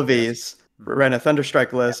 important. All the Vs. Ran a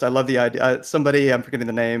Thunderstrike list. I love the idea. Somebody, I'm forgetting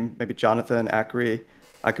the name, maybe Jonathan Ackery.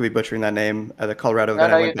 I could be butchering that name. The Colorado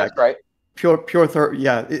event. I went back. That's right.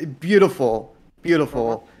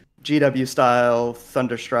 Beautiful GW style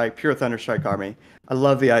Thunderstrike, pure Thunderstrike army. I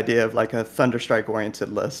love the idea of like a Thunderstrike oriented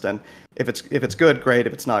list, and if it's good, great.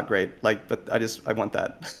 If it's not, great. Like, but I want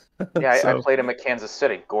that. Yeah, I played him at Kansas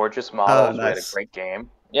City. Gorgeous models. Nice. We had a great game.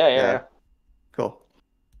 Yeah.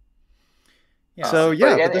 Yeah. So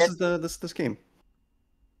yeah, But- but this is the scheme.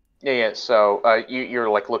 Yeah. So you're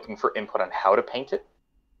like looking for input on how to paint it.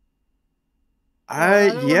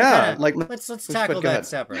 Yeah, like let's but tackle go that ahead.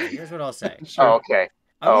 separately. Here's what I'll say. Sure. Oh, okay.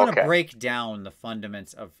 I want to okay. break down the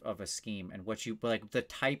fundamentals of a scheme and what you like, the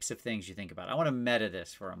types of things you think about. I want to meta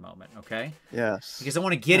this for a moment, okay? Yes. Because I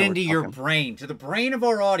want to get Yeah, into we're your talking. brain, to the brain of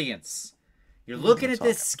our audience. You're looking We're at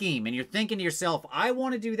this scheme and you're thinking to yourself, I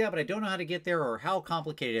want to do that, but I don't know how to get there or how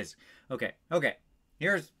complicated it is. Okay.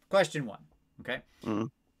 Here's question 1. Okay.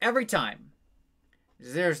 Every time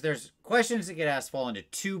there's questions that get asked fall into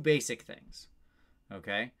 2 basic things.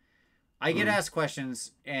 Okay. I get asked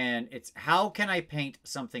questions and it's how can I paint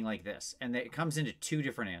something like this? And it comes into 2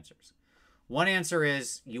 different answers. One answer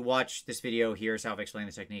is you watch this video, here's how I've explained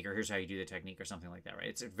the technique, or here's how you do the technique or something like that, right?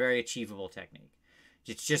 It's a very achievable technique.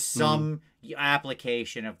 It's just some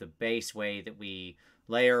application of the base way that we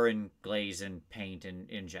layer and glaze and paint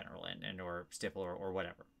in general and or stipple or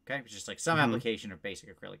whatever. Okay. It's just like some application of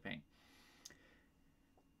basic acrylic paint.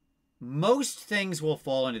 Most things will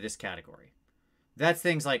fall into this category. That's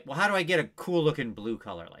things like, well, how do I get a cool looking blue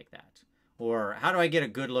color like that? Or how do I get a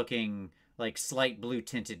good looking, like slight blue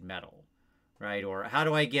tinted metal, right? Or how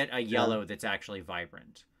do I get a yellow that's actually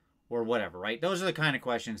vibrant or whatever, right? Those are the kind of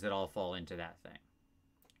questions that all fall into that thing.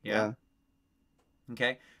 Yeah.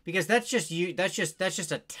 Okay. Because that's just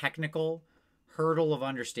a technical hurdle of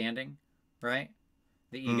understanding, right?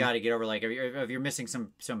 That you got to get over. Like if you're missing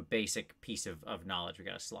some basic piece of knowledge, we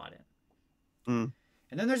got to slot in.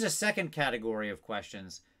 And then there's a second category of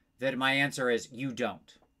questions that my answer is you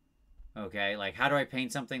don't. Okay? Like, how do I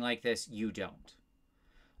paint something like this? You don't.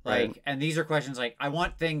 Like, Right. and these are questions like, I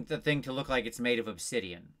want the thing to look like it's made of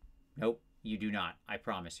obsidian. Nope, you do not. I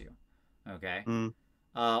promise you. Okay?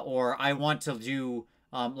 Or I want to do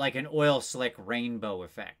like an oil slick rainbow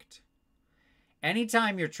effect.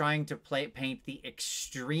 Anytime you're trying to paint the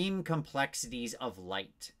extreme complexities of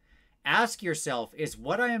light, ask yourself, is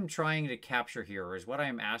what I am trying to capture here, or is what I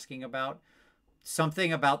am asking about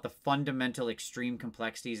something about the fundamental extreme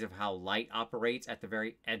complexities of how light operates at the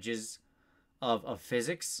very edges of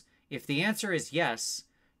physics? If the answer is yes,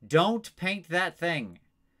 don't paint that thing.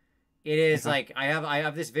 It is like, I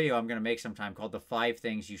have this video I'm going to make sometime called the 5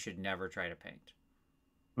 things you should never try to paint.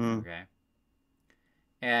 Okay.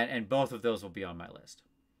 And both of those will be on my list.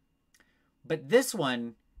 But this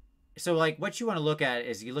one, so like what you want to look at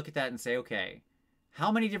is you look at that and say, okay,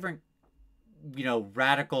 how many different,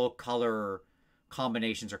 radical color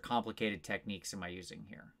combinations or complicated techniques am I using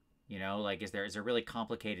here? Like is there really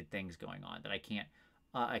complicated things going on that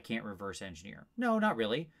I can't reverse engineer? No, not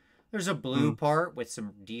really. There's a blue part with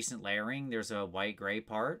some decent layering. There's a white gray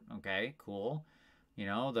part. Okay, cool.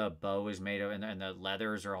 The bow is made of, and the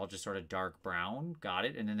leathers are all just sort of dark brown. Got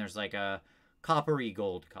it. And then there's like a coppery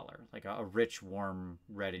gold color, like a rich, warm,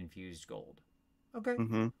 red infused gold. Okay,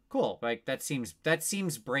 cool. Like that seems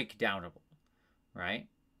breakdownable, right?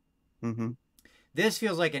 This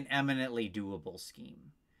feels like an eminently doable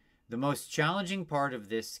scheme. The most challenging part of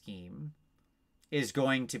this scheme is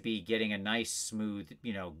going to be getting a nice, smooth,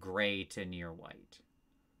 gray to near white,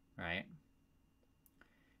 right?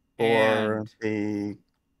 Or the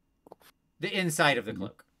inside of the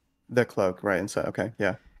cloak. The cloak, right, inside. Okay,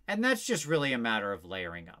 yeah. And that's just really a matter of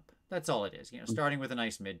layering up. That's all it is. Starting with a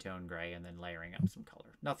nice mid-tone gray and then layering up some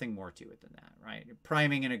color. Nothing more to it than that, right?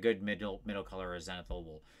 Priming in a good middle color or zenithal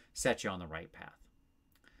will set you on the right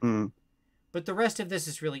path. But the rest of this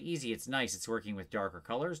is really easy. It's nice. It's working with darker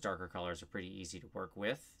colors. Darker colors are pretty easy to work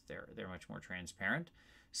with. They're much more transparent.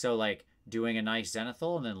 So like doing a nice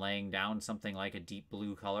zenithal and then laying down something like a deep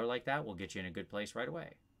blue color like that will get you in a good place right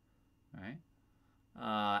away. Right?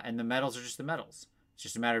 And the metals are just the metals. It's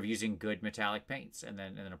just a matter of using good metallic paints and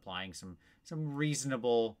then applying some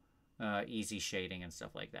reasonable easy shading and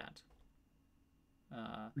stuff like that.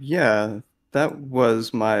 Yeah, that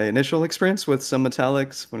was my initial experience with some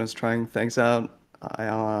metallics when I was trying things out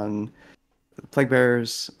on Plague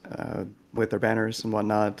Bearers with their banners and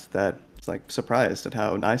whatnot. That like surprised at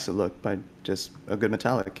how nice it looked by just a good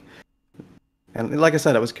metallic. And like I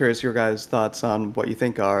said, I was curious your guys' thoughts on what you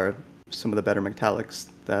think are some of the better metallics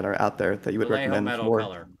that are out there that you would Vallejo recommend metal for.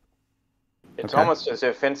 color. It's almost as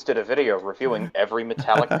if Vince did a video reviewing every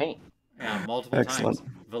metallic paint. Yeah, multiple Excellent. times.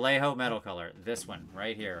 Vallejo metal color. This one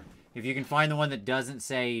right here. If you can find the one that doesn't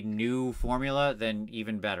say new formula, then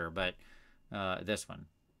even better. But this one.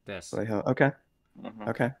 This. Okay.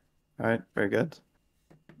 Okay. All right. Very good.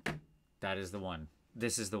 That is the one.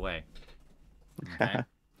 This is the way. Okay.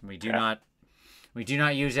 We do not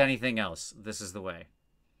use anything else. This is the way.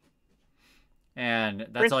 And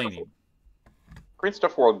that's all you need. Green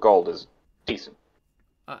Stuff World Gold is decent.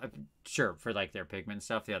 Sure, for like their pigment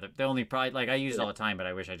stuff. The only probably like I use it all the time, but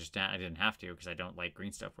I wish I didn't have to because I don't like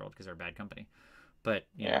Green Stuff World because they're a bad company. But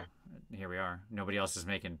you know, here we are. Nobody else is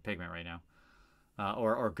making pigment right now,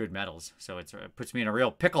 or good metals. So it puts me in a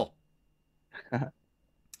real pickle.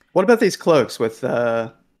 What about these cloaks with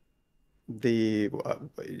is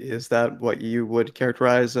that what you would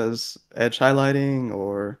characterize as edge highlighting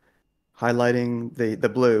or highlighting the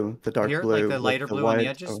blue, the dark Here, like blue the with lighter the blue on the white?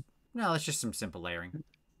 edges. Oh, No, that's just some simple layering.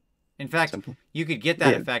 In fact, simple. you could get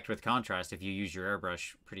that Yeah. effect with contrast if you use your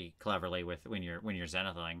airbrush pretty cleverly with when you're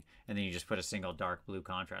zenithing, and then you just put a single dark blue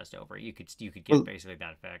contrast over it. You could get basically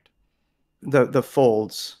that effect. The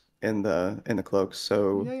folds in the cloaks.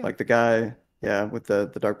 So Yeah. like the guy, yeah, with the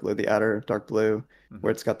dark blue, the outer dark blue,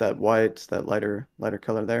 where it's got that white, that lighter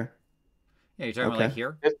color there. Yeah, you're talking about Okay. like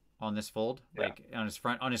here on this fold, like on his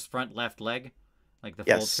front left leg, like the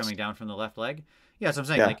folds Yes. coming down from the left leg. Yeah, that's what I'm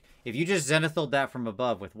saying. Yeah. Like if you just zenithal that from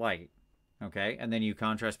above with white, okay, and then you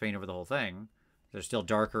contrast paint over the whole thing, they're still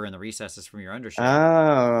darker in the recesses from your undershade.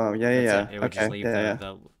 Oh, yeah, That's yeah. it. It would just Okay. leave Yeah,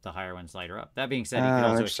 the higher ones lighter up. That being said, you could Oh,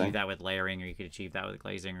 also interesting. achieve that with layering, or you could achieve that with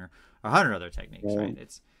glazing, or 100 other techniques, right?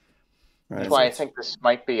 It's Right. That's why I think this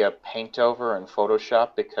might be a paint over in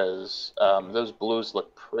Photoshop because those blues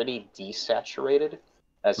look pretty desaturated,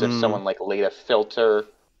 as if someone like laid a filter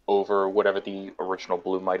over whatever the original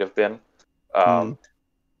blue might have been. And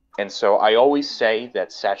so I always say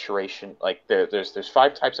that saturation, like there's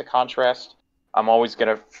 5 types of contrast. I'm always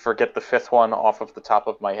gonna forget the 5th one off of the top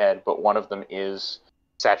of my head, but one of them is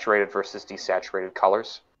saturated versus desaturated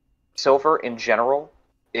colors. Silver in general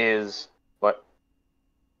is what?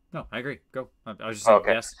 no, I agree. Go. I was just saying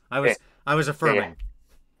Okay. yes. I was affirming.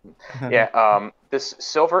 This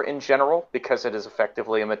silver in general, because it is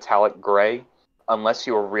effectively a metallic gray, unless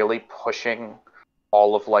you are really pushing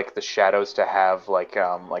all of like the shadows to have like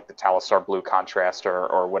the Talisar blue contrast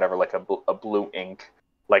or whatever, like a blue ink,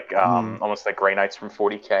 like almost like Grey Knights from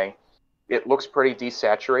 40K. It looks pretty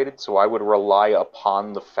desaturated, so I would rely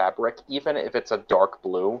upon the fabric. Even if it's a dark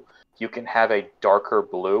blue, you can have a darker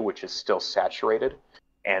blue, which is still saturated.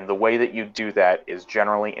 And the way that you do that is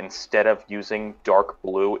generally instead of using dark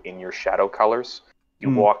blue in your shadow colors,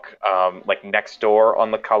 you walk like next door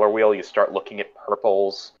on the color wheel, you start looking at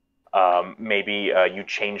purples. Maybe you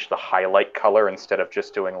change the highlight color instead of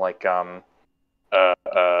just doing like a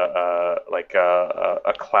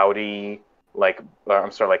cloudy, like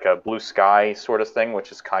like a blue sky sort of thing,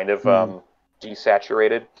 which is kind of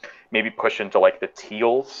desaturated. Maybe push into like the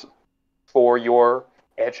teals for your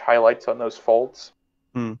edge highlights on those folds.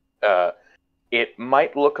 It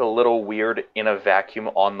might look a little weird in a vacuum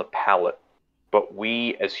on the palette, but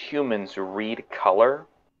we as humans read color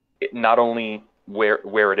not only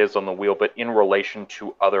where it is on the wheel, but in relation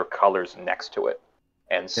to other colors next to it.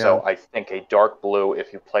 And so I think a dark blue,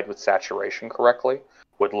 if you played with saturation correctly,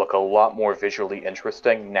 would look a lot more visually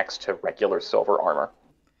interesting next to regular silver armor.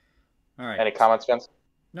 All right. Any comments, Vince?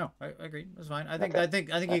 No, I agree. That's fine. I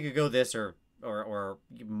think you could go this or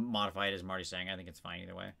modify it as Marty's saying. I think it's fine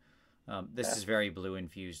either way. This is very blue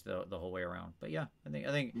infused the whole way around. But yeah, I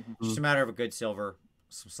think it's just a matter of a good silver,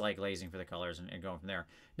 some slight glazing for the colors, and going from there.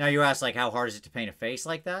 Now you ask like how hard is it to paint a face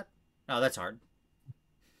like that? Oh, that's hard.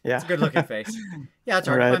 Yeah. It's a good looking face. Yeah, it's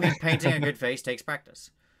hard. Right. I mean, painting a good face takes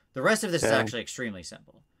practice. The rest of this is actually extremely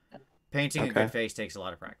simple. Painting a good face takes a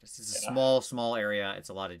lot of practice. It's a small area. It's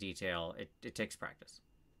a lot of detail. It takes practice.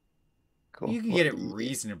 Cool. You can get it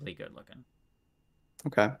reasonably good looking.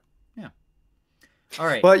 Okay. Yeah. All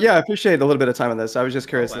right. Well, yeah, I appreciate a little bit of time on this. I was just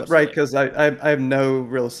curious, absolutely. right? Because I have no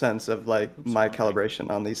real sense of like my calibration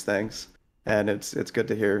on these things, and it's good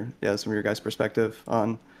to hear some of your guys' perspective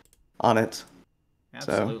on it.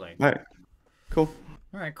 Absolutely. So, all right, cool.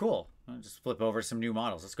 All right, cool. I'll just flip over some new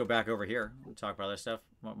models. Let's go back over here and talk about other stuff.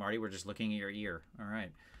 Marty, we're just looking at your ear. All right.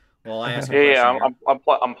 Well, I asked.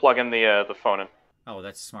 I'm plugging the phone in. Oh,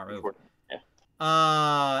 that's a smart move.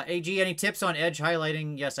 AG, any tips on edge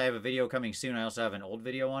highlighting? Yes, I have a video coming soon. I also have an old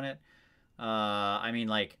video on it. I mean,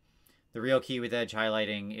 like, the real key with edge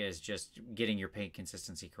highlighting is just getting your paint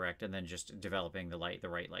consistency correct, and then just developing the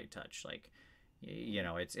right light touch. Like, you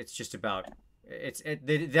know, it's just about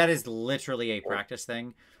that is literally a practice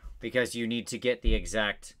thing, because you need to get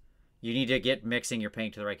mixing your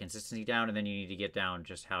paint to the right consistency down, and then you need to get down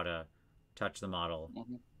just how to touch the model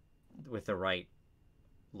with the right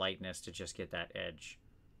lightness to just get that edge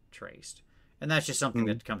traced. And that's just something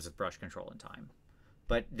that comes with brush control and time.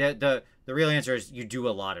 But the real answer is you do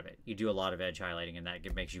a lot of it. You do a lot of edge highlighting, and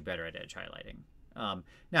that makes you better at edge highlighting.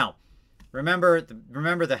 Now, remember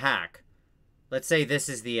the hack. Let's say this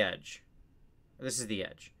is the edge. This is the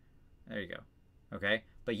edge. There you go. Okay?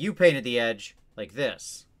 But you painted the edge like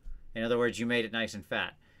this. In other words, you made it nice and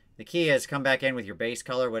fat. The key is come back in with your base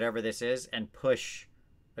color, whatever this is, and push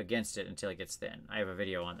against it until it gets thin. I have a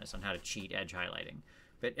video on this on how to cheat edge highlighting.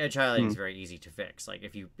 But edge highlighting is very easy to fix. Like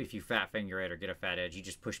if you fat finger it or get a fat edge, you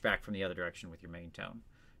just push back from the other direction with your main tone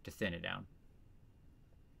to thin it down.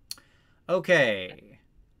 Okay.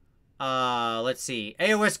 Let's see.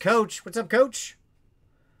 AOS Coach. What's up, Coach?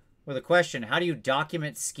 With a question. How do you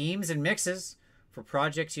document schemes and mixes for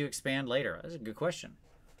projects you expand later? That's a good question.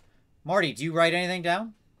 Marty, do you write anything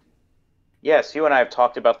down? Yes, you and I have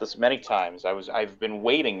talked about this many times. I've been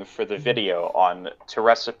waiting for the video on to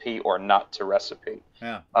recipe or not to recipe.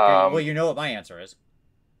 Yeah. Okay. Well, you know what my answer is.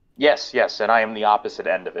 Yes, and I am the opposite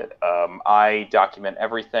end of it. I document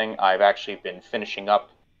everything. I've actually been finishing up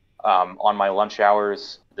on my lunch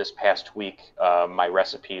hours this past week my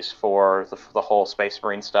recipes for the whole Space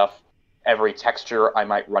Marine stuff. Every texture I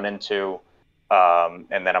might run into, and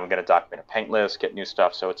then I'm going to document a paint list, get new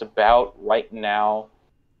stuff. So it's about, right now,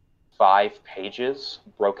 5 pages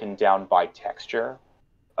broken down by texture,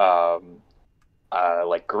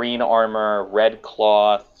 like green armor, red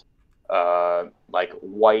cloth, like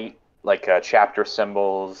white, like chapter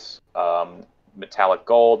symbols, metallic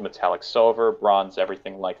gold, metallic silver, bronze,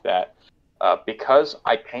 everything like that. Because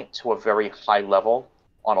I paint to a very high level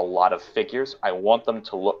on a lot of figures, I want them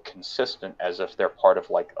to look consistent as if they're part of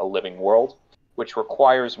like a living world, which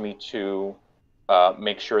requires me to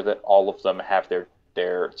make sure that all of them have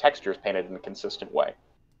their textures painted in a consistent way.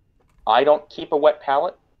 I don't keep a wet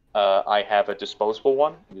palette. I have a disposable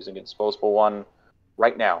one. I'm using a disposable one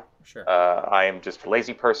right now. Sure. I am just a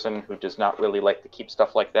lazy person who does not really like to keep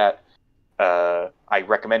stuff like that. I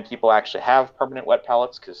recommend people actually have permanent wet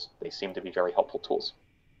palettes because they seem to be very helpful tools.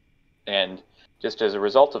 And just as a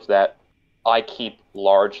result of that, I keep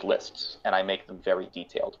large lists and I make them very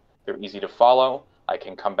detailed. They're easy to follow. I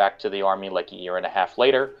can come back to the army like a year and a half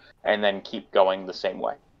later and then keep going the same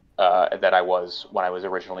way that I was when I was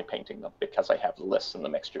originally painting them, because I have the lists and the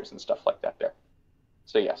mixtures and stuff like that there.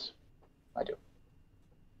 So yes, I do.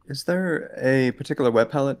 Is there a particular wet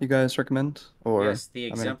palette you guys recommend? Or yes, the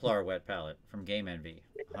Exemplar wet palette from Game Envy,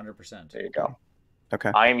 100%. There you go.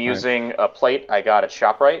 Okay. I am using a plate I got at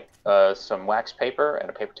ShopRite, some wax paper, and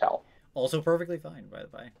a paper towel. Also perfectly fine, by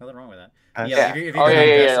the way. Nothing wrong with that. Yeah. If you're going to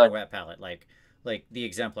invest in a like, wet palette, like the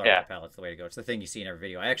Exemplar wet palette's the way to go. It's the thing you see in every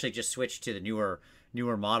video. I actually just switched to the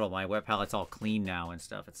newer model. My wet palette's all clean now and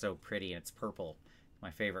stuff. It's so pretty, and it's purple. My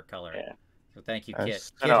favorite color. Yeah. So thank you,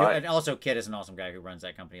 Kit. And also, Kit is an awesome guy who runs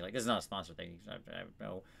that company. Like, this is not a sponsor thing. I have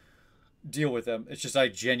no deal with them. It's just I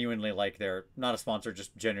genuinely like their, not a sponsor,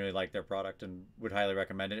 just genuinely like their product and would highly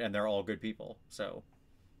recommend it. And they're all good people. So,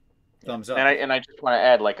 thumbs up. And I just want to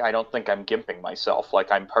add, like, I don't think I'm gimping myself.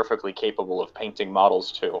 Like, I'm perfectly capable of painting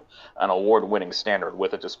models to an award-winning standard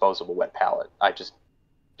with a disposable wet palette. Just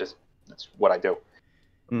that's what I do.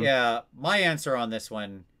 Yeah, my answer on this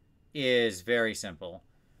one is very simple.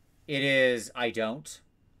 It is, I don't.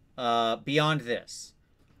 Beyond this,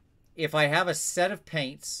 if I have a set of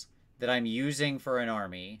paints that I'm using for an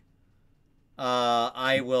army,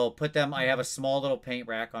 I will put them, I have a small little paint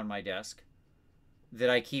rack on my desk that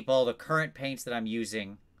I keep all the current paints that I'm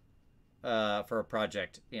using for a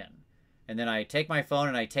project in. And then I take my phone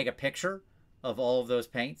and I take a picture of all of those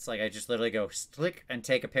paints. Like, I just literally go click and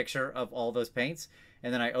take a picture of all those paints.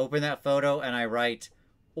 And then I open that photo and I write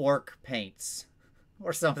orc paints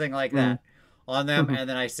or something like that on them, and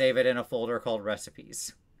then I save it in a folder called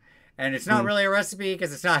recipes. And it's not really a recipe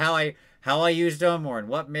because it's not how I used them or in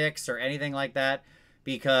what mix or anything like that,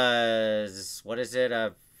 because what is it?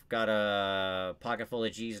 I've got a pocket full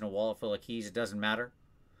of G's and a wallet full of keys. It doesn't matter.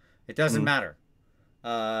 It doesn't matter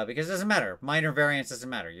because it doesn't matter. Minor variance doesn't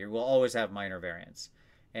matter. You will always have minor variance,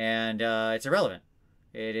 and it's irrelevant.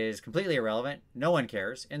 It is completely irrelevant. No one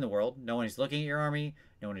cares in the world. No one is looking at your army.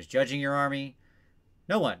 No one is judging your army.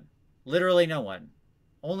 No one. Literally no one.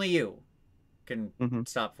 Only you can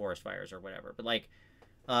stop forest fires or whatever. But, like,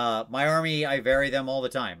 my army, I vary them all the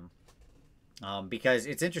time. Because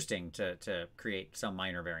it's interesting to create some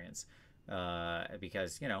minor variance.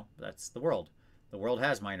 Because, you know, that's the world. The world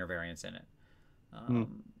has minor variance in it.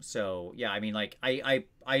 So, yeah, I mean, like, I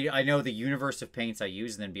know the universe of paints I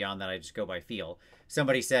use, and then beyond that, I just go by feel.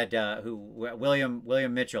 Somebody said,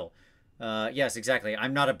 William Mitchell, yes, exactly.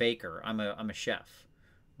 I'm not a baker. I'm a chef,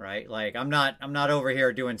 right? Like, I'm not over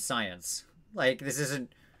here doing science. Like, this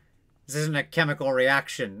isn't a chemical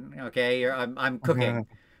reaction. Okay. I'm cooking.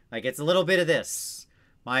 Like, it's a little bit of this.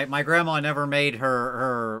 My grandma never made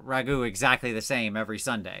her ragu exactly the same every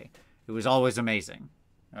Sunday. It was always amazing.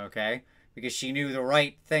 Okay. Because she knew the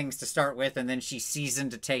right things to start with, and then she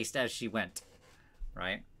seasoned to taste as she went.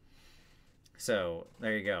 Right. So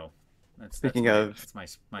there you go. Speaking of that's my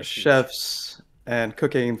speech. chefs and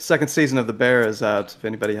cooking, second season of The Bear is out. If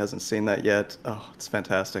anybody hasn't seen that yet, oh, it's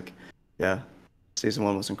fantastic. Yeah, season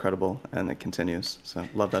 1 was incredible, and it continues. So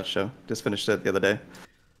love that show. Just finished it the other day.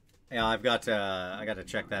 Yeah, I got to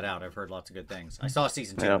check that out. I've heard lots of good things. I saw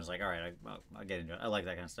season 2. Yeah. I was like, all right, I'll get into it. I like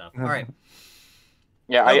that kind of stuff. All right.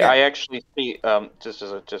 Yeah, Okay. I actually see, just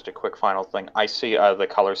as just a quick final thing, I see the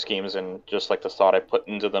color schemes and just like the thought I put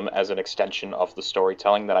into them as an extension of the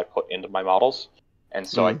storytelling that I put into my models. And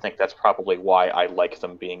so I think that's probably why I like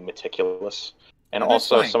them being meticulous. And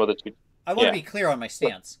also some of the... I want to be clear on my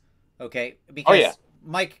stance, okay? Because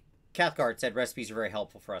Mike Cathcart said recipes are very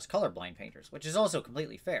helpful for us colorblind painters, which is also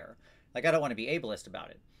completely fair. Like, I don't want to be ableist about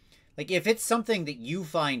it. Like, if it's something that you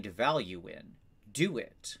find value in, do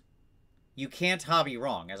it. You can't hobby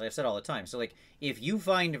wrong, as I've said all the time. So, like, if you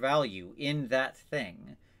find value in that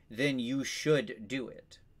thing, then you should do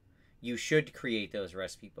it. You should create those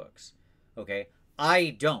recipe books, okay?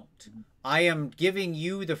 I don't. I am giving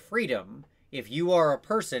you the freedom, if you are a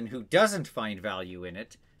person who doesn't find value in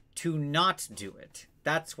it, to not do it.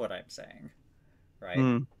 That's what I'm saying,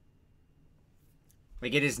 right?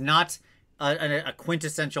 Like, it is not a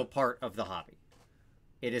quintessential part of the hobby.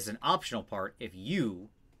 It is an optional part if you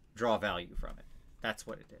draw value from it. That's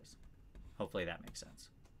what it is. Hopefully that makes sense.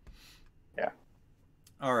 Yeah.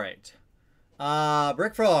 All right.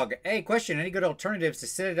 Brickfrog, hey, question. Any good alternatives to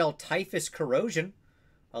Citadel Typhus Corrosion?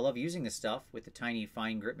 I love using this stuff with the tiny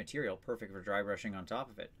fine grit material. Perfect for dry brushing on top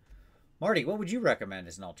of it. Marty, what would you recommend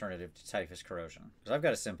as an alternative to Typhus Corrosion? Because I've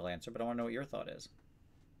got a simple answer, but I want to know what your thought is.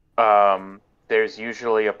 There's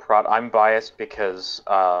usually a I'm biased because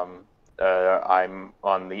I'm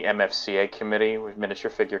on the MFCA committee with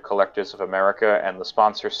Miniature Figure Collectors of America, and the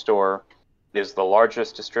sponsor store is the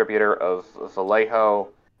largest distributor of Vallejo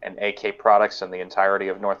and AK products in the entirety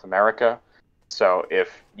of North America. So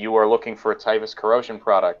if you are looking for a Typhus Corrosion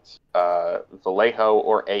product, Vallejo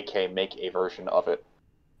or AK make a version of it.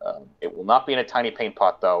 It will not be in a tiny paint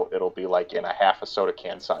pot, though. It'll be like in a half a soda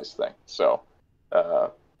can size thing. So,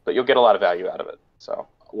 but you'll get a lot of value out of it. So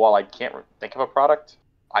while I can't think of a product,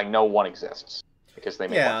 I know one exists because they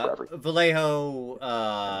make one for everything. Vallejo,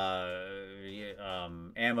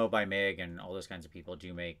 Ammo by Mig, and all those kinds of people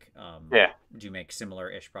do make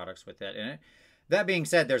similar-ish products with that in it. That being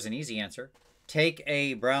said, there's an easy answer. Take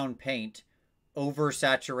a brown paint,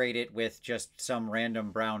 oversaturate it with just some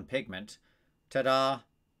random brown pigment. Ta-da!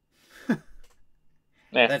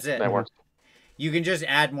 That's it. That works. You can just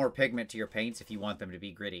add more pigment to your paints if you want them to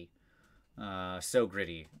be gritty. So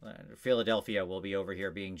gritty. Philadelphia will be over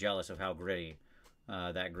here being jealous of how gritty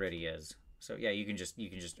that gritty is. So yeah, you can just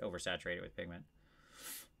oversaturate it with pigment.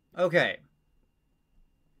 Okay.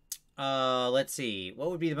 Let's see.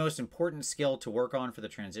 What would be the most important skill to work on for the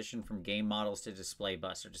transition from game models to display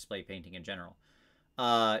busts or display painting in general?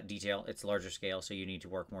 Detail. It's larger scale, so you need to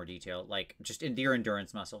work more detail. Like just in your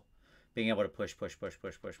endurance muscle. Being able to push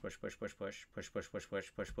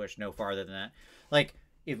no farther than that. Like,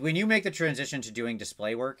 when you make the transition to doing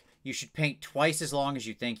display work, you should paint twice as long as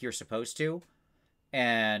you think you're supposed to,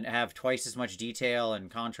 and have twice as much detail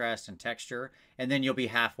and contrast and texture, and then you'll be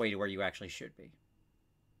halfway to where you actually should be.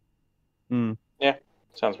 Yeah,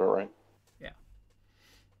 sounds about right. Yeah.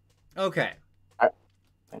 Okay.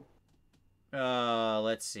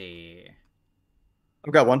 Let's see.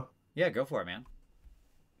 I've got one. Yeah, go for it, man.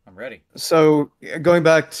 I'm ready. So going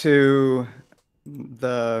back to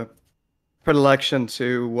the predilection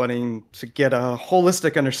to wanting to get a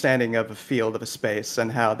holistic understanding of a field, of a space,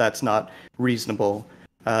 and how that's not reasonable,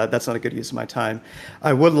 that's not a good use of my time.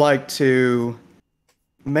 I would like to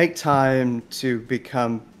make time to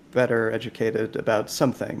become better educated about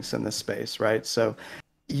some things in this space, right? So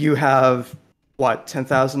you have, what,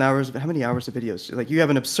 10,000 hours? How many hours of videos? Like, you have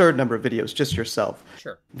an absurd number of videos just yourself.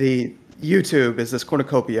 Sure. The YouTube is this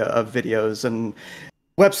cornucopia of videos and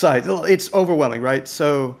websites. It's overwhelming, right?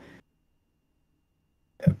 So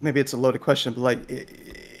maybe it's a loaded question, but like,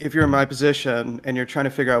 if you're in my position and you're trying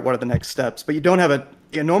to figure out what are the next steps, but you don't have an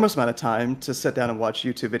enormous amount of time to sit down and watch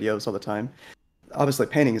YouTube videos all the time. Obviously,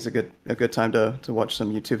 painting is a good time to watch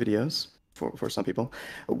some YouTube videos for some people.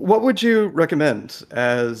 What would you recommend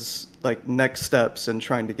as like next steps in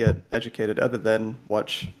trying to get educated, other than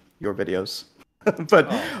watch your videos?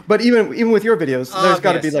 but even with your videos, there's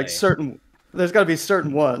got to be like certain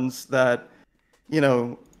ones that, you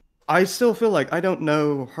know, I still feel like I don't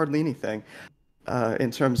know hardly anything in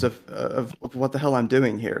terms of what the hell I'm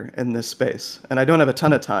doing here in this space, and I don't have a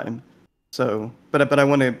ton of time. So, but I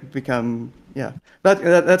want to become, yeah.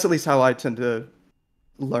 That's at least how I tend to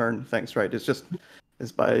learn things, right?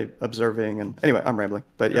 It's by observing, and anyway, I'm rambling,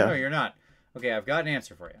 but yeah. No, you're not. Okay, I've got an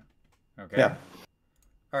answer for you. Okay. Yeah.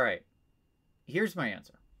 All right. Here's my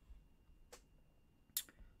answer.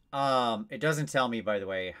 It doesn't tell me, by the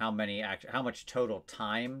way, how much total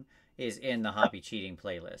time is in the hobby cheating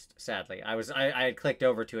playlist. Sadly, I had clicked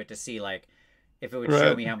over to it to see like if it would show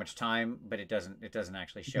Right. me how much time, but it doesn't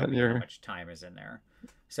actually show But me how you're, much time is in there.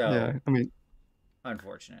 So yeah, I mean,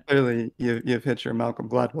 unfortunate. clearly you've hit your Malcolm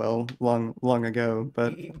Gladwell long ago,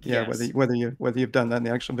 but yeah, Yes. whether you've done that in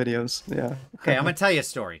the actual videos, yeah. Okay, I'm gonna tell you a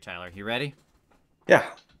story, Tyler. You ready?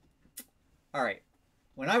 Yeah. All right.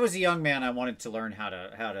 When I was a young man, I wanted to learn how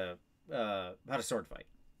to sword fight.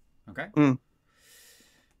 Okay. Mm.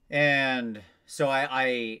 And so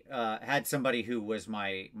I had somebody who was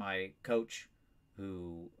my coach,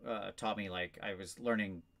 who taught me, like, I was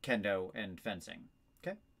learning kendo and fencing.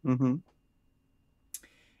 Okay. Mm-hmm.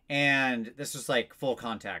 And this was like full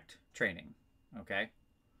contact training. Okay.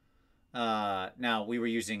 Now we were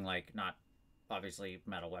using like not obviously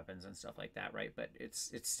metal weapons and stuff like that, right? But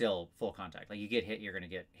it's still full contact. Like you get hit, you're gonna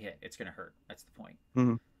get hit. It's gonna hurt. That's the point.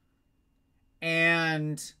 Mm-hmm.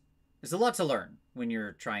 And there's a lot to learn when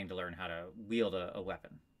you're trying to learn how to wield a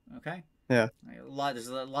weapon. Okay. Yeah. There's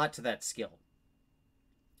a lot to that skill.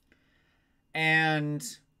 And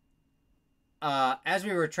as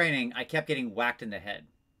we were training, I kept getting whacked in the head.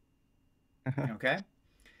 Okay.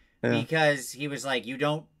 Yeah. Because he was like, you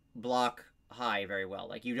don't block high very well.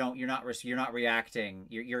 Like you're not reacting.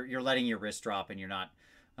 You're letting your wrist drop, and you're not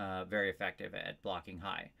very effective at blocking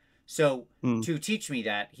high. So to teach me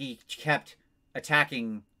that, he kept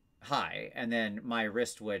attacking high, and then my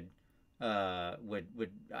wrist was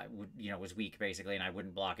weak basically, and I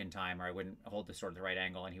wouldn't block in time, or I wouldn't hold the sword at the right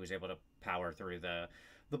angle, and he was able to power through the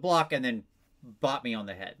block and then bop me on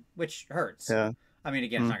the head, which hurts. Yeah. I mean,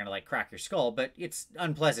 again, it's not gonna like crack your skull, but it's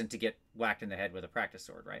unpleasant to get whacked in the head with a practice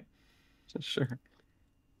sword, right? Sure.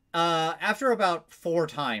 After about 4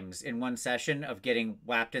 times in one session of getting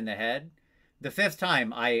whacked in the head, the 5th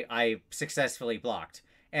time I successfully blocked.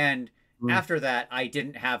 And after that, I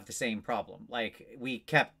didn't have the same problem. Like, we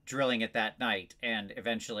kept drilling it that night, and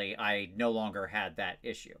eventually I no longer had that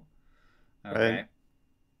issue. Okay? Right.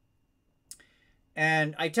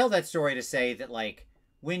 And I tell that story to say that, like,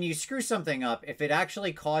 when you screw something up, if it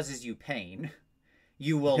actually causes you pain,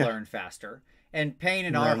 you will learn faster. And pain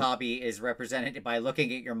in our hobby is represented by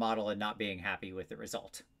looking at your model and not being happy with the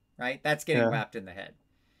result, right? That's getting whacked in the head.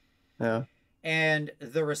 Yeah. And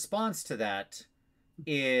the response to that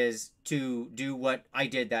is to do what I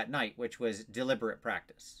did that night, which was deliberate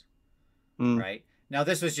practice, right? Now,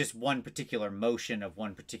 this was just one particular motion of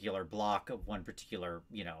one particular block of one particular,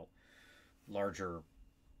 larger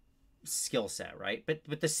skill set, right?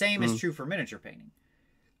 But the same is true for miniature painting.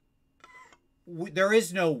 There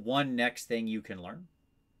is no one next thing you can learn.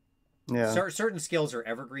 Yeah. Certain skills are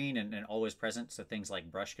evergreen and always present. So things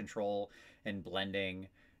like brush control and blending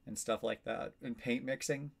and stuff like that, and paint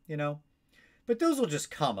mixing, but those will just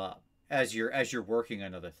come up as you're working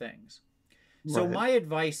on other things. So my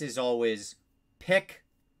advice is always pick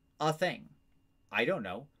a thing. I don't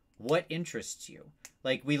know what interests you.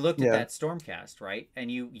 Like we looked at that Stormcast, right?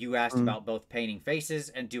 And you asked about both painting faces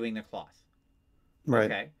and doing the cloth.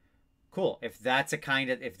 Right. Okay. Cool. If that's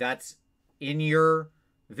in your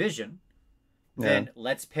vision, then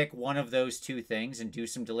let's pick one of those 2 things and do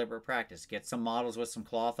some deliberate practice. Get some models with some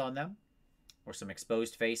cloth on them, or some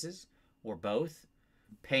exposed faces, or both.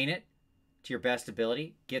 Paint it to your best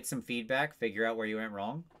ability. Get some feedback. Figure out where you went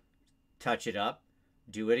wrong. Touch it up.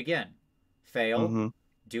 Do it again. Fail.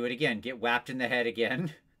 Do it again. Get whacked in the head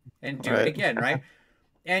again, and do it again. Right.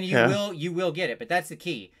 And you will get it. But that's the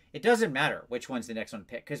key. It doesn't matter which one's the next one to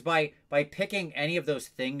pick, because by picking any of those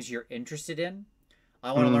things you're interested in,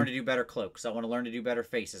 I want to learn to do better cloaks. I want to learn to do better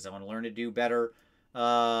faces. I want to learn to do better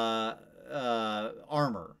armor,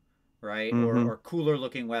 right? Or cooler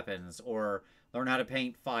looking weapons, or learn how to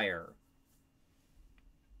paint fire.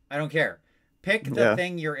 I don't care. Pick the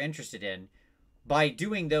thing you're interested in. By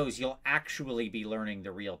doing those, you'll actually be learning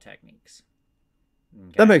the real techniques.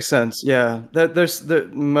 Okay. That makes sense. Yeah. There's the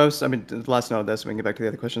most, I mean, the last note of this, we can get back to the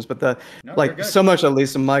other questions, but so much, at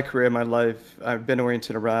least in my career, my life, I've been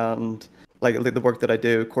oriented around like the work that I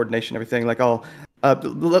do, coordination, everything. Like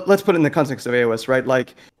let's put it in the context of AOS, right?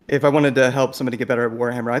 Like if I wanted to help somebody get better at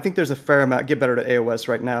Warhammer, I think there's a fair amount, get better at AOS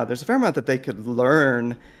right now. There's a fair amount that they could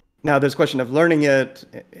learn. Now there's a question of learning it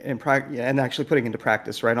and actually putting it into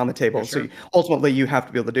practice, right, on the table. Sure. So ultimately you have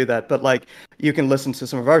to be able to do that. But like you can listen to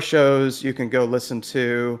some of our shows. You can go listen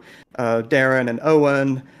to Darren and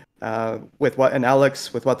Owen and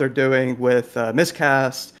Alex with what they're doing with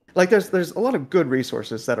Miscast. Like there's a lot of good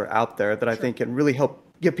resources that are out there that I think can really help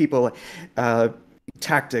give people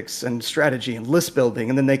tactics and strategy and list building,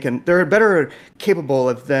 and then they're better capable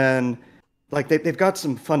of then, like they've got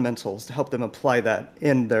some fundamentals to help them apply that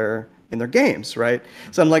in their games, right?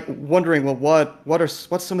 So I'm like wondering, well,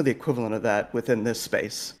 what's some of the equivalent of that within this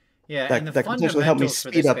space Yeah, and the that could potentially help me fundamentals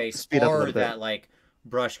for this space speed up a are little bit? that like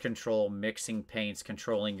brush control, mixing paints,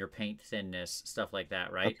 controlling your paint thinness, stuff like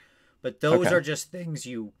that, right? But those Okay. are just things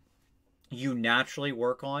you naturally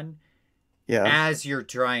work on Yeah. as you're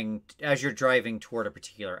driving toward a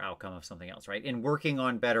particular outcome of something else, right? In working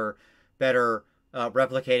on better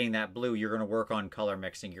replicating that blue, you're going to work on color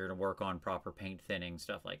mixing, you're going to work on proper paint thinning,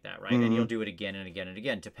 stuff like that, right? And you'll Mm-hmm. do it again and again and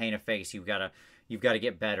again. To paint a face, you've got to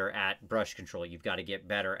get better at brush control, you've got to get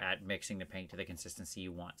better at mixing the paint to the consistency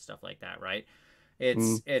you want, stuff like that, right?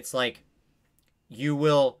 It's like you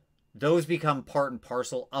will those become part and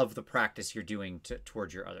parcel of the practice you're doing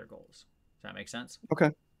towards your other goals. Does that make sense?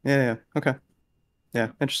 Okay. Yeah. Okay. Yeah.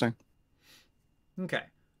 Interesting. Okay.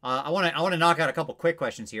 I want to knock out a couple quick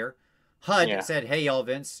questions here. HUD Yeah. said, "Hey y'all,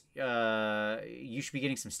 Vince, you should be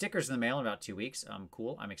getting some stickers in the mail in about 2 weeks.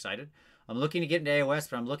 Cool. I'm excited. I'm looking to get into AOS,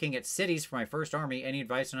 but I'm looking at cities for my first army. Any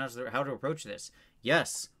advice on how to approach this?"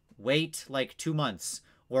 Yes. Wait like 2 months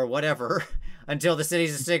or whatever until the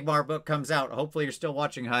Cities of Sigmar book comes out. Hopefully you're still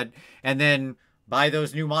watching, HUD, and then buy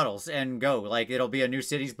those new models and go. Like, it'll be a new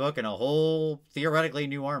cities book and a whole theoretically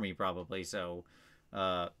new army probably. So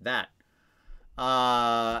that.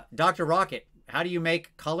 Dr. Rocket, how do you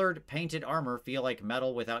make colored painted armor feel like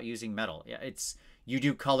metal without using metal? Yeah, you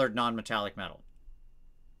do colored non-metallic metal.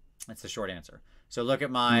 That's the short answer. So look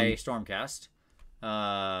at my Stormcast.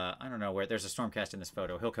 I don't know where there's a Stormcast in this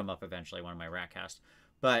photo. He'll come up eventually, one of my Ratcast.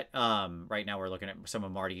 But right now we're looking at some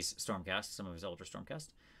of Marty's Stormcast, some of his older Stormcast.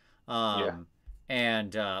 Yeah.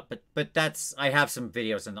 And but that's, I have some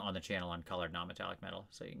videos on the channel on colored non-metallic metal,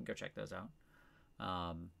 so you can go check those out.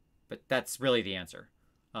 But that's really the answer.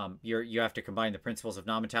 You have to combine the principles of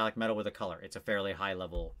non-metallic metal with a color. It's a fairly high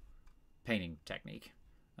level painting technique.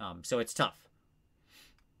 So it's tough.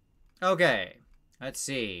 Okay, let's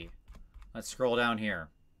see. Let's scroll down here.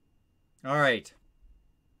 All right.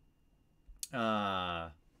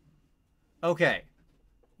 Okay.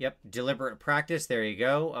 Yep, deliberate practice. There you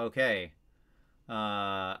go. Okay.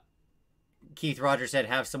 Keith Rogers said,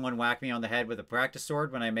 "Have someone whack me on the head with a practice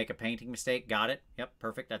sword when I make a painting mistake." Got it. Yep,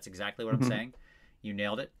 perfect. That's exactly what I'm saying. You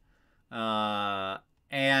nailed it.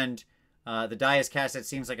 And the Dias cast, it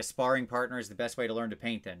seems like a sparring partner is the best way to learn to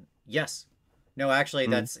paint then. Yes. No, actually,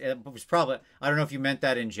 it was probably, I don't know if you meant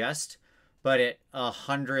that in jest, but it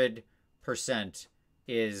 100%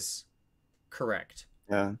 is correct.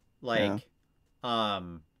 Yeah. Like,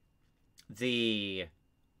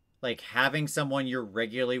 like having someone you're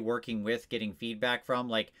regularly working with, getting feedback from,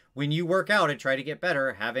 like when you work out and try to get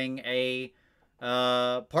better, having a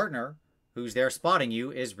partner who's there spotting you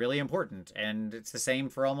is really important. And it's the same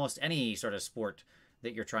for almost any sort of sport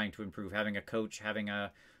that you're trying to improve. Having a coach, having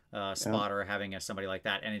a spotter, having somebody like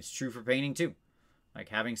that. And it's true for painting too. Like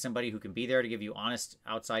having somebody who can be there to give you honest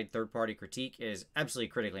outside third-party critique is absolutely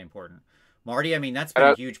critically important. Marty, I mean, that's been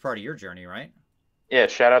a huge part of your journey, right? Yeah,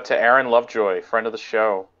 shout out to Aaron Lovejoy, friend of the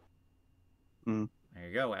show. There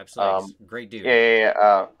you go. Absolutely. Great dude.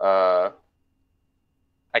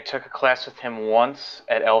 I took a class with him once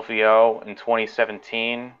at LVO in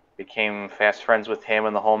 2017. Became fast friends with him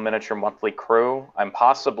and the whole Miniature Monthly crew. I'm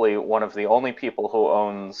possibly one of the only people who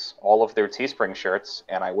owns all of their Teespring shirts,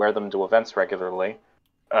 and I wear them to events regularly.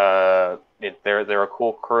 They're a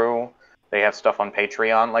cool crew. They have stuff on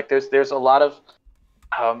Patreon. Like there's a lot of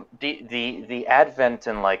the advent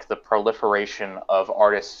and like the proliferation of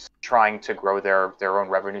artists trying to grow their own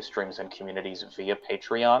revenue streams and communities via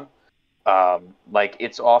Patreon. Like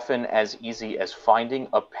it's often as easy as finding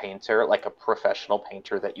a painter, like a professional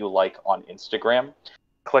painter that you like on Instagram,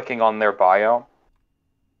 clicking on their bio,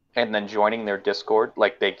 and then joining their Discord,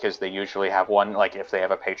 like because they usually have one, like if they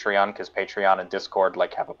have a Patreon, because Patreon and Discord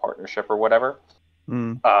like have a partnership or whatever.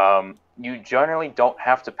 You generally don't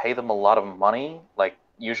have to pay them a lot of money. Like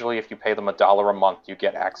usually if you pay them $1 a month, you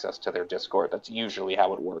get access to their Discord. That's usually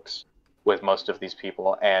how it works with most of these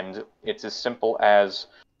people. And it's as simple as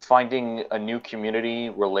finding a new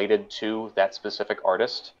community related to that specific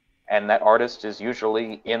artist. And that artist is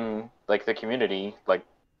usually in like the community, like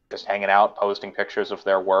just hanging out, posting pictures of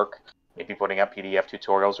their work, maybe putting up PDF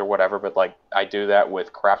tutorials or whatever. But like I do that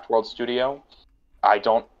with Craft World Studio. I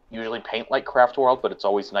don't usually paint like Craft World, but it's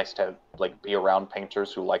always nice to like be around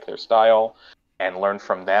painters who like their style and learn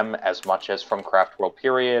from them as much as from Craft World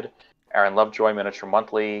period. Aaron Lovejoy, Miniature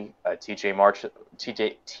Monthly, TJ Marsh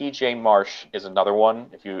is another one.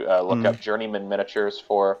 If you look up Journeyman Miniatures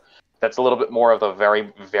for That's a little bit more of the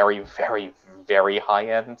very, very, very, very high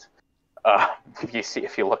end.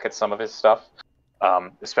 If you look at some of his stuff,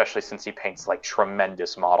 especially since he paints like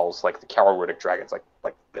tremendous models, like the Caloritic dragons, like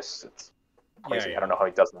this. It's crazy. Yeah. I don't know how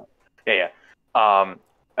he does that. Yeah.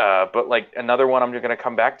 But like another one I'm going to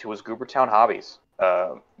come back to is Goobertown Hobbies.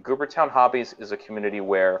 Goobertown Hobbies is a community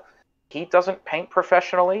where he doesn't paint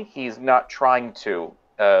professionally. He's not trying to,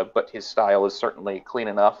 but his style is certainly clean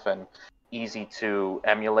enough and easy to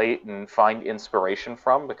emulate and find inspiration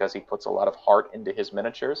from because he puts a lot of heart into his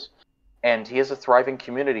miniatures. And he has a thriving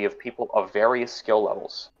community of people of various skill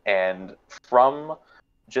levels. And from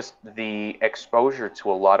just the exposure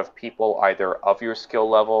to a lot of people, either of your skill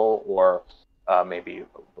level or maybe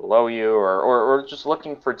below you, or just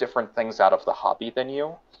looking for different things out of the hobby than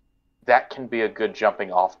you, that can be a good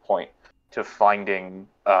jumping off point to finding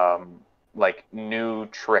like new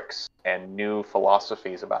tricks and new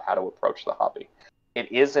philosophies about how to approach the hobby. It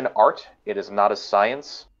is an art. It is not a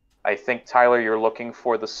science. I think, Tyler, you're looking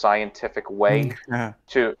for the scientific way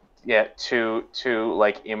to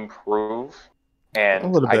like improve,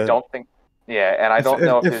 and I don't think, and I don't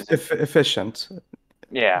know if efficient.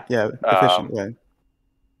 Yeah, efficient way.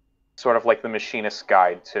 Sort of like the machinist's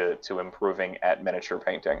guide to improving at miniature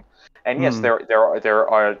painting. And yes, there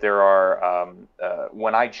are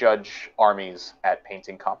when I judge armies at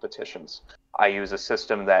painting competitions, I use a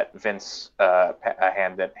system that Vince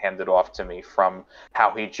handed off to me from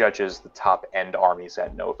how he judges the top end armies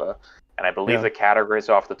at Nova. And I believe the categories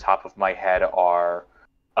off the top of my head are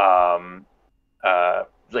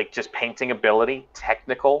like just painting ability,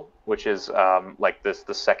 technical, which is like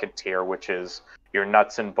the second tier, which is your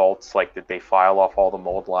nuts and bolts, like did they file off all the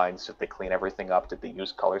mold lines, did they clean everything up, did they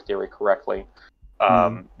use color theory correctly.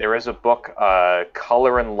 There is a book,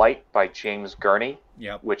 Color and Light by James Gurney,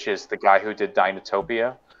 which is the guy who did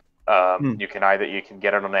Dinotopia. You can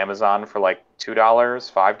get it on Amazon for like $2,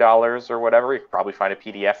 $5 or whatever. You can probably find a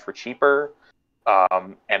PDF for cheaper.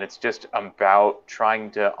 And it's just about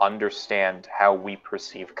trying to understand how we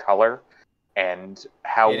perceive color and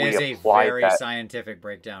how we apply that. It is a very scientific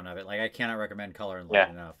breakdown of it. Like, I cannot recommend Color and Light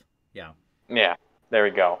enough. Yeah, there we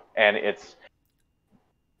go. And it's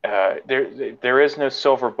there is no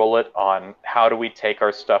silver bullet on how do we take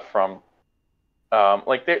our stuff from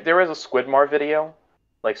like there is a Squidmar video.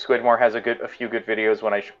 Like Squidmar has a few good videos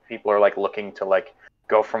when people are like looking to like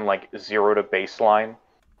go from like 0 to baseline.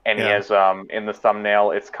 And he has in the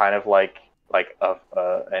thumbnail, it's kind of like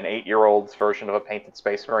an 8-year-old's version of a painted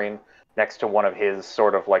Space Marine next to one of his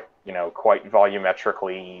sort of like, you know, quite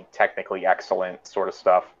volumetrically, technically excellent sort of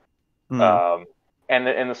stuff. And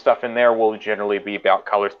the stuff in there will generally be about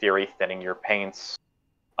color theory, thinning your paints,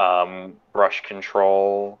 brush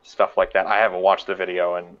control, stuff like that. I haven't watched the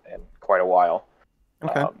video in quite a while.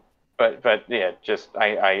 Okay. But yeah, just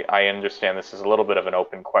I understand this is a little bit of an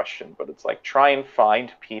open question, but it's like try and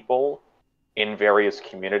find people in various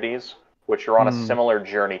communities which are on a similar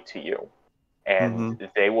journey to you, and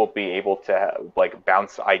they will be able to like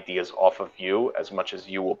bounce ideas off of you as much as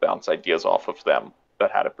you will bounce ideas off of them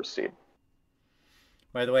about how to proceed.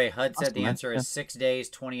 By the way, HUD said the answer is 6 days,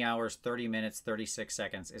 20 hours, 30 minutes, 36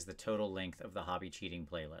 seconds is the total length of the Hobby Cheating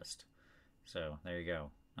playlist. So there you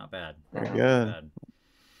go. Not bad. Very good. Not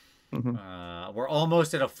bad. We're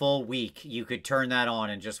almost at a full week. You could turn that on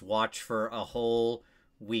and just watch for a whole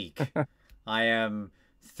week. I am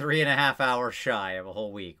 3.5 hours shy of a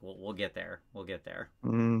whole week. We'll get there. We'll get there.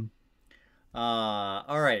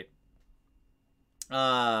 All right.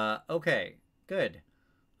 Okay. Good.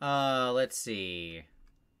 Let's see.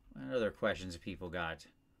 What other questions have people got?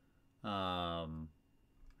 I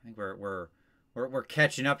think we're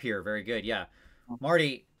catching up here. Very good. Yeah,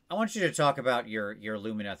 Marty, I want you to talk about your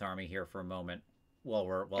Lumineth army here for a moment. All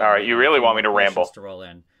right. You really want me to ramble? To roll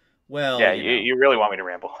in. Well, yeah, you really want me to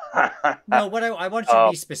ramble? No, what I want you to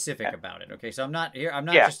be specific about it. Okay, so I'm not here. I'm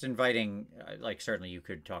not just inviting. Like, certainly you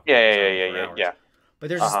could talk. Yeah. But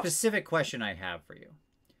there's a specific question I have for you.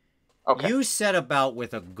 Okay. You set about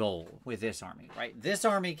with a goal with this army, right? This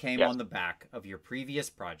army came on the back of your previous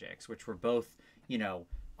projects, which were both, you know,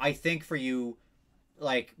 I think for you,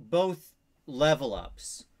 like both level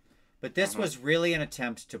ups. But this was really an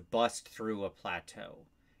attempt to bust through a plateau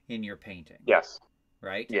in your painting. Yes.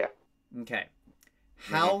 Right? Yeah. Okay.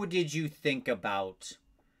 How did you think about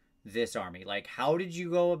this army? Like, how did you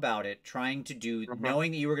go about it, trying to do,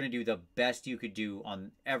 knowing that you were going to do the best you could do on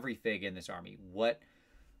every fig in this army?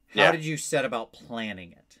 How did you set about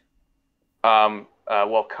planning it?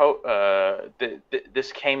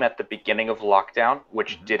 This came at the beginning of lockdown,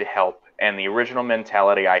 which did help. And the original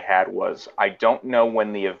mentality I had was, I don't know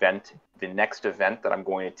when the next event that I'm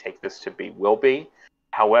going to take this to be will be.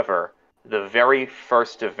 However, the very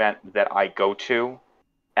first event that I go to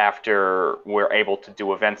after we're able to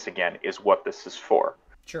do events again is what this is for.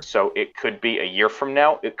 Sure. So it could be a year from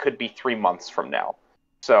now, it could be 3 months from now.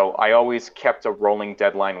 So I always kept a rolling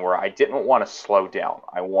deadline where I didn't want to slow down.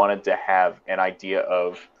 I wanted to have an idea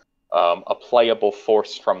of a playable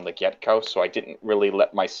force from the get-go, so I didn't really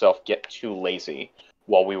let myself get too lazy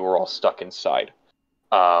while we were all stuck inside.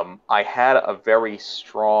 I had a very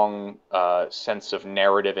strong sense of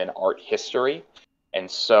narrative and art history, and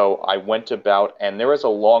so I went about, and there is a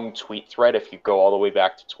long tweet thread if you go all the way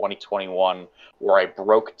back to 2021, where I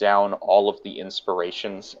broke down all of the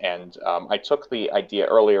inspirations, and I took the idea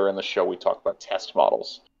earlier in the show, we talked about test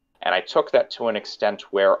models, and I took that to an extent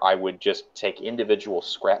where I would just take individual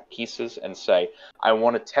scrap pieces and say, I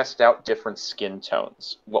want to test out different skin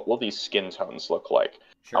tones. What will these skin tones look like?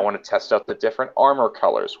 Sure. I want to test out the different armor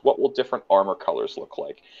colors. What will different armor colors look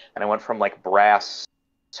like? And I went from like brass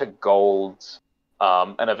to gold,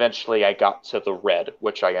 and eventually I got to the red,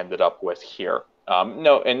 which I ended up with here.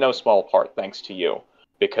 No, in no small part thanks to you,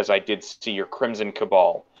 because I did see your Crimson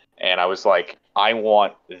Cabal, and I was like, I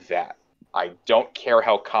want that. I don't care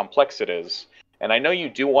how complex it is. And I know you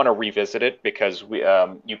do want to revisit it because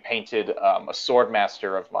you painted a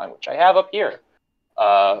Swordmaster of mine, which I have up here.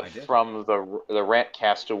 From the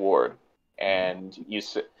Rantcast Award, and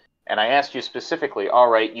I asked you specifically, all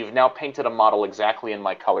right, you've now painted a model exactly in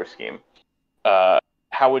my color scheme.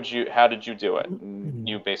 How did you do it? And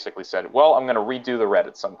you basically said, well, I'm going to redo the red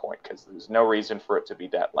at some point because there's no reason for it to be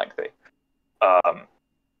that lengthy.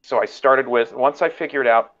 So I started with, once I figured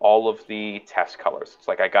out all of the test colors, it's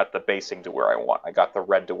like I got the basing to where I want, I got the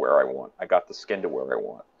red to where I want, I got the skin to where I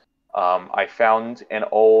want. I found an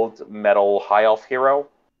old metal high elf hero,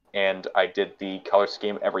 and I did the color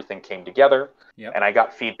scheme. Everything came together, and I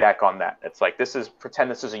got feedback on that. It's like, pretend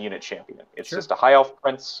this is a unit champion. It's just a high elf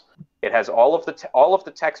prince. It has all of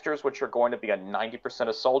the textures, which are going to be on 90%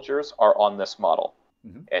 of soldiers, are on this model,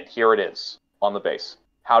 and here it is on the base.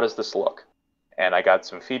 How does this look? And I got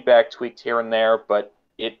some feedback tweaked here and there, but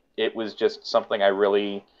it was just something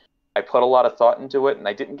I put a lot of thought into it, and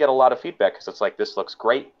I didn't get a lot of feedback because it's like, this looks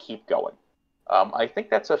great, keep going. I think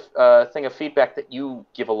that's a thing of feedback that you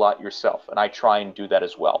give a lot yourself, and I try and do that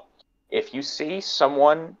as well. If you see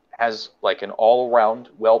someone has like an all-around,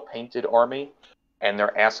 well-painted army, and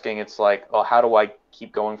they're asking, it's like, oh, how do I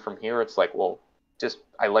keep going from here? It's like, well,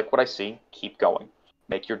 I like what I see, keep going.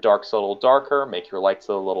 Make your darks a little darker, make your lights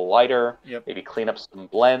a little lighter, maybe clean up some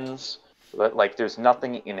blends. But like, there's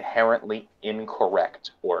nothing inherently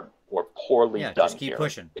incorrect or poorly done just keep here.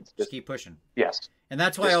 pushing. Just keep pushing. Yes. And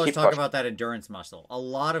that's why I always talk about that endurance muscle. A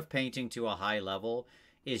lot of painting to a high level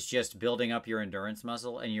is just building up your endurance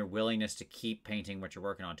muscle and your willingness to keep painting what you're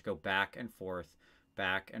working on, to go back and forth,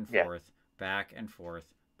 back and forth, back and forth,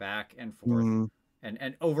 back and forth,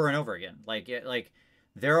 and over again. Like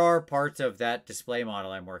there are parts of that display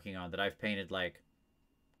model I'm working on that I've painted like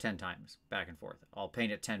 10 times back and forth. I'll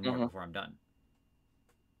paint it 10 more before I'm done.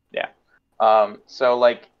 Yeah. So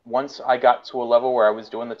like once I got to a level where I was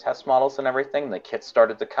doing the test models and everything, the kits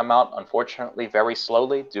started to come out, unfortunately, very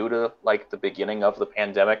slowly due to like the beginning of the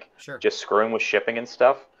pandemic, just screwing with shipping and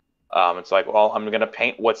stuff. It's like, well, I'm going to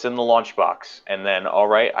paint what's in the launch box. And then, all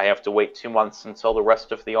right, I have to wait 2 months until the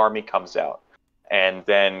rest of the army comes out. And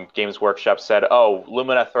then Games Workshop said, oh,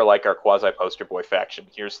 Lumineth are like our quasi-poster boy faction.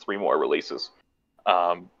 Here's 3 more releases.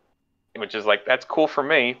 Which is like, that's cool for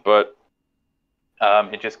me, but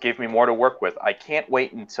it just gave me more to work with. I can't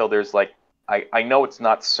wait until there's like, I know it's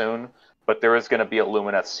not soon, but there is going to be a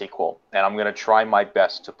Lumineth sequel. And I'm going to try my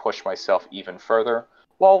best to push myself even further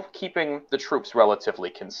while keeping the troops relatively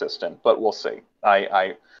consistent, but we'll see.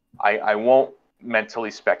 I won't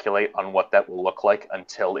mentally speculate on what that will look like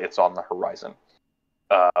until it's on the horizon.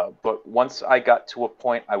 But once I got to a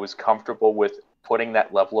point I was comfortable with putting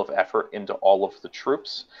that level of effort into all of the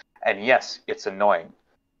troops, and yes, it's annoying,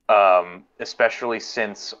 especially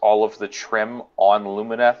since all of the trim on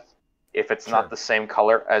Lumineth, if it's not the same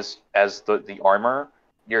color as the armor,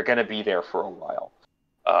 you're going to be there for a while.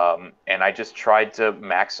 And I just tried to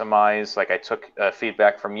maximize, like I took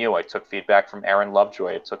feedback from you, I took feedback from Aaron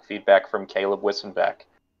Lovejoy, I took feedback from Caleb Wissenbeck,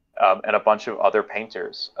 and a bunch of other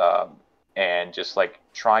painters, and just like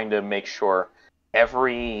trying to make sure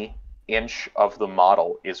every inch of the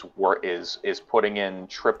model is putting in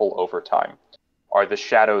triple overtime. Are the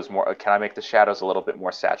shadows more? Can I make the shadows a little bit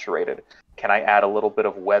more saturated? Can I add a little bit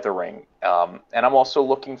of weathering? And I'm also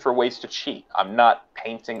looking for ways to cheat. I'm not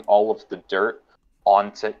painting all of the dirt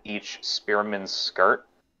onto each spearman's skirt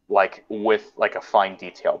like with like a fine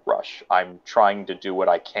detail brush. I'm trying to do what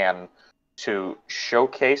I can to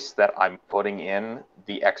showcase that I'm putting in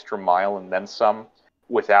the extra mile and then some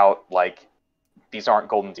without, like, these aren't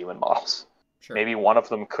Golden Demon models. Sure. Maybe one of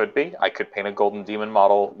them could be. I could paint a Golden Demon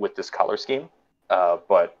model with this color scheme,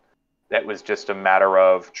 but that was just a matter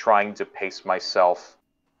of trying to pace myself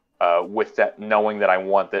with that, knowing that I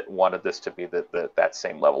wanted this to be that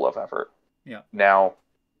same level of effort. Yeah. Now,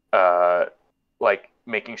 like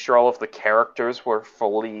making sure all of the characters were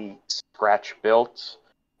fully scratch built,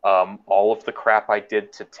 all of the crap I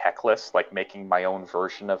did to Teclis, like making my own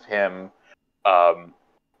version of him,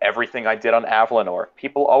 everything I did on Avalanor.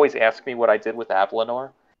 People always ask me what I did with Avalanor,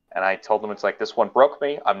 and I told them it's like, this one broke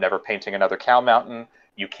me. I'm never painting another Cow Mountain.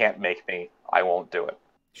 You can't make me. I won't do it.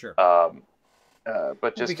 Sure.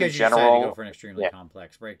 But just because in general, you decided to go for an extremely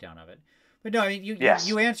complex breakdown of it. But no, I mean,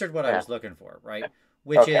 you answered what I was looking for, right?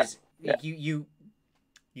 Which is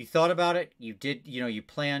you thought about it, you did, you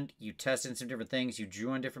planned, you tested some different things, you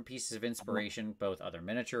drew on different pieces of inspiration, both other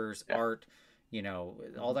miniatures, art,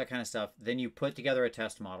 all that kind of stuff. Then you put together a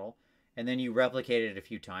test model, and then you replicated it a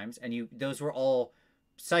few times, and those were all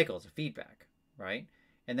cycles of feedback, right?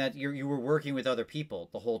 And that you were working with other people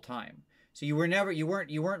the whole time. So you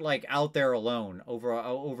weren't like out there alone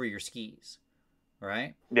over your skis,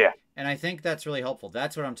 right? Yeah. And I think that's really helpful.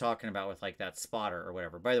 That's what I'm talking about with like that spotter or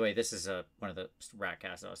whatever. By the way, this is one of the rat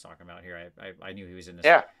casts I was talking about here. I knew he was in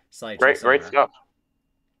this slide. Great stuff.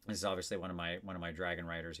 This is obviously one of my dragon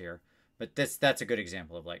riders here, but that's a good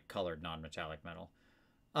example of like colored non-metallic metal.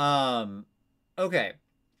 Okay.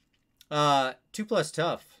 2+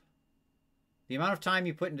 tough. The amount of time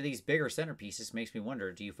you put into these bigger centerpieces makes me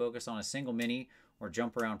wonder, do you focus on a single mini or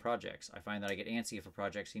jump around projects? I find that I get antsy if a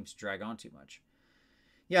project seems to drag on too much.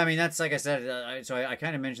 Yeah, I mean, that's like I said, so I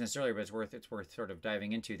kind of mentioned this earlier, but it's worth sort of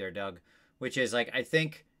diving into there, Doug, which is like, I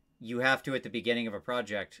think you have to, at the beginning of a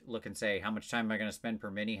project, look and say, how much time am I going to spend per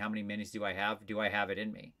mini? How many minis do I have? Do I have it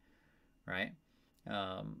in me? Right?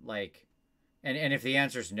 And if the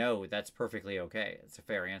answer is no, that's perfectly okay. It's a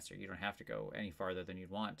fair answer. You don't have to go any farther than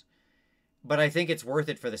you'd want. But I think it's worth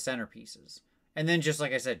it for the centerpieces. And then just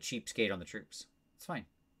like I said, cheapskate on the troops. It's fine.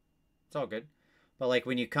 It's all good. But like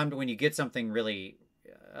when you get something really,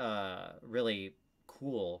 really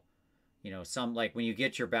cool, some like when you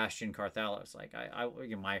get your Bastion Carthalos, like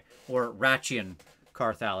or Ratchian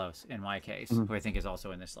Carthalos in my case, who I think is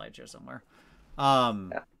also in this slideshow somewhere.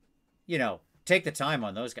 Take the time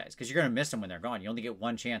on those guys because you're going to miss them when they're gone. You only get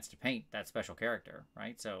one chance to paint that special character,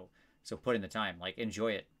 right? So put in the time, like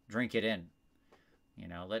enjoy it. Drink it in,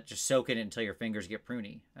 just soak it until your fingers get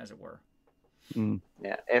pruny, as it were.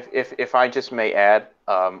 Yeah. If I just may add,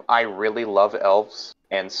 I really love elves,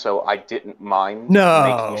 and so I didn't mind.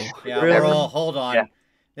 No. Yeah. Really? Hold on. Yeah.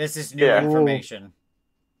 This is new information.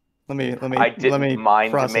 Let me. I didn't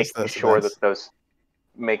mind making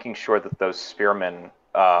sure that those spearmen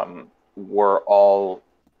were all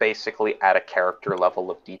basically at a character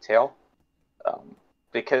level of detail.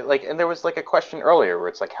 Because and there was like a question earlier where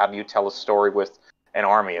it's like, how do you tell a story with an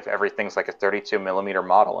army if everything's like a 32mm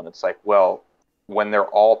model? And it's like, well, when they're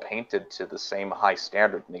all painted to the same high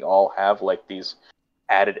standard and they all have like these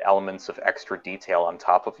added elements of extra detail on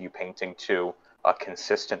top of you painting to a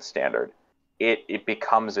consistent standard, it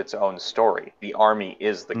becomes its own story. The army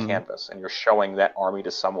is the canvas, and you're showing that army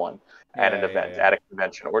to someone at an event, at a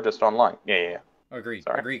convention, or just online. Yeah. Agreed.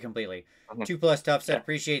 Agree completely. 2+ tough said,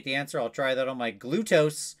 appreciate the answer. I'll try that on my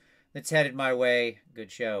Glutos that's headed my way.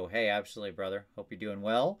 Good show. Hey, absolutely, brother. Hope you're doing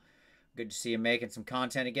well. Good to see you making some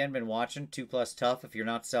content again. Been watching 2+ tough. If you're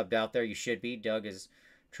not subbed out there, you should be. Doug is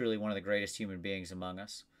truly one of the greatest human beings among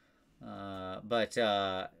us.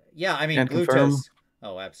 Yeah, I mean, Can Glutos. confirm.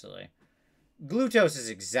 Oh, absolutely. Glutos is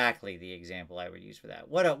exactly the example I would use for that.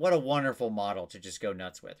 What a wonderful model to just go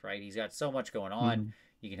nuts with, right? He's got so much going on.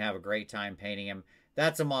 You can have a great time painting him.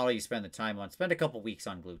 That's a model you spend the time on. Spend a couple weeks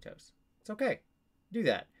on Glutos. It's okay. Do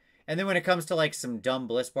that. And then when it comes to like some dumb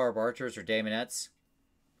Blissbarb archers or daemonettes,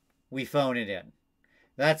 we phone it in.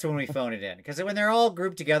 That's when we phone it in. Because when they're all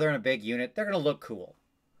grouped together in a big unit, they're going to look cool.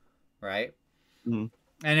 Right? And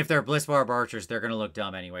if they're Blissbarb archers, they're going to look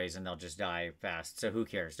dumb anyways, and they'll just die fast. So who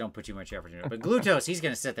cares? Don't put too much effort into it. But Glutos, he's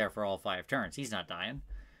going to sit there for all 5 turns. He's not dying.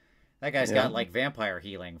 That guy's got like vampire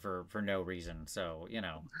healing for no reason. So,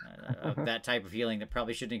 that type of healing that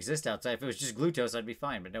probably shouldn't exist outside. If it was just Glutos, I'd be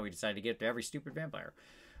fine. But no, we decided to get to every stupid vampire.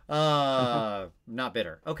 Not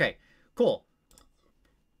bitter. Okay, cool.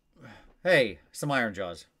 Hey, some Iron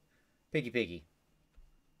Jaws. Piggy.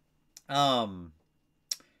 All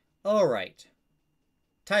right.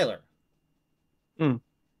 Tyler.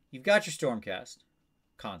 You've got your Stormcast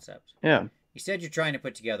concept. Yeah. You said you're trying to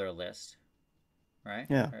put together a list. Right?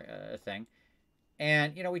 Yeah. Or a thing.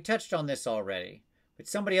 And, we touched on this already, but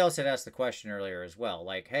somebody else had asked the question earlier as well.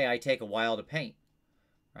 Like, hey, I take a while to paint,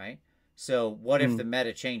 right? So what if the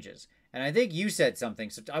meta changes? And I think you said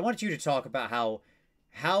something. So I want you to talk about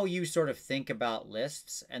how you sort of think about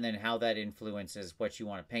lists and then how that influences what you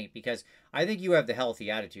want to paint. Because I think you have the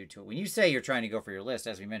healthy attitude to it. When you say you're trying to go for your list,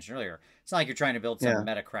 as we mentioned earlier, it's not like you're trying to build some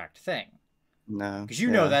meta cracked thing. No. Because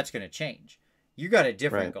you know that's going to change. You got a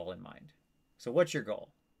different goal in mind. So what's your goal?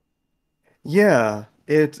 Yeah,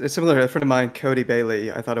 it's similar to a friend of mine, Cody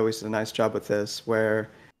Bailey. I thought always did a nice job with this, where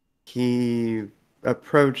he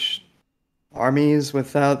approached armies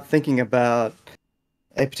without thinking about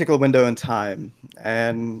a particular window in time.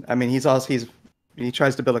 And I mean, he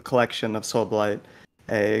tries to build a collection of Soulblight,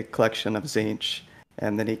 a collection of Tzeentch,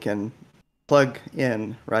 and then he can plug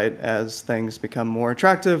in, right, as things become more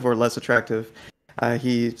attractive or less attractive. I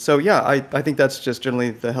think that's just generally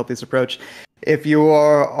the healthiest approach. If you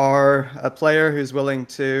are a player who's willing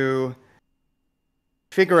to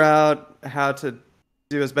figure out how to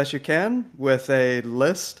do as best you can with a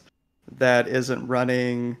list that isn't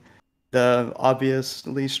running the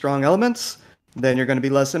obviously strong elements, then you're going to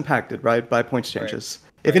be less impacted, right, by points changes.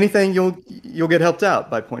 Right. If anything, you'll get helped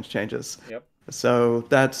out by points changes. Yep. So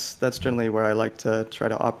that's generally where I like to try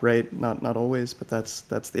to operate. Not always, but that's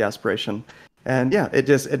the aspiration. And yeah,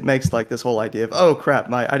 it makes like this whole idea of, oh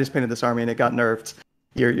crap, I just painted this army and it got nerfed.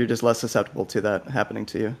 You're just less susceptible to that happening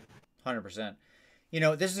to you. 100%.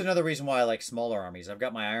 This is another reason why I like smaller armies. I've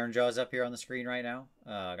got my Iron Jaws up here on the screen right now.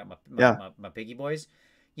 I got my Piggy Boys.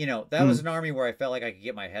 That was an army where I felt like I could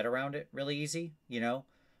get my head around it really easy.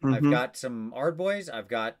 I've got some Ard Boys. I've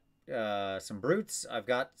got some Brutes. I've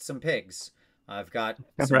got some Pigs. I've got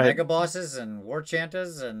some Mega Bosses and War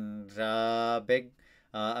Chantas and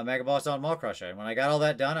a Mega Boss on Maw Crusher. And when I got all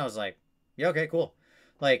that done, I was like, yeah, okay, cool.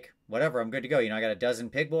 Like, whatever, I'm good to go. I got a dozen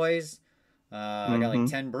Pig Boys. I got like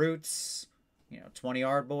 10 Brutes, 20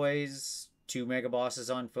 Ard Boys, 2 Mega Bosses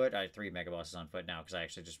on foot. I have 3 Mega Bosses on foot now because I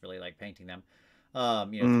actually just really like painting them.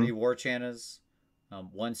 3 War Chantas,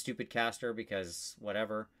 1 Stupid Caster because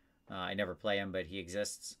whatever. I never play him, but he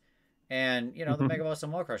exists. And, the Mega Boss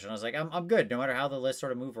on Maw Crusher. And I was like, I'm good. No matter how the list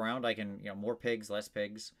sort of move around, I can, more pigs, less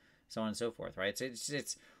pigs, so on and so forth, right? So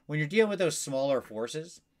it's when you're dealing with those smaller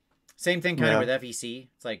forces, same thing kind of with FEC.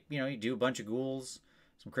 It's like, you do a bunch of ghouls,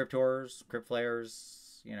 some crypt horrors, crypt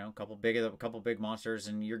flayers, a couple big monsters,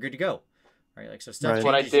 and you're good to go, right? Like, so stuff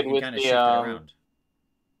changes, you can kind of shift it around.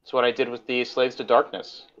 That's what I did with the Slaves to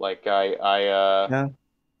Darkness. Like I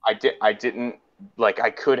didn't, like, I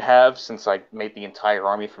could have, since I made the entire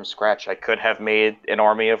army from scratch, I could have made an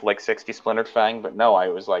army of like 60 Splintered Fang, but no, I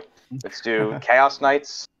was like, let's do Chaos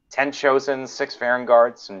Knights, 10 Chosen, 6 Farron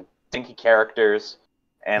Guards, some dinky characters,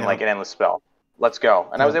 and like an endless spell. Let's go.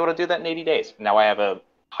 And I was able to do that in 80 days. Now I have a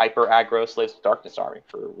hyper aggro Slaves to Darkness army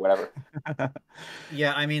for whatever.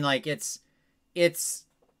 Yeah, I mean, like, it's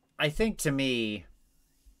I think to me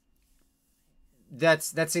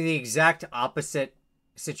that's the exact opposite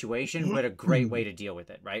situation, but a great way to deal with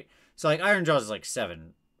it, right? So like Iron Jaws is like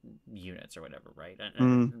 7 units or whatever, right?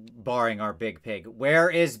 Barring our Big Pig. Where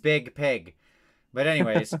is Big Pig? But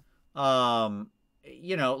anyways, but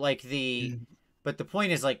the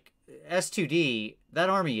point is, like, S2D, that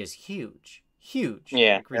army is huge,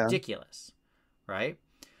 like ridiculous, right?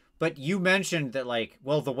 But you mentioned that, like,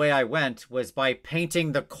 well, the way I went was by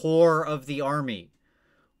painting the core of the army.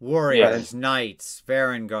 Warriors, Knights,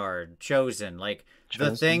 Farron Chosen, like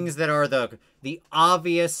the things that are the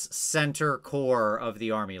obvious center core of the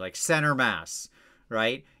army, like center mass,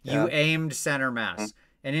 right? You aimed center mass.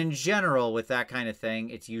 And in general, with that kind of thing,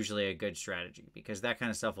 it's usually a good strategy because that kind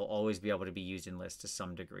of stuff will always be able to be used in lists to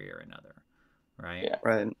some degree or another, right? Yeah.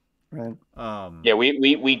 Right.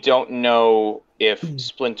 We don't know if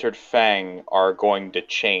Splintered Fang are going to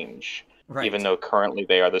change, even though currently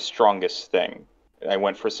they are the strongest thing. I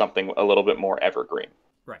went for something a little bit more evergreen.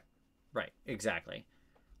 Right, exactly.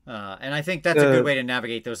 And I think that's a good way to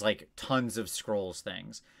navigate those, like, tons of scrolls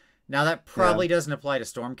things. Now, that probably doesn't apply to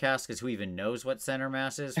Stormcast, because who even knows what center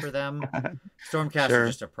mass is for them? Stormcast are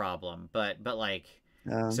just a problem. But like,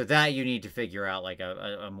 so that you need to figure out, like,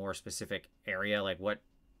 a more specific area. Like, what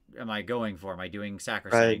am I going for? Am I doing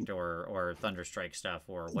Sacrosanct or Thunderstrike stuff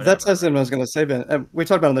or whatever? That's what I was going to say, Ben. We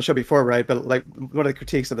talked about it on the show before, right? But, like, one of the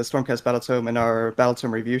critiques of the Stormcast Battletome in our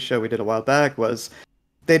Battletome review show we did a while back was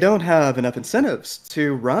they don't have enough incentives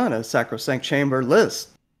to run a Sacrosanct Chamber list.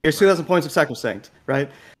 Here's 2,000 points of Sacrosanct,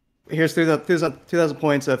 right? Here's 2,000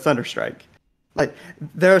 points of Thunderstrike. Like,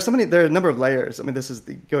 there are a number of layers. I mean, this is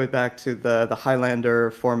going back to the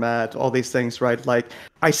Highlander format, all these things, right? Like,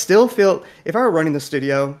 I still feel, if I were running the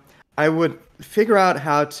studio, I would figure out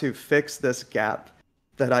how to fix this gap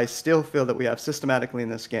that I still feel that we have systematically in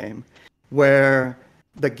this game, where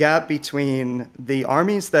the gap between the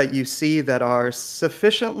armies that you see that are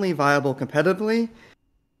sufficiently viable competitively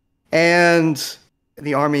and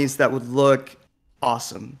the armies that would look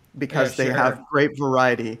awesome because they have great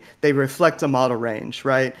variety. They reflect a model range,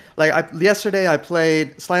 right? Like yesterday I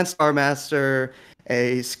played Slant Star Master,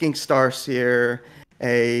 a Skink Starseer,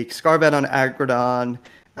 a Scarvet on Agrodon,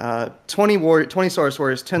 20 Saurus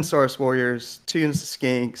Warriors, 10 Saurus Warriors, 2 units of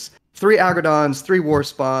Skinks, 3 Agrodons, 3 War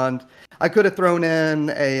Spawn. I could have thrown in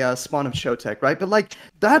a spawn of Showtech, right? But like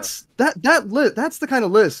that's that's the kind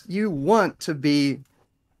of list you want to be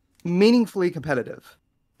meaningfully competitive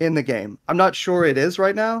in the game. I'm not sure it is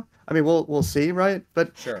right now. I mean, we'll see, right?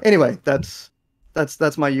 But anyway, that's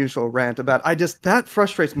my usual rant about. That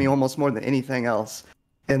frustrates me almost more than anything else.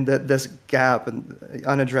 And this gap and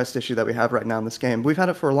unaddressed issue that we have right now in this game, we've had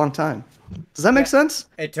it for a long time. Does that make sense?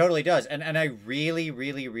 It totally does. And I really,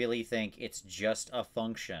 really, really think it's just a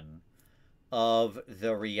function of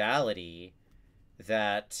the reality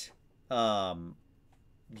that,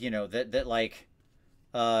 you know, that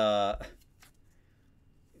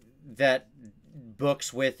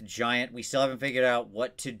books with giant, we still haven't figured out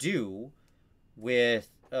what to do with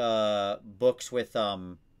books with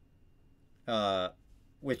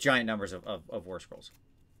giant numbers of war scrolls.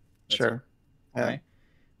 Sure. Yeah. Right?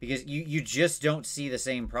 Because you just don't see the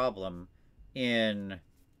same problem in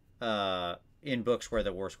books where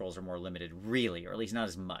the war scrolls are more limited, really, or at least not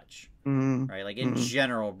as much. Right? Like in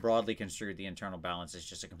general, broadly construed, the internal balance is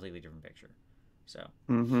just a completely different picture. So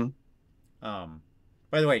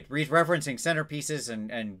by the way, referencing centerpieces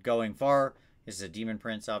and going far, this is a Demon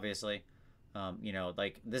Prince, obviously. You know,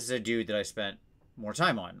 like this is a dude that I spent more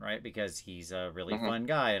time on, right? Because he's a really fun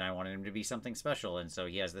guy and I wanted him to be something special. And so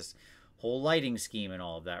he has this whole lighting scheme and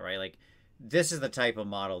all of that, right? Like this is the type of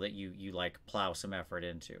model that you like plow some effort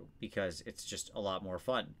into because it's just a lot more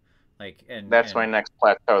fun. Like, and that's my next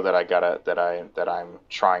plateau that I'm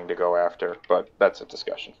trying to go after, but that's a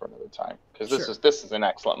discussion for another time because this is an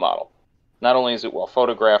excellent model. Not only is it well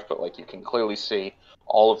photographed, but like you can clearly see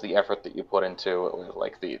all of the effort that you put into it, with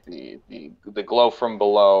like the glow from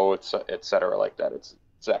below, etc. like that. It's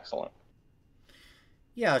excellent.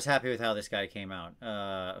 Yeah, I was happy with how this guy came out.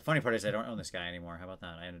 Funny part is I don't own this guy anymore. How about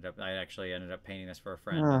that? I actually ended up painting this for a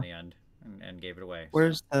friend in the end and gave it away.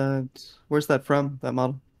 Where's that from? That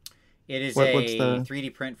model? It is a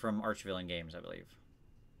 3D print from Archvillain Games, I believe.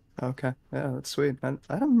 Okay, yeah, that's sweet. I don't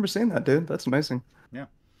remember seeing that, dude. That's amazing. Yeah,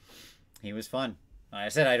 he was fun. I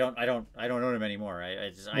said I don't own him anymore.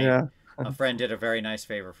 A friend did a very nice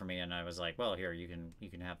favor for me, and I was like, well, here you can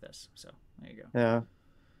have this. So there you go.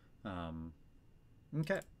 Yeah.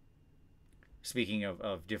 Okay. Speaking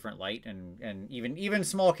of different light and even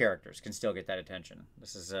small characters can still get that attention.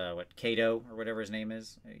 This is what Kato or whatever his name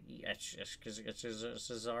is.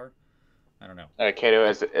 Cesar. I don't know. Kato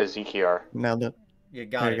as Ezekiel. Nailed it. You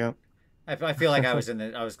got it. Go. I feel like I was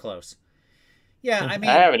close. Yeah, I mean,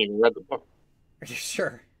 I haven't even read the book.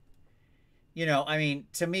 Sure. You know, I mean,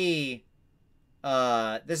 to me,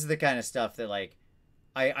 this is the kind of stuff that like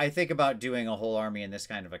I think about doing a whole army in this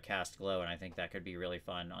kind of a cast glow, and I think that could be really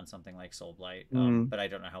fun on something like Soul Blight. But I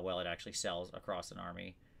don't know how well it actually sells across an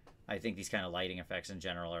army. I think these kind of lighting effects in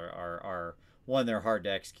general are one, they're hard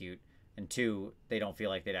to execute, and two, they don't feel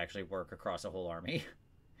like they'd actually work across a whole army.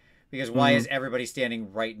 Because why is everybody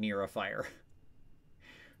standing right near a fire?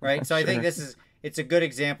 Right? So I think it's a good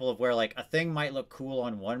example of where like a thing might look cool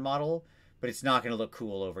on one model, but it's not going to look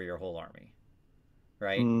cool over your whole army.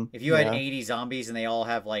 Right? If you had 80 zombies and they all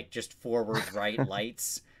have like just forward right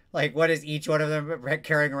lights, like what is each one of them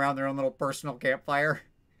carrying around their own little personal campfire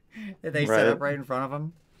that they set up right in front of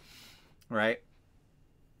them? Right?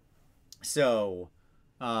 So,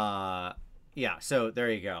 yeah, so there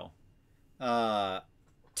you go.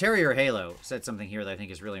 Terrier Halo said something here that I think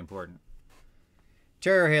is really important.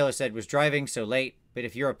 Terrier Halo said, was driving so late, but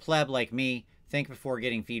if you're a pleb like me, think before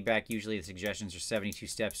getting feedback. Usually the suggestions are 72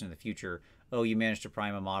 steps into the future. Oh, you managed to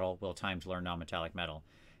prime a model. Well, time to learn non-metallic metal.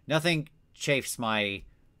 Nothing chafes my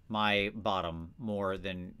bottom more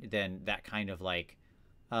than that kind of like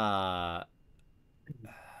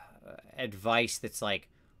advice that's like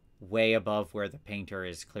way above where the painter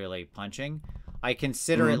is clearly punching. I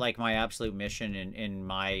consider it like my absolute mission in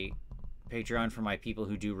my Patreon for my people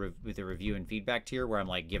who do with the review and feedback tier, where I'm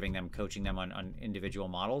like giving them, coaching them on individual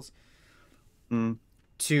models,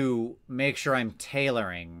 to make sure I'm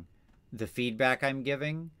tailoring the feedback I'm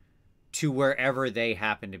giving to wherever they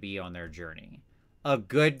happen to be on their journey. A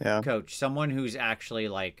good coach, someone who's actually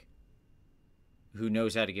like, who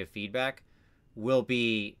knows how to give feedback, will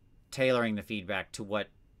be tailoring the feedback to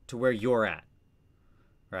where you're at,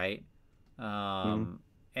 right? And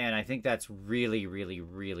I think that's really, really,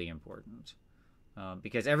 really important.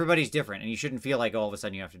 Because everybody's different, and you shouldn't feel like all of a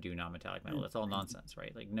sudden you have to do non-metallic metal. That's all nonsense,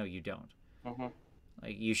 right? Like, no, you don't.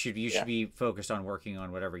 Like, you should be focused on working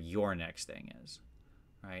on whatever your next thing is,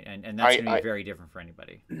 right? And that's going to be very different for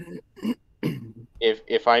anybody.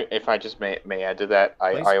 If I just may add to that,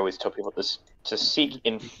 I always tell people this, to seek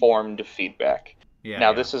informed feedback.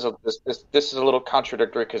 Now this is a little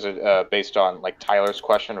contradictory because based on like Tyler's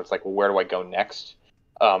question, it's like, well, where do I go next?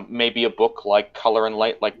 Maybe a book like Color and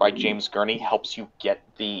Light, like by James Gurney, helps you get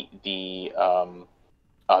the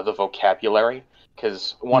vocabulary,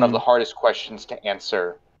 because one of the hardest questions to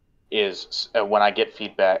answer is when I get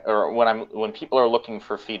feedback, or when people are looking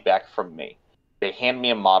for feedback from me. They hand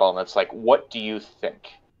me a model and it's like, what do you think?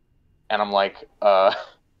 And I'm like,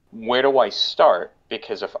 where do I start?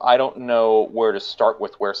 Because if I don't know where to start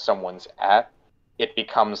with where someone's at, it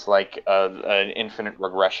becomes like an infinite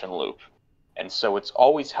regression loop. And so it's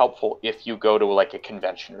always helpful if you go to like a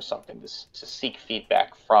convention or something to seek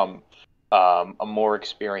feedback from a more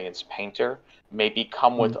experienced painter. Maybe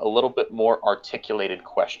come with a little bit more articulated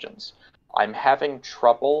questions. I'm having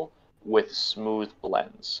trouble with smooth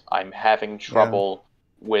blends. I'm having trouble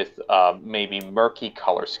with maybe murky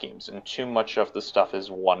color schemes, and too much of the stuff is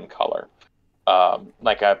one color.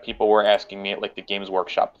 People were asking me at like the Games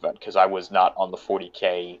Workshop event, because I was not on the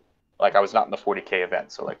 40K. Like, I was not in the 40K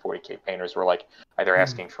event, so like 40K painters were like either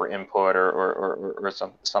asking for input or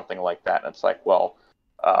something like that. And it's like, well,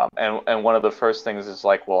 and one of the first things is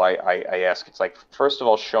like, well, I ask, it's like, first of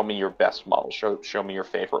all, show me your best model, show me your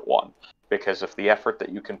favorite one, because if the effort that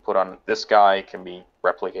you can put on this guy can be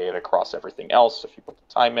replicated across everything else, if you put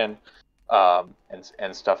the time in,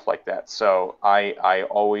 and stuff like that. So I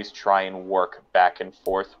always try and work back and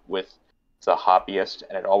forth with the hobbyist,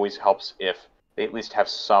 and it always helps if they at least have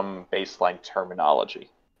some baseline terminology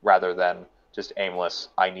rather than just aimless,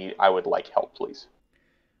 I would like help, please.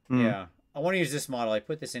 Yeah. I want to use this model. I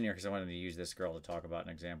put this in here because I wanted to use this girl to talk about an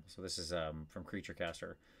example. So this is from Creature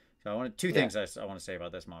Caster. So I wanted two things I want to say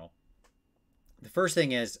about this model. The first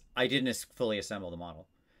thing is I didn't fully assemble the model.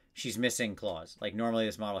 She's missing claws. Like, normally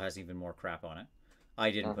this model has even more crap on it.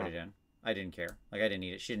 I didn't put it in. I didn't care. Like, I didn't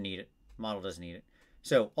need it. She didn't need it. Model doesn't need it.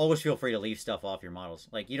 So always feel free to leave stuff off your models.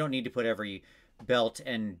 Like, you don't need to put every belt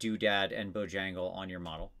and doodad and bojangle on your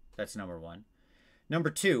model. That's number one. Number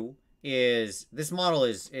two is this model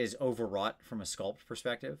is overwrought from a sculpt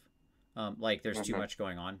perspective. Like, there's too much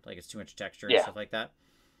going on. Like, it's too much texture and stuff like that.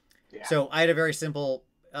 Yeah. So I had a very simple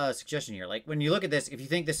suggestion here. Like, when you look at this, if you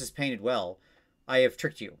think this is painted well, I have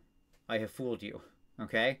tricked you. I have fooled you.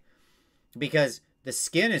 Okay? Because the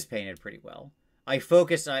skin is painted pretty well. I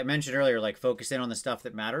mentioned earlier, like, focus in on the stuff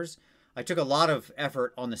that matters. I took a lot of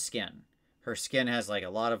effort on the skin. Her skin has like a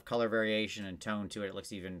lot of color variation and tone to it. It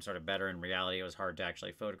looks even sort of better in reality. It was hard to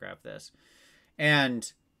actually photograph this.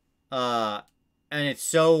 And it's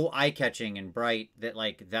so eye-catching and bright that,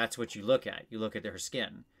 like, that's what you look at. You look at her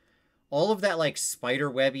skin. All of that, like,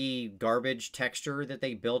 spider-webby garbage texture that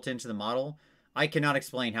they built into the model, I cannot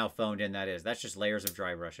explain how phoned in that is. That's just layers of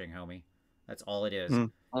dry brushing, homie. That's all it is.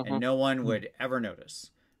 And no one would ever notice,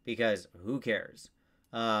 because who cares?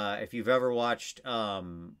 If you've ever watched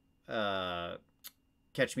Catch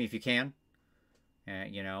Me If You Can,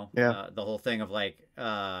 the whole thing of like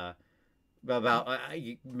they're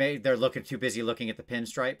too busy looking at the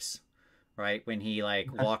pinstripes, right? When he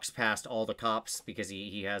like walks past all the cops because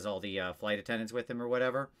he has all the flight attendants with him or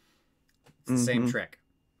whatever. It's the same trick,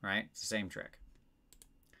 right? It's the same trick.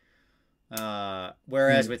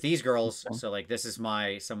 Whereas with these girls, so like this is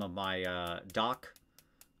some of my Doc,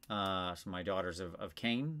 some of my Daughters of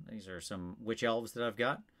Cain. These are some witch elves that I've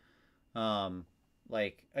got.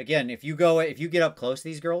 Like, again, if you get up close to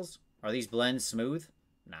these girls, are these blends smooth?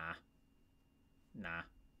 Nah.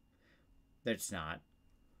 It's not.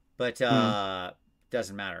 But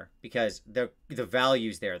doesn't matter, because the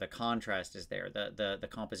value's there, the contrast is there, the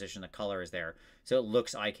composition, the color is there, so it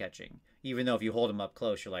looks eye-catching. Even though if you hold them up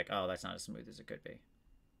close, you're like, oh, that's not as smooth as it could be.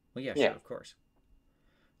 Well, yeah, sure, of course.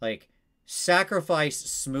 Like, sacrifice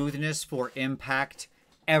smoothness for impact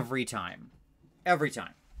every time. Every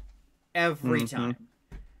time. Every time.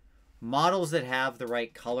 Models that have the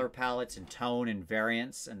right color palettes and tone and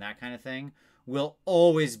variance and that kind of thing will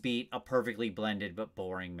always beat a perfectly blended but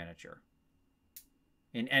boring miniature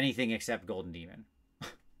in anything except Golden Demon.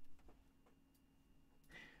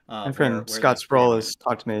 My friend Scott Sproul has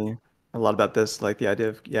talked to me a lot about this, like the idea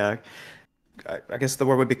of, I guess the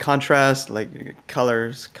word would be contrast, like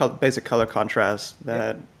colors, basic color contrast,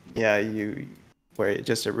 that, you where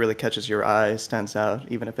it really catches your eye, stands out,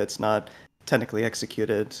 even if it's not technically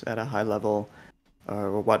executed at a high level,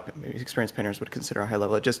 or what experienced painters would consider a high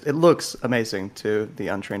level. It looks amazing to the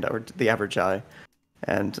untrained or the average eye,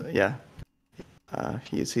 and yeah,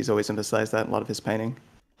 he's always emphasized that in a lot of his painting.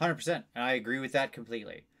 100%. I agree with that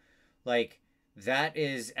completely. Like, that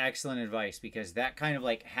is excellent advice, because that kind of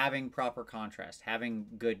like having proper contrast, having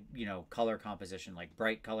good, color composition, like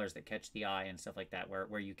bright colors that catch the eye and stuff like that,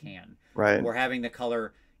 where you can, Right. or having the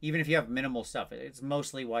color, even if you have minimal stuff, it's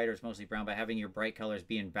mostly white or it's mostly brown, but having your bright colors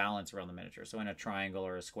be in balance around the miniature. So in a triangle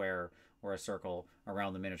or a square or a circle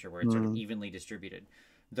around the miniature, where it's sort of evenly distributed.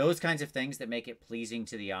 Those kinds of things that make it pleasing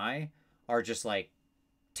to the eye are just like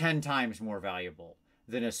 10 times more valuable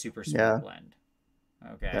than a super smooth blend.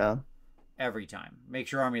 Okay. Yeah. Every time.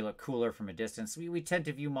 Makes your army look cooler from a distance. We tend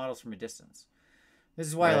to view models from a distance. This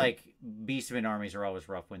is why like Beastman armies are always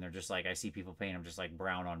rough, when they're just like, I see people paint them just like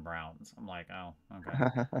brown on browns. I'm like, oh,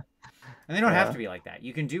 okay. And they don't have to be like that.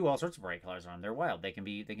 You can do all sorts of bright colors on them. They're wild. They can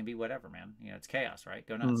be whatever, man. It's chaos, right?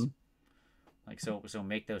 Go nuts. Like, so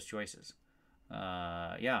make those choices.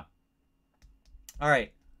 Yeah. All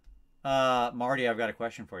right. Marty, I've got a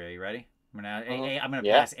question for you. Are you ready? I'm gonna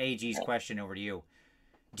pass AG's question over to you.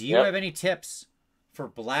 Do you have any tips for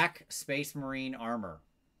black Space Marine armor?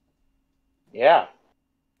 Yeah.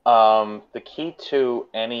 The key to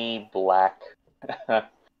any black,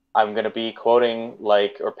 I'm going to be quoting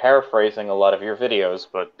or paraphrasing a lot of your videos,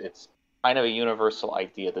 but it's kind of a universal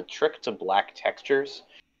idea. The trick to black textures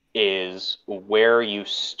is where you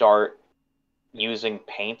start using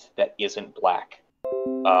paint that isn't black.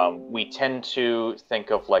 We tend to think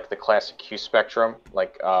of like the classic Q spectrum,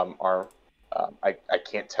 like I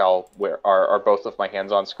can't tell where are both of my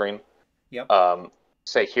hands on screen. Yep.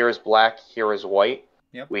 Say here is black, here is white.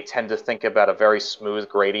 Yep. We tend to think about a very smooth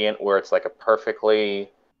gradient where it's like a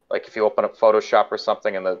perfectly, like if you open up Photoshop or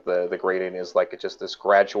something and the gradient is like just this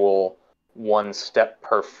gradual one step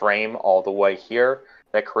per frame all the way here,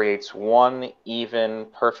 that creates one even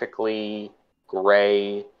perfectly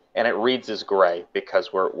gray, and it reads as gray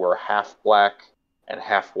because we're half black and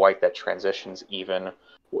half white. That transitions even.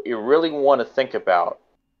 What you really want to think about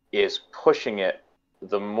is pushing it.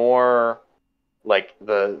 The more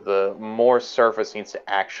the more surface needs to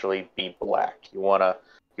actually be black. You wanna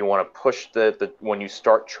push the when you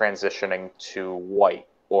start transitioning to white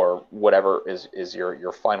or whatever is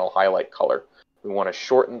your final highlight color. We want to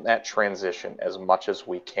shorten that transition as much as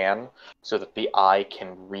we can so that the eye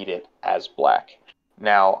can read it as black.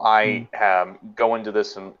 Now, I go into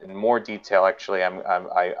this in more detail. Actually,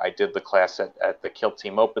 I did the class at the Kill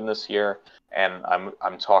Team Open this year, and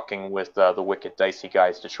I'm talking with the Wicked Dicey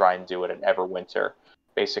guys to try and do it in Everwinter.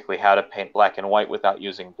 Basically, how to paint black and white without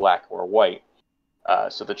using black or white.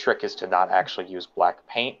 So the trick is to not actually use black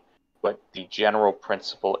paint, but the general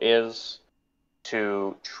principle is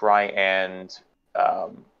to try and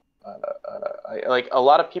like a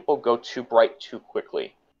lot of people go too bright too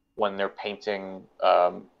quickly when they're painting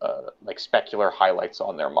like specular highlights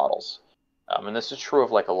on their models. And this is true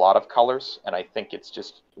of like a lot of colors, and I think it's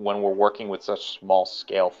just when we're working with such small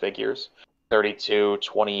scale figures, 32,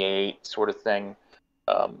 28 sort of thing,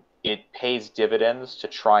 it pays dividends to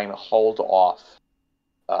try and hold off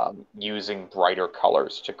using brighter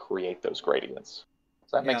colors to create those gradients.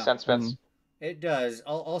 Does that make sense, Vince? It does.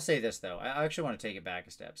 I'll say this, though. I actually want to take it back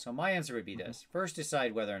a step. So my answer would be this. First,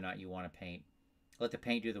 decide whether or not you want to paint. Let the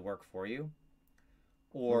paint do the work for you,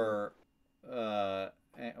 or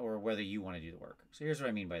whether you want to do the work. So here's what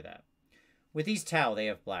I mean by that. With these Tau, they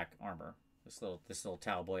have black armor. This little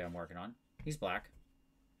Tau boy I'm working on, he's black.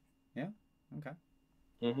 Yeah. Okay.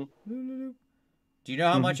 Do you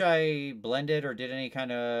know how much I blended or did any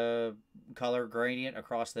kind of color gradient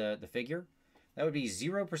across the figure? That would be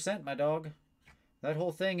 0%, my dog. That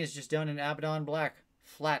whole thing is just done in Abaddon black,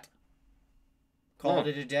 flat. Called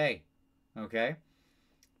it a day. Okay.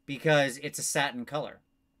 Because it's a satin color,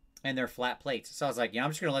 and they're flat plates. So I was like,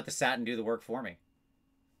 I'm just going to let the satin do the work for me.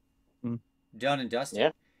 Done and dusted.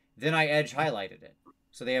 Yeah. Then I edge highlighted it.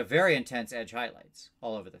 So they have very intense edge highlights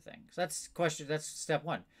all over the thing. So that's step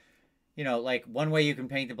one. Like one way you can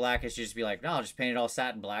paint the black is just be like, no, I'll just paint it all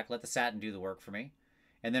satin black. Let the satin do the work for me.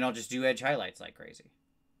 And then I'll just do edge highlights like crazy.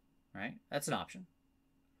 Right? That's an option.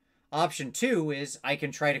 Option 2 is I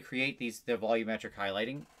can try to create the volumetric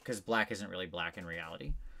highlighting, because black isn't really black in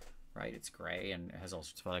reality. Right? It's gray and it has all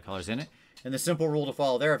sorts of other colors in it. And the simple rule to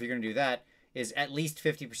follow there, if you're going to do that, is at least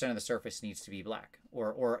 50% of the surface needs to be black,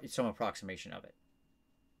 or some approximation of it.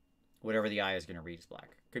 Whatever the eye is going to read is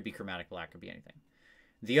black. Could be chromatic black, could be anything.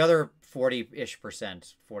 The other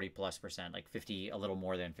 40-ish%, 40+%, like 50, a little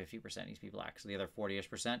more than 50% needs to be black. So the other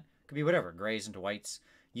 40-ish% could be whatever, grays into whites.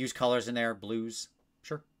 Use colors in there, blues,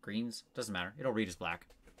 sure, greens, doesn't matter. It'll read as black.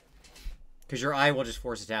 Because your eye will just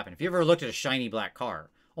force it to happen. If you ever looked at a shiny black car,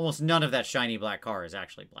 almost none of that shiny black car is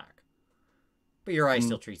actually black. But your eye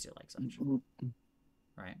still treats it like such.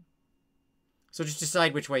 Right? So just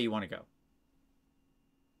decide which way you want to go.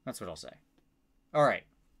 That's what I'll say. All right.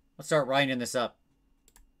 Let's start winding this up.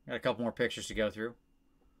 Got a couple more pictures to go through.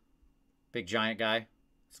 Big giant guy.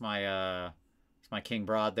 It's my King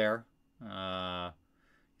Broad there. He's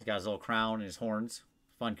got his little crown and his horns.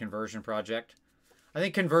 Fun conversion project. I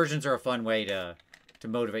think conversions are a fun way to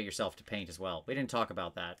motivate yourself to paint as well. We didn't talk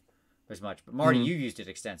about that as much, but Marty, you used it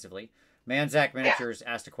extensively. Manzak Miniatures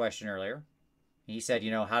asked a question earlier. He said, you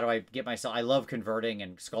know, how do I get myself... I love converting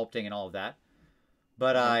and sculpting and all of that,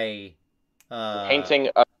 but painting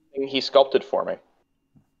a thing he sculpted for me.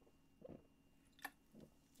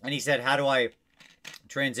 And he said, how do I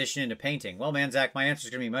transition into painting? Well, Manzak, my answer is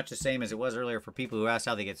going to be much the same as it was earlier for people who asked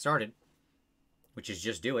how they get started, which is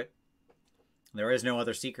just do it. There is no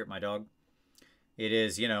other secret, my dog. It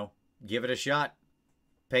is, you know, give it a shot.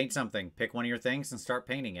 Paint something. Pick one of your things and start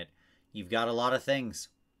painting it. You've got a lot of things.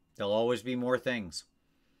 There'll always be more things.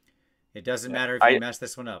 It doesn't matter if you mess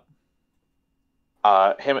this one up.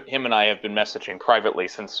 Him and I have been messaging privately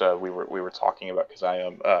since we were talking about, because I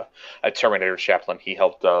am a Terminator chaplain. He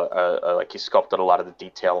helped like he sculpted a lot of the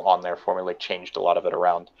detail on there for me, like changed a lot of it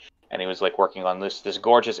around, and he was like working on this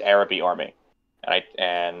gorgeous Araby army,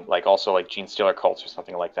 and like also like Gene Stealer cults or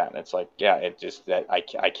something like that. And it's like, yeah, it just that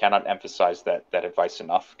I cannot emphasize that advice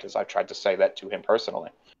enough, because I've tried to say that to him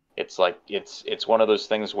personally. It's like it's one of those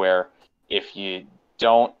things where if you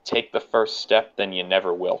don't take the first step, then you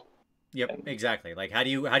never will. Yep, exactly. Like how do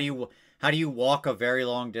you walk a very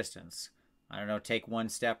long distance? I don't know, take one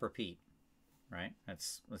step, repeat. Right?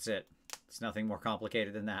 That's it. It's nothing more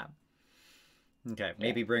complicated than that. Okay,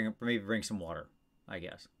 maybe bring some water, I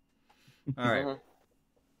guess. All right.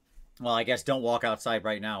 Well, I guess don't walk outside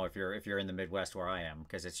right now if you're in the Midwest where I am,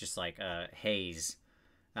 because it's just like haze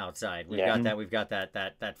outside. We've got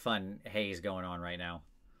that fun haze going on right now.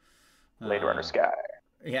 Blade Runner sky.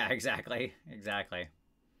 Yeah, exactly.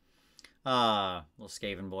 Little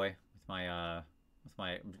Skaven boy with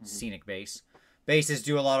my scenic base. Bases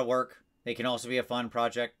do a lot of work. They can also be a fun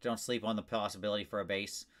project. Don't sleep on the possibility for a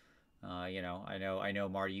base. You know, I know,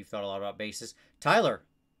 Marty, you've thought a lot about bases. Tyler,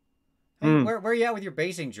 where are you at with your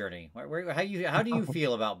basing journey? How do you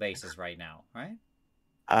feel about bases right now? Right?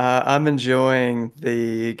 I'm enjoying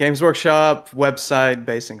the Games Workshop website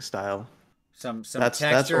basing style. Some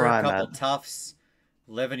texture, a couple tufts,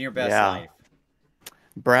 living your best life.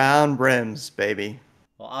 Brown brims, baby.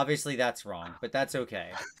 Well, obviously that's wrong, but that's okay.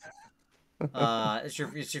 It's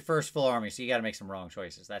your first full army, so you got to make some wrong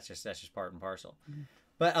choices. That's just part and parcel.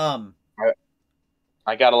 But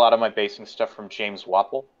I got a lot of my basing stuff from James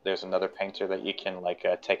Wapple. There's another painter that you can like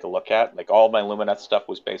take a look at. Like all my Luminet stuff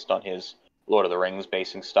was based on his Lord of the Rings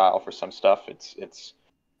basing style for some stuff. It's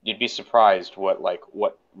you'd be surprised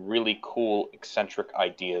what really cool eccentric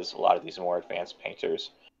ideas a lot of these more advanced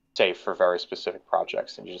painters say for very specific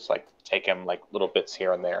projects, and you just like take them like little bits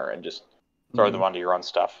here and there and just throw them onto your own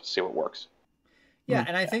stuff, see what works. Yeah,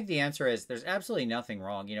 and I think the answer is there's absolutely nothing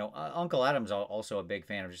wrong. You know, Uncle Adam's also a big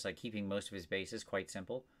fan of just like keeping most of his bases quite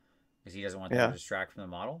simple because he doesn't want them to distract from the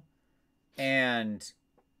model. And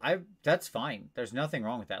that's fine. There's nothing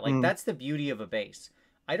wrong with that. Like that's the beauty of a base.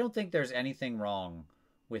 I don't think there's anything wrong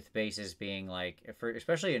with bases being like,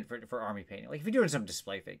 especially for army painting. Like if you're doing some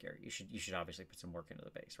display figure, you should obviously put some work into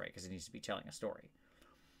the base, right? Because it needs to be telling a story.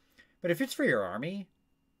 But if it's for your army,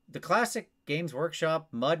 the classic Games Workshop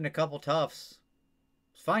mud and a couple tufts,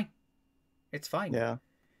 it's fine. It's fine. Yeah.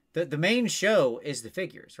 The main show is the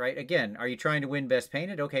figures, right? Again, are you trying to win best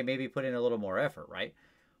painted? Okay, maybe put in a little more effort, right?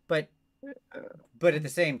 But at the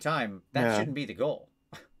same time, that shouldn't be the goal.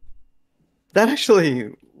 That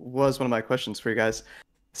actually was one of my questions for you guys.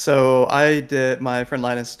 So my friend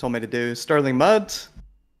Linus told me to do sterling mud,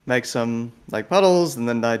 make some like puddles, and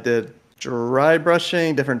then I did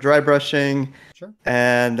different dry brushing,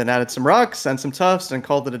 and then added some rocks and some tufts and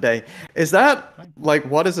called it a day. Is that like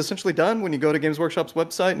what is essentially done when you go to Games Workshop's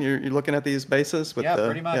website and you're looking at these bases?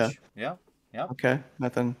 Pretty much. Yeah. Okay,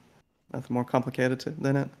 nothing more complicated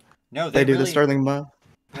than it. No, they do the sterling mud.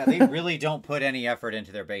 Yeah, they really don't put any effort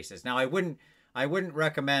into their bases. Now, I wouldn't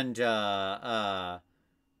recommend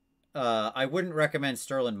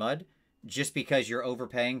sterling mud just because you're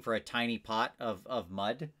overpaying for a tiny pot of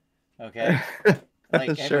mud. Okay.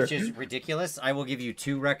 Which is ridiculous. I will give you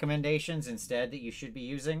 2 recommendations instead that you should be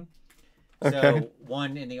using. Okay. So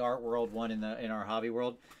one in the art world, one in our hobby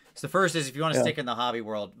world. So the first is, if you want to stick in the hobby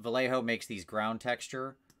world, Vallejo makes these ground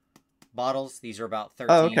texture bottles. These are about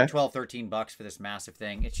 12, 13 bucks for this massive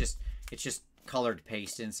thing. It's just colored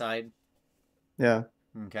paste inside. Yeah.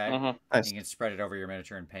 Okay. Nice. You can spread it over your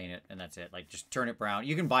miniature and paint it, and that's it. Like, just turn it brown.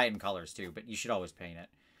 You can buy it in colors too, but you should always paint it.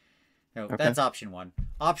 No, that's option 1.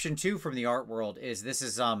 Option 2 from the art world is, this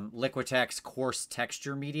is Liquitex coarse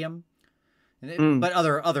texture medium. But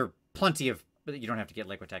other plenty of, you don't have to get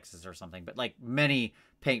Liquitexes or something, but like many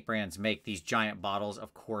paint brands make these giant bottles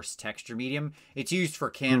of coarse texture medium. It's used for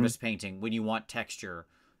canvas painting when you want texture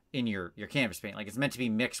in your canvas paint. Like, it's meant to be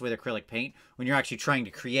mixed with acrylic paint when you're actually trying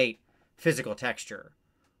to create physical texture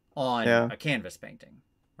on a canvas painting,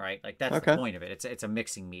 right? Like, that's the point of it. It's a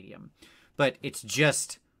mixing medium, but it's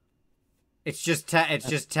just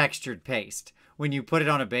textured paste. When you put it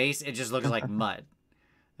on a base, it just looks like mud.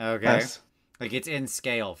 Okay. Nice. Like, it's in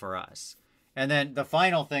scale for us. And then the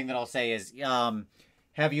final thing that I'll say is,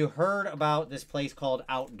 have you heard about this place called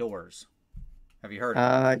Outdoors? Have you heard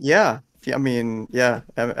of it? Yeah. I mean, yeah.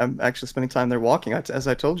 I'm actually spending time there walking. As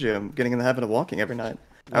I told you, I'm getting in the habit of walking every night.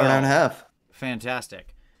 Hour and a half.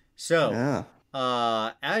 Fantastic. So,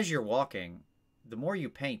 as you're walking, the more you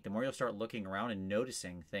paint, the more you'll start looking around and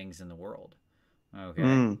noticing things in the world. Okay.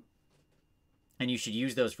 And you should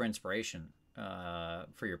use those for inspiration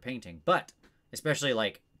for your painting. But especially,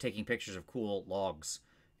 like, taking pictures of cool logs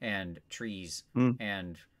and trees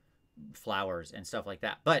and flowers and stuff like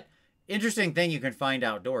that. But interesting thing you can find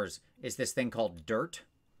outdoors is this thing called dirt.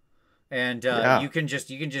 And you can just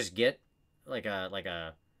get like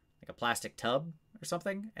a plastic tub or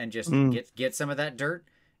something, and just get some of that dirt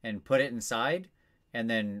and put it inside, and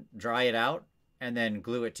then dry it out, and then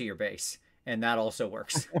glue it to your base, and that also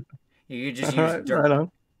works. You can just use dirt. Right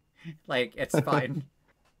on. Like, it's fine.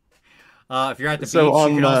 If you're at the beach,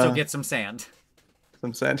 you can also get some sand.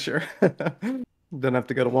 Some sand, sure. Don't have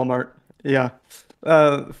to go to Walmart. Yeah.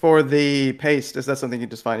 For the paste, is that something you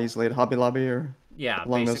just find easily at Hobby Lobby or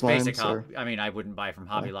along those lines? Basic I mean, I wouldn't buy from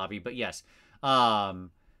Hobby Lobby, but yes.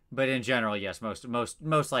 But in general, yes,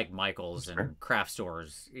 most like Michaels and craft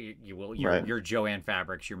stores, you will your Joann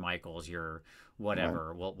Fabrics, your Michaels, your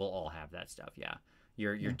whatever, we'll all have that stuff. Yeah,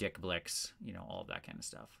 your Dick Blicks, all of that kind of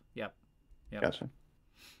stuff. Yep. Gotcha.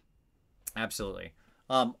 Absolutely.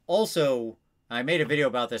 Also, I made a video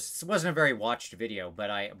about this. It wasn't a very watched video, but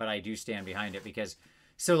I do stand behind it, because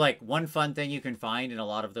like, one fun thing you can find in a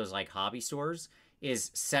lot of those like hobby stores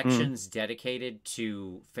is sections dedicated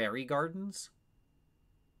to fairy gardens.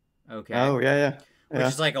 Okay. Oh, yeah. Which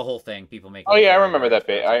is like a whole thing. People make. Oh yeah, I remember that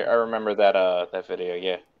bit. I remember that video.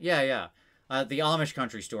 Yeah. Yeah. The Amish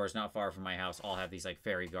country stores not far from my house all have these like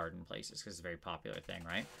fairy garden places, because it's a very popular thing,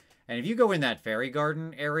 right? And if you go in that fairy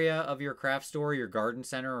garden area of your craft store, your garden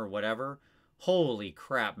center or whatever, holy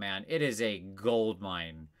crap, man, it is a gold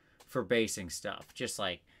mine for basing stuff. Just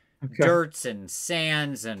like dirts and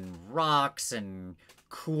sands and rocks and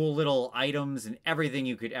cool little items and everything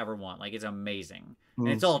you could ever want. Like, it's amazing. And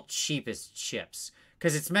it's all cheap as chips,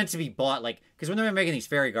 because it's meant to be bought, like, because when they're making these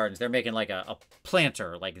fairy gardens, they're making like a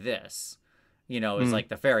planter like this, is like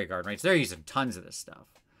the fairy garden, right? So they're using tons of this stuff,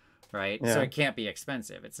 right? So it can't be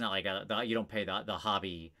expensive. It's not like you don't pay the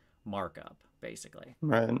hobby markup, basically.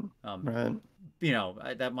 Right. Right.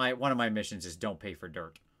 One of my missions is don't pay for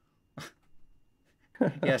dirt.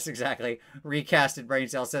 Yes, exactly. Recasted Brain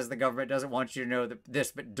Cell says the government doesn't want you to know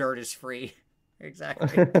this, but dirt is free.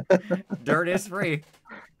 Exactly. Dirt is free.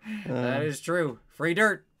 That is true. Free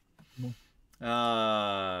dirt.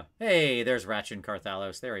 Hey, there's Ratchin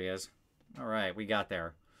Carthalos. There he is. All right, we got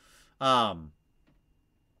there.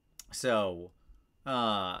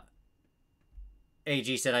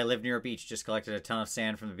 AG said, I live near a beach, just collected a ton of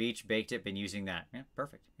sand from the beach, baked it, been using that. Yeah,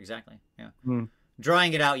 perfect. Exactly. Yeah.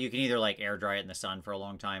 Drying it out, you can either like air dry it in the sun for a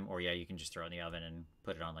long time, or you can just throw it in the oven and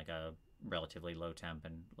put it on like a relatively low temp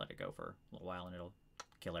and let it go for a little while, and it'll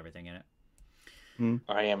kill everything in it.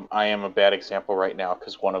 I am a bad example right now,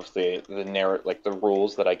 because one of the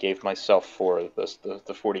rules that I gave myself for the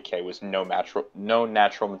 40K was no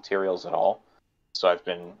natural materials at all. So I've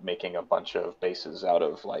been making a bunch of bases out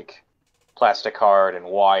of like plastic card and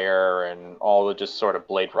wire and all the just sort of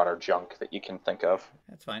Blade Runner junk that you can think of.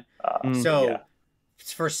 That's fine.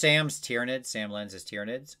 For Sam's Tyranids, Sam Lenz's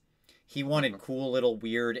Tyranids, he wanted cool little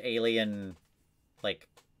weird alien like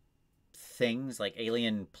things, like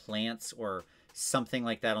alien plants or something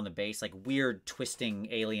like that on the base, like weird twisting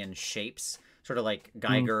alien shapes, sort of like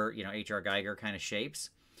Geiger, H.R. Geiger kind of shapes.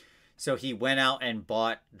 So he went out and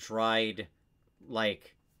bought dried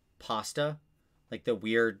like pasta like the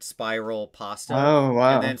weird spiral pasta, Oh, and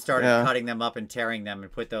wow. then started Yeah. cutting them up and tearing them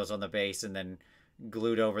and put those on the base and then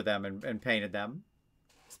glued over them and painted them.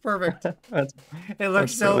 It's perfect. That's It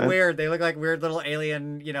looks so brilliant. weird. They look like weird little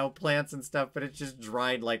alien, plants and stuff, but it's just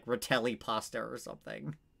dried like Rotelli pasta or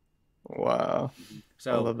something. Wow. I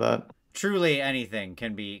So love that. truly anything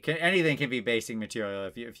can be basing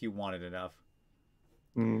material if you want it enough.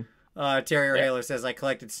 Mm. Terrier Halo says, I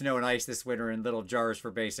collected snow and ice this winter in little jars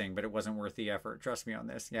for basing, but it wasn't worth the effort. Trust me on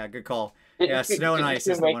this. Yeah, good call. Yeah, snow and ice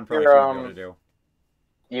is the one project you would be able to do.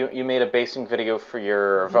 You made a basing video for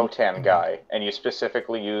your Votan guy, and you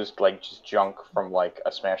specifically used like just junk from like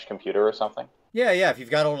a smashed computer or something? Yeah. If you've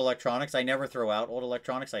got old electronics, I never throw out old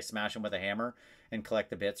electronics. I smash them with a hammer and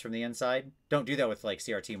collect the bits from the inside. Don't do that with like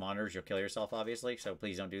CRT monitors. You'll kill yourself, obviously, so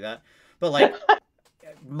please don't do that. But like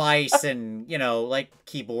mice and, like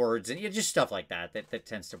keyboards and just stuff like that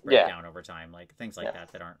tends to break down over time. Like things like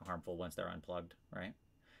that aren't harmful once they're unplugged, right?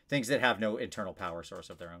 Things that have no internal power source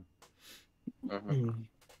of their own. Mm-hmm.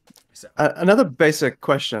 So. Another basic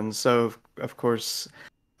question. So, of course,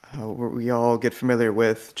 we all get familiar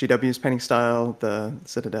with GW's painting style, the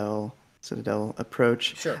Citadel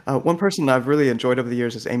approach. Sure. One person I've really enjoyed over the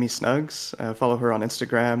years is Amy Snuggs. I follow her on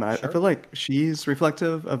Instagram. I feel like she's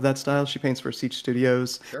reflective of that style. She paints for Siege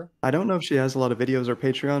Studios. Sure. I don't know if she has a lot of videos or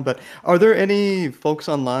Patreon, but are there any folks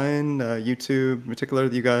online, YouTube in particular,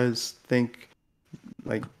 that you guys think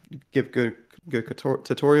like give good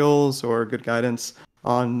tutorials or good guidance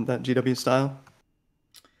on that GW style?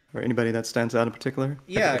 Or anybody that stands out in particular?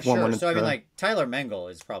 Yeah, sure. So I mean, like Tyler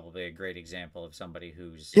Mengel is probably a great example of somebody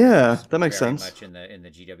who's that makes very sense. much in the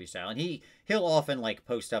GW style, and he'll often like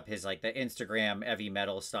post up his like the Instagram heavy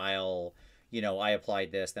metal style. I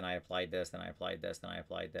applied this, then I applied this, then I applied this, then I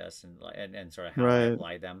applied this, and sort of how I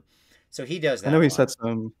applied them. So he does that. I know he's had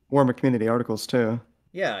some Warhammer community articles too.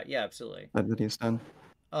 Yeah, absolutely. That he's done.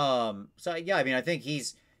 So yeah, I mean, I think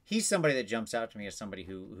he's somebody that jumps out to me as somebody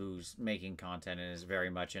who's making content and is very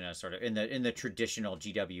much in a sort of in the traditional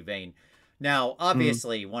GW vein. Now,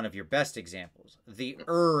 obviously, one of your best examples, the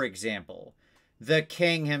example, the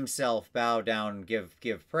king himself, bow down, give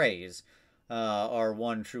praise, our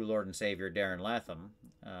one true Lord and Savior, Darren Latham,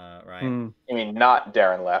 right? You mean not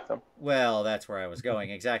Darren Latham? Well, that's where I was going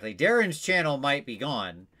exactly. Darren's channel might be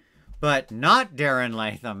gone, but not Darren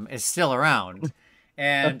Latham is still around.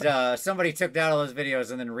 And somebody took down all those videos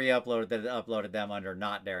and then uploaded them under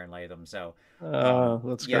not Darren Latham. So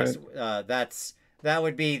that's yes, great. that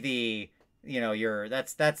would be the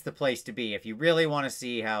that's the place to be if you really want to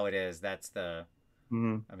see how it is. That's the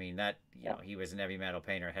I mean that he was an heavy metal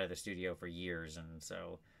painter, head of the studio for years, and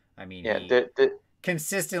so I mean he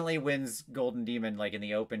consistently wins Golden Demon like in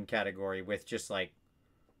the open category with just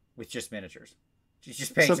miniatures. He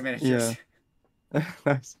just paints miniatures. Yeah.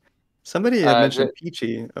 Nice. Somebody had mentioned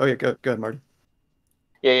Peachy. Oh yeah, go ahead, Marty.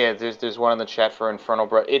 Yeah. There's one in the chat for Infernal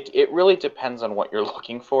Bro. It really depends on what you're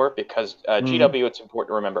looking for because GW, it's important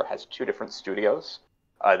to remember, has two different studios.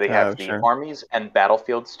 They have the Armies and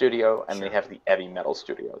Battlefield studio, and they have the Heavy Metal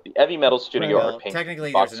studio. The Heavy Metal studio are painting.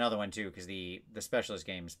 Technically, there's another one too because the Specialist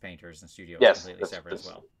Games painters and studio is completely separate as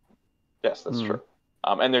well. Yes, that's true.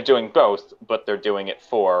 And they're doing both, but they're doing it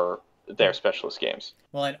for their Specialist Games.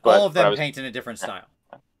 Well, and all of them paint in a different style.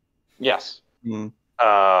 Yes.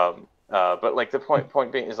 But like the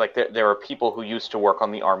point being is like there are people who used to work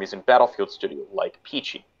on the Armies and Battlefield studio, like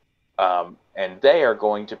Peachy, and they are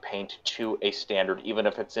going to paint to a standard, even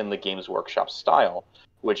if it's in the Games Workshop style,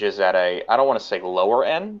 which is at I don't want to say lower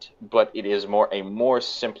end, but it is a more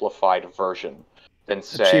simplified version than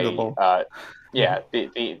say. Achievable. Yeah,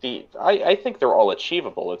 I think they're all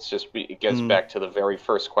achievable. It's just it gets back to the very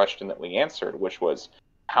first question that we answered, which was,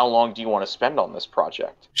 how long do you want to spend on this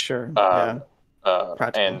project? Sure.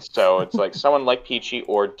 And so it's like someone like Peachy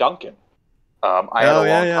or Duncan. I had a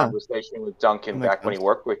long conversation with Duncan back when he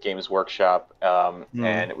worked with Games Workshop,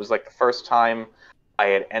 and it was like the first time I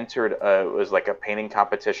had entered. It was like a painting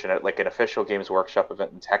competition at like an official Games Workshop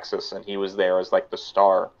event in Texas, and he was there as like the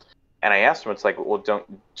star. And I asked him, it's like, well, do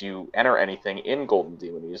you enter anything in Golden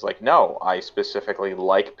Demon? He's like, no, I specifically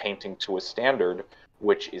like painting to a standard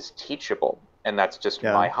which is teachable. And that's just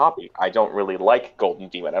my hobby. I don't really like Golden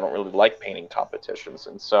Demon. I don't really like painting competitions.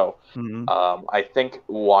 And so I think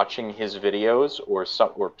watching his videos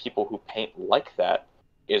or people who paint like that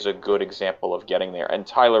is a good example of getting there. And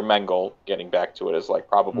Tyler Mengel, getting back to it, is like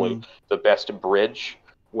probably the best bridge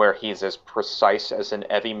where he's as precise as an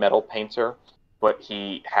heavy metal painter, but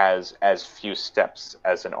he has as few steps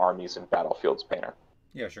as an Armies and Battlefields painter.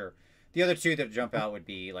 Yeah, sure. The other two that jump out would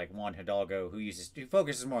be like Juan Hidalgo, who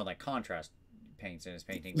focuses more on like contrast paints in his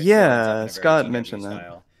painting. Yeah, Scott mentioned that.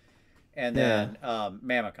 Style. And Yeah. then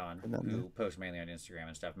Mamacon, And then who posts mainly on Instagram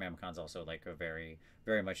and stuff. Mamacon's also like a very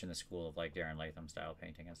much in the school of like Darren Latham style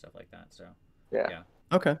painting and stuff like that. So Yeah. yeah,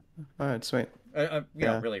 Okay. All right. Sweet.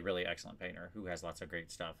 Yeah. really really excellent painter who has lots of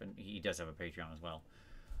great stuff, and he does have a Patreon as well.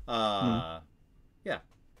 Mm. Yeah.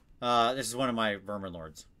 This is one of my Vermin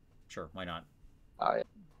Lords. Sure, why not? Yeah.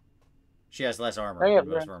 She has less armor Oh, yeah, than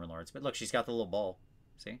most yeah. Vermin Lords, but look, she's got the little ball.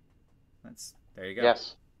 See, there you go.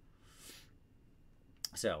 Yes.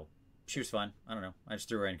 So she was fun. I don't know. I just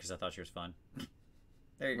threw her in because I thought she was fun.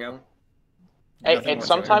 There you go. Hey, Nothing and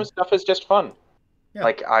whatsoever. sometimes stuff is just fun. Yeah.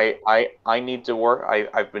 Like I need to work.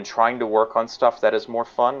 I've been trying to work on stuff that is more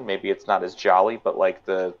fun. Maybe it's not as jolly, but like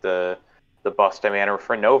the bust I manner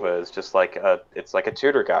for Nova is just like it's like a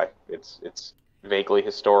tutor guy. It's vaguely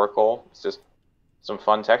historical. It's just some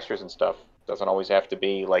fun textures and stuff. Doesn't always have to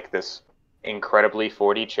be like this incredibly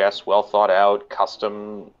 40 chess, well thought out,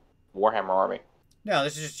 custom Warhammer army. No,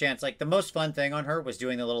 this is just chance. Like the most fun thing on her was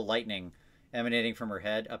doing the little lightning emanating from her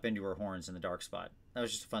head up into her horns in the dark spot. That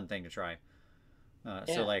was just a fun thing to try.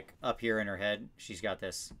 So like up here in her head, she's got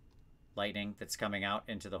this lightning that's coming out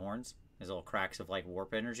into the horns. There's little cracks of like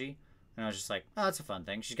warp energy, and I was just like, oh, that's a fun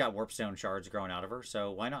thing. She's got warpstone shards growing out of her,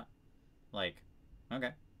 so why not? Like,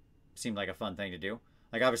 okay, seemed like a fun thing to do.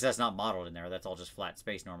 Like obviously that's not modeled in there. That's all just flat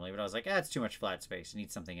space normally. But I was like, it's too much flat space. It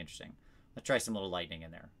needs something interesting. Let's try some little lightning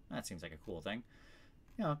in there. That seems like a cool thing.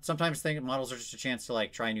 You know, sometimes models are just a chance to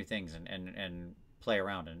like try new things and play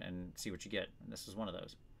around and see what you get. And this was one of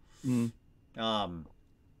those. Mm.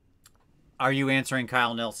 Are you answering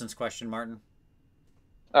Kyle Nelson's question, Martin?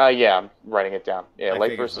 Yeah, I'm writing it down. Yeah, I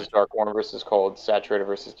light figured versus so. dark, warm versus cold, saturated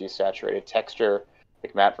versus desaturated, texture,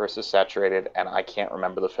 like matte versus saturated, and I can't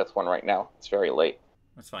remember the fifth one right now. It's very late.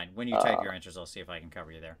 That's fine. When you type your answers, I'll see if I can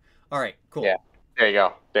cover you there. All right, cool. Yeah, there you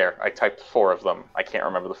go. There, I typed 4 of them. I can't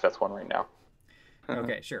remember the fifth one right now.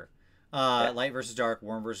 Okay, sure. Light versus dark,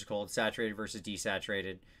 warm versus cold, saturated versus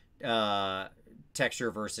desaturated,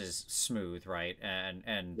 texture versus smooth, right? And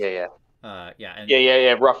Yeah. and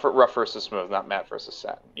Yeah. Rough versus smooth, not matte versus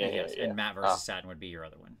satin. Yeah. And matte versus satin would be your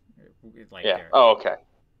other one. Like yeah. there. Oh, okay.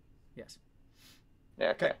 Yes. Yeah.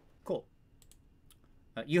 Okay. Cool.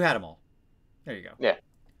 You had them all. There you go.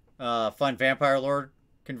 Yeah. Fun Vampire Lord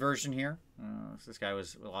conversion here. This guy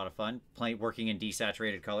was a lot of fun. Working in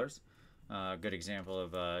desaturated colors. Good example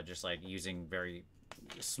of just like using very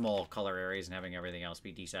small color areas and having everything else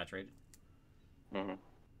be desaturated. Mm-hmm.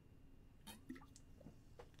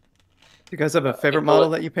 You guys have a favorite model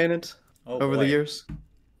that you painted over the years?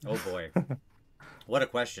 Oh boy, what a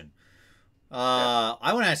question!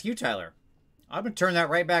 I want to ask you, Tyler. I'm gonna turn that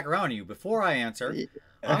right back around to you. Before I answer,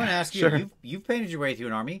 I'm gonna ask you. Sure. You've painted your way through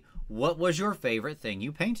an army. What was your favorite thing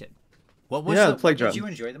you painted? What was the plague what did drone. you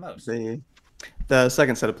enjoy the most? The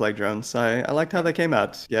second set of plague drones. I liked how they came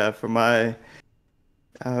out. Yeah, for my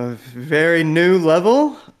very new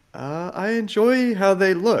level, I enjoy how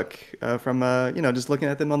they look from just looking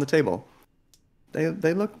at them on the table.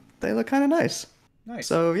 They look kind of nice. Nice.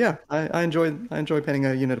 So yeah, I enjoy painting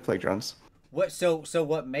a unit of plague drones.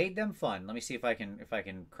 What made them fun? Let me see if I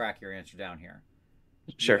can crack your answer down here.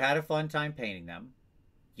 Sure. You had a fun time painting them.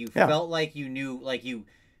 You felt like you knew,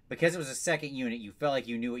 because it was a second unit, you felt like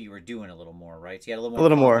you knew what you were doing a little more, right? So you had a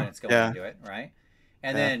little more confidence going into it, right?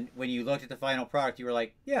 And then when you looked at the final product, you were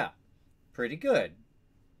like, yeah, pretty good.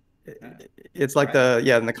 It's like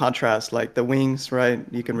in the contrast, like the wings, right?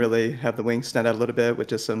 You can really have the wings stand out a little bit with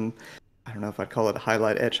just some, I don't know if I'd call it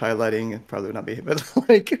edge highlighting. It probably would not be, but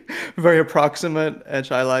like very approximate edge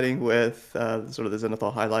highlighting with sort of the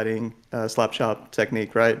zenithal highlighting slap chop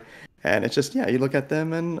technique, right? And it's just, you look at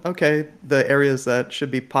them and okay, the areas that should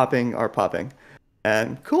be popping are popping,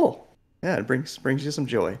 and cool. Yeah, it brings you some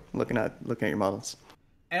joy looking at your models.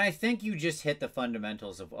 And I think you just hit the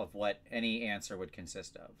fundamentals of what any answer would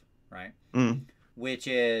consist of, right? Which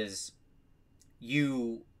is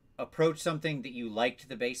you approach something that you liked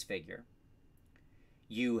the base figure.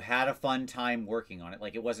 You had a fun time working on it.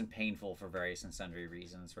 Like it wasn't painful for various and sundry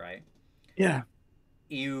reasons, right? Yeah.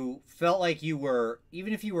 You felt like you were,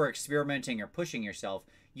 even if you were experimenting or pushing yourself,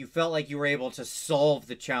 you felt like you were able to solve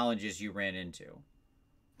the challenges you ran into.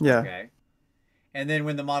 Yeah. Okay. And then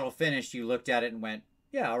when the model finished, you looked at it and went,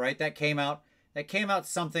 yeah, all right, that came out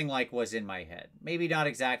something like was in my head. Maybe not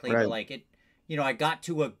exactly, but like it, I got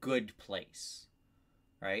to a good place.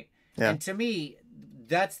 Right? Yeah. And to me,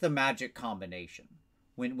 that's the magic combination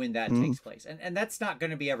when that takes place. And that's not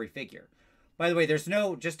going to be every figure. By the way, there's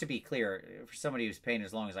no, just to be clear, for somebody who's painted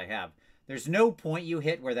as long as I have, there's no point you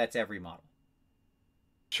hit where that's every model.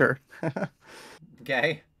 Sure.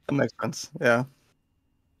 Okay? That makes sense. Yeah.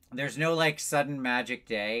 There's no like sudden magic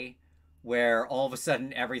day where all of a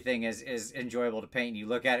sudden everything is enjoyable to paint. You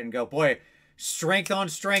look at it and go, boy, strength on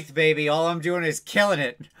strength, baby. All I'm doing is killing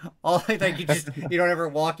it. All like you don't ever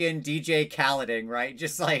walk in DJ Khaleding, right?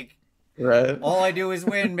 Just like Right. all I do is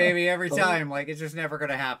win, baby, every time. Like it's just never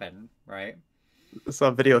gonna happen, right? I saw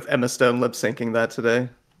a video of Emma Stone lip syncing that today.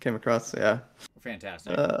 Came across, yeah.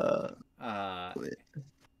 Fantastic.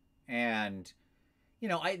 And you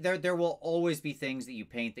know, there will always be things that you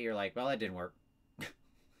paint that you're like, well, that didn't work.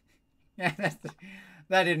 Yeah,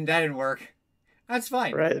 that didn't work. That's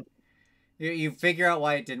fine. Right. You figure out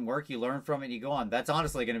why it didn't work. You learn from it. And you go on. That's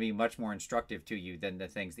honestly going to be much more instructive to you than the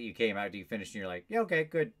things that you came out. You finished and you're like, yeah, okay,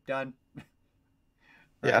 good, done. Right?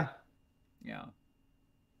 Yeah. Yeah.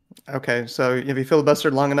 Okay, so have you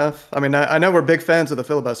filibustered long enough? I mean, I know we're big fans of the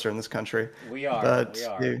filibuster in this country. We are. But we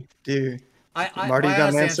are. do you my Marty, you got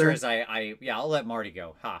an honest answer? is yeah, I'll let Marty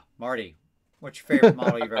go. Marty, what's your favorite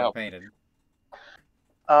model you've ever painted?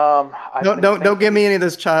 Don't give me any of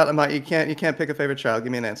this child. You can't pick a favorite child.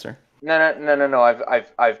 Give me an answer. No.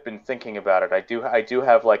 I've been thinking about it. I do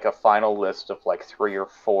have like a final list of like 3 or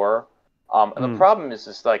 4. And the problem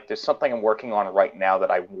is like there's something I'm working on right now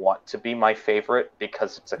that I want to be my favorite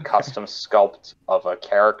because it's a custom sculpt of a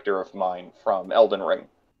character of mine from Elden Ring,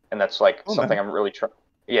 and that's like something I'm really trying.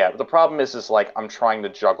 Yeah, but the problem is like I'm trying to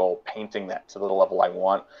juggle painting that to the level I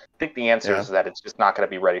want. I think the answer is that it's just not going to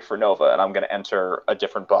be ready for Nova, and I'm going to enter a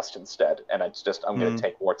different bust instead, and I'm going to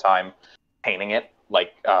take more time painting it.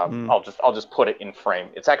 Like I'll just put it in frame.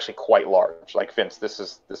 It's actually quite large. Like Vince, this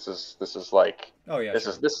is like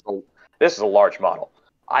this is a large model.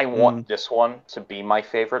 I want this one to be my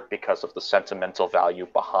favorite because of the sentimental value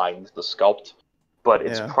behind the sculpt, but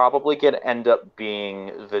it's probably going to end up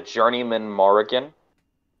being the Journeyman Morrigan,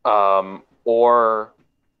 or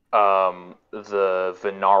the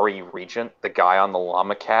Venari Regent, the guy on the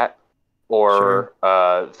llama cat, or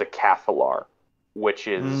the Cathalar, which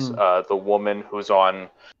is the woman who's on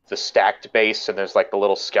the stacked base, and there's like the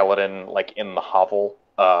little skeleton like in the hovel.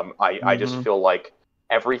 I just feel like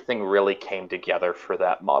everything really came together for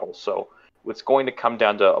that model. So it's going to come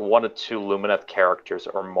down to 1 or 2 Lumineth characters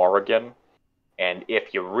or Morrigan. And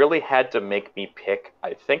if you really had to make me pick,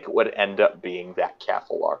 I think it would end up being that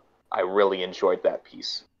Cathalar. I really enjoyed that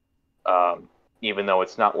piece. Even though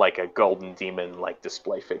it's not like a golden demon like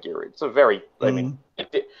display figure. It's a very I mean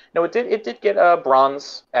it did get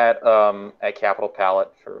bronze at Capital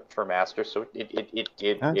Palette for Master, so it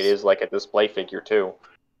is like a display figure too.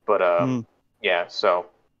 But yeah, so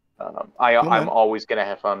I'm always gonna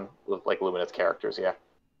have fun with like Lumineth characters,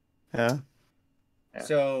 Yeah.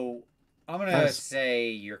 So I'm gonna say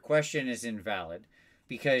your question is invalid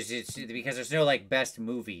because there's no like best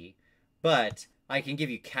movie, but I can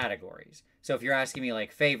give you categories. So if you're asking me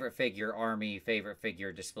like favorite figure army, favorite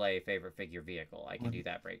figure display, favorite figure vehicle, I can do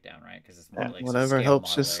that breakdown, right? Because it's more like whatever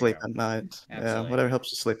helps you sleep at night. Absolutely. Yeah, whatever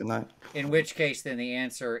helps you sleep at night. In which case, then the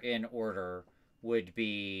answer in order would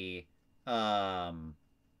be,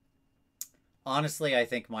 honestly, I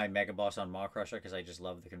think my Mega Boss on Maw Crusher, because I just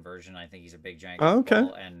love the conversion. I think he's a big giant ball,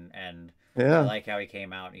 and I like how he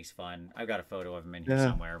came out and he's fun. I've got a photo of him in here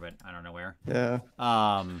somewhere, but I don't know where. Yeah.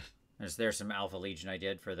 There's some Alpha Legion I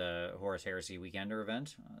did for the Horus Heresy Weekender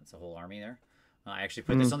event. It's a whole army there. I actually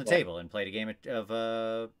put this on the table and played a game of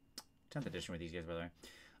 10th edition with these guys, by the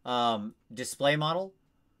way. Display model.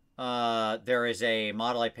 There is a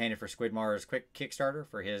model I painted for Squidmar's quick Kickstarter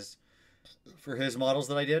for his models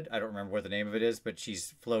that I did. I don't remember what the name of it is, but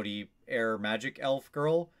she's floaty air magic elf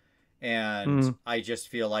girl. And I just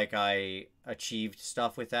feel like I achieved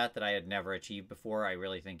stuff with that I had never achieved before. I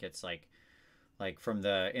really think it's like from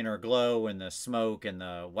the inner glow and the smoke and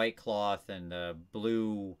the white cloth and the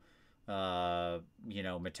blue,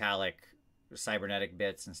 metallic cybernetic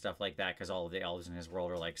bits and stuff like that, because all of the elves in his world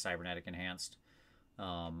are like cybernetic enhanced.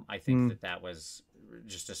 I think that was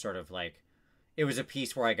just a sort of like, it was a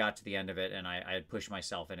piece where I got to the end of it and I had pushed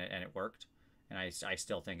myself in it and it worked. And I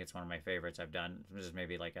still think it's one of my favorites I've done. This is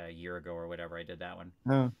maybe like a year ago or whatever I did that one.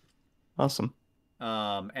 Oh, awesome.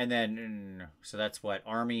 And then, so that's what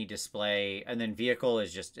army, display, and then vehicle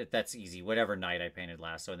is just, that's easy. Whatever knight I painted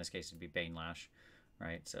last. So in this case, it'd be Bane Lash,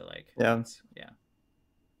 right? So like, yeah.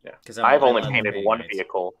 Because I've only painted one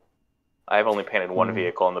vehicle. I've only painted one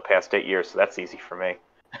vehicle in the past 8 years, so that's easy for me.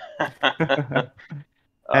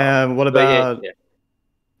 And what about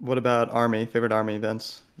what about army? Favorite army,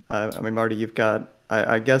 Vince? I mean, Marty, you've got.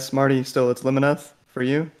 I guess Marty still it's Lumineth for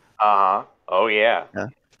you. Oh yeah.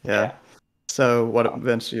 Yeah. So what,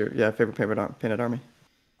 Vince? Your favorite painted army?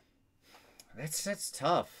 That's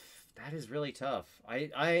tough. That is really tough.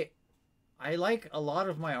 I like a lot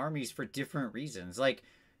of my armies for different reasons. Like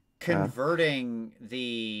converting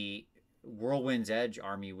the Whirlwind's Edge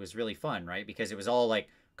army was really fun, right? Because it was all like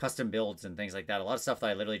custom builds and things like that. A lot of stuff that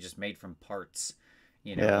I literally just made from parts.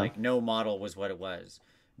 You know, Yeah. like no model was what it was.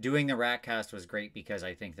 Doing the Ratcast was great because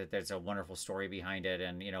I think that there's a wonderful story behind it,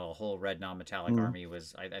 and you know, a whole red non-metallic army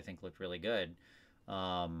was I think looked really good.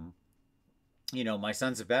 You know, my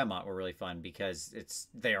Sons of Behemoth were really fun because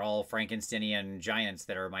they're all Frankensteinian giants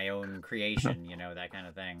that are my own creation, you know, that kind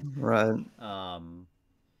of thing. Right.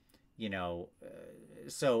 You know,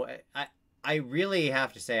 so I really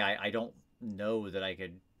have to say I don't know that I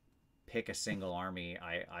could pick a single army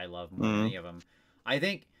I love more than any of them. I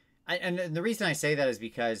think, and the reason I say that is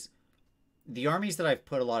because the armies that I've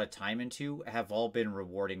put a lot of time into have all been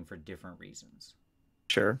rewarding for different reasons.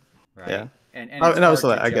 Sure. Right. Yeah. And And also,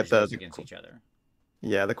 hard to I get judge those that. against each other.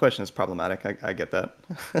 Yeah, the question is problematic. I get that.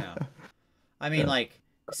 Yeah. I mean, like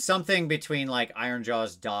something between like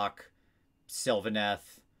Ironjaw's Dock,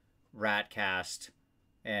 Sylvaneth, Ratcast,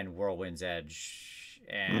 and Whirlwind's Edge,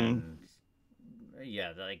 and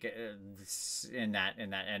yeah, like in that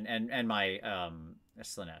and my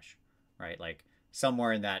Slanesh, right? Like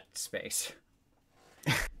somewhere in that space.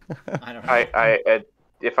 I don't know. I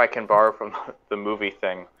if I can borrow from the movie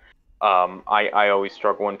thing, I always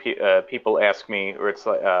struggle when people ask me, or it's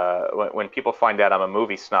like when people find out I'm a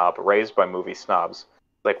movie snob, raised by movie snobs.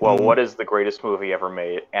 Like, well, what is the greatest movie ever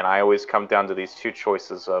made? And I always come down to these two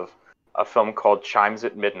choices of a film called Chimes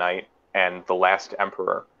at Midnight and The Last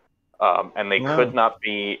Emperor. And they could not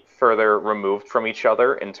be further removed from each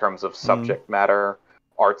other in terms of subject matter,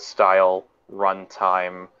 art style,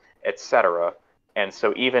 runtime, etc. And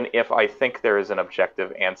so even if I think there is an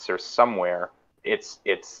objective answer somewhere, it's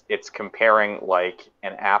comparing like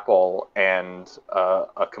an Apple and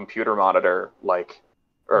a computer monitor, like,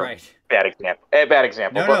 or Right. bad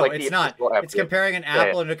example. No, but no, like it's not. It's comparing an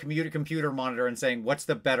Apple and a computer monitor and saying, what's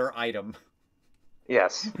the better item?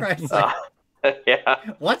 Yes. Right. It's like, yeah.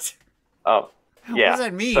 what? Yeah. What does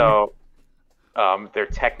that mean? So they're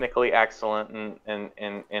technically excellent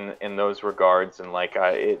in those regards, and like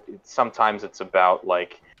sometimes it's about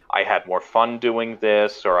like I had more fun doing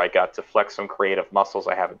this, or I got to flex some creative muscles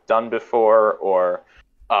I haven't done before, or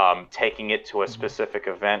taking it to a specific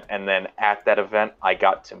event, and then at that event I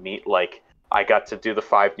got to meet, like I got to do the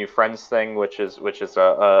 5 new friends thing, which is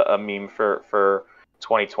a meme for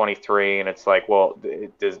 2023, and it's like, well,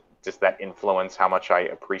 does that influence how much I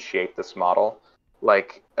appreciate this model?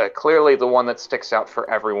 Like clearly the one that sticks out for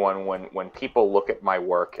everyone when people look at my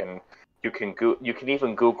work, and you can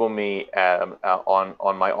even Google me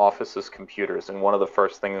on my office's computers, and one of the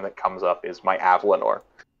first things that comes up is my Avalanor,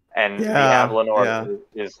 and the Avalanor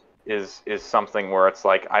is something where it's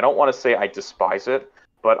like, I don't want to say I despise it,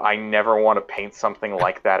 but I never want to paint something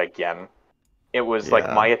like that again. It was like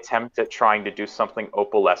my attempt at trying to do something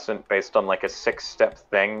opalescent based on like a 6-step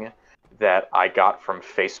thing that I got from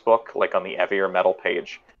Facebook, like on the Heavier Metal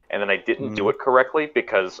page, and then I didn't do it correctly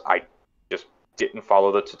because I just didn't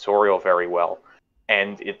follow the tutorial very well,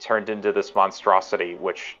 and it turned into this monstrosity,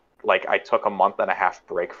 which like I took a 1.5-month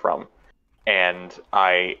break from, and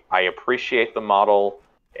I appreciate the model.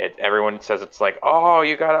 Everyone says it's like, oh,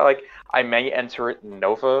 you gotta, like, I may enter it in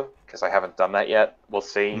Nova because I haven't done that yet. We'll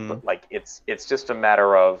see, but like it's just a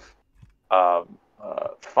matter of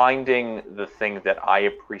finding the thing that I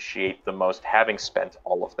appreciate the most, having spent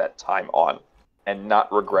all of that time on, and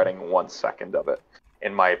not regretting 1 second of it,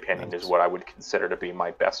 in my opinion, is what I would consider to be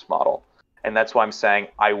my best model. And that's why I'm saying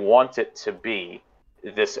I want it to be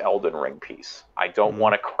this Elden Ring piece. I don't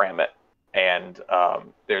want to cram it. And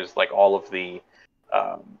there's like all of the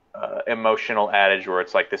emotional adage where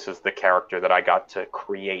it's like, this is the character that I got to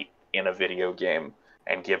create in a video game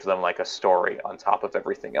and give them like a story on top of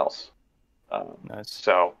everything else.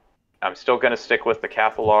 So I'm still going to stick with the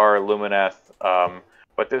Cathalar, Lumineth,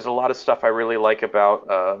 but there's a lot of stuff I really like about,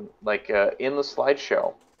 in the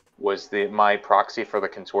slideshow was my proxy for the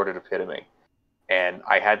Contorted Epitome. And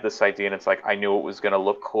I had this idea, and it's like, I knew it was going to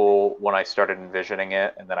look cool when I started envisioning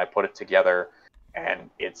it, and then I put it together, and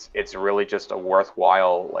it's really just a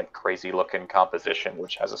worthwhile, like, crazy-looking composition,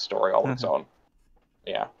 which has a story all its own.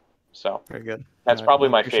 Yeah, so Very good. that's probably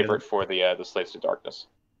my favorite for the Slaves to Darkness.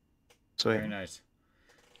 Sweet. Very nice.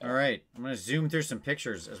 All right, I'm going to zoom through some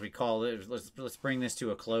pictures, as we call it. Let's bring this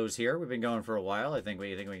to a close here. We've been going for a while. I think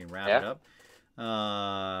we can wrap it up.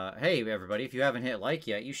 Hey, everybody, if you haven't hit like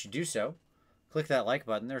yet, you should do so. Click that like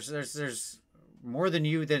button. There's more than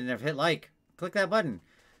you that have hit like. Click that button.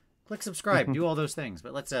 Click subscribe. Do all those things.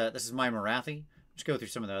 But let's. This is my Marathi. Just go through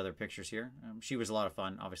some of the other pictures here. She was a lot of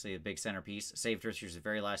fun. Obviously, a big centerpiece. Saved her. She was the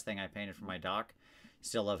very last thing I painted for my doc.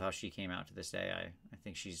 Still love how she came out to this day. I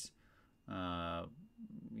think she's,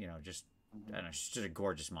 just I don't know, she's just a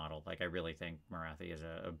gorgeous model. Like, I really think Marathi is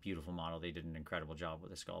a beautiful model. They did an incredible job with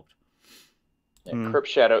the sculpt. Yeah, Crypt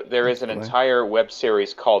Shadow. There is an entire web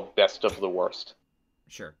series called Best of the Worst.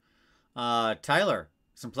 Sure. Tyler,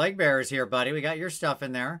 some Plague Bearers here, buddy. We got your stuff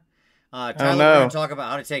in there. Tyler, we're going to talk about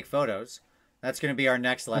how to take photos. That's going to be our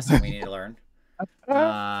next lesson we need to learn.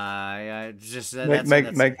 Just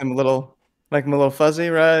make them a little fuzzy,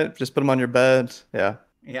 right? Just put them on your bed. Yeah.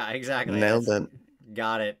 Yeah, exactly. Nailed it.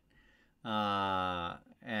 Got it.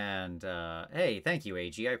 Hey, thank you,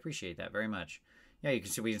 AG. I appreciate that very much. Yeah,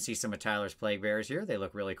 we can see some of Tyler's Plague Bearers here. They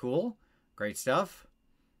look really cool. Great stuff.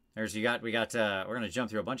 We're gonna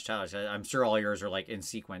jump through a bunch of Tyler's. I'm sure all yours are like in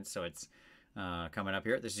sequence, so it's coming up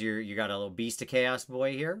here. This is you got a little Beast of Chaos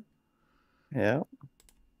boy here. Yeah.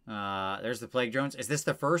 There's the Plague Drones. Is this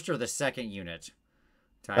the first or the second unit,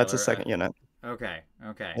 Tyler? That's the second unit. Okay.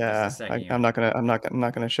 Yeah, I'm not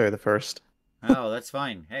gonna show you the first. Oh, that's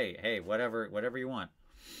fine. Hey, whatever you want.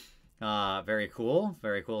 Very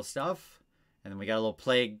cool stuff. And then we got a little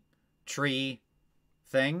plague tree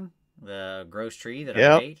thing, the gross tree that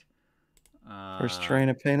I hate. First train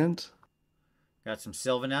of painted. Got some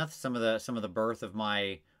Sylvaneth, some of the birth of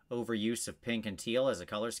my overuse of pink and teal as a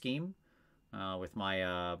color scheme, with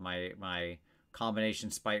my my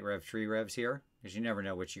combination Spite Rev tree revs here, because you never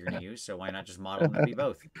know which you're gonna use. So why not just model them to be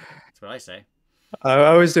both? That's what I say. I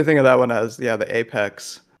always do think of that one as the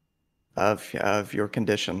apex of your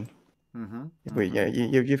condition. I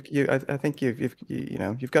think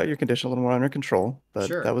you've got your condition a little more under control, but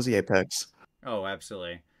sure. That was the apex. Oh,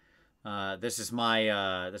 absolutely. This is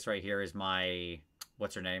my this right here is my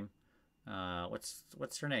what's her name?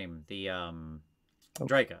 What's her name? The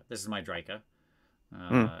Draika. This is my Draika.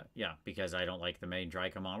 Yeah, because I don't like the main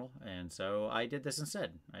Draika model, and so I did this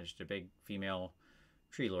instead. I just a big female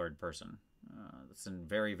tree lord person. That's a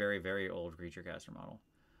very, very, very old creature caster model.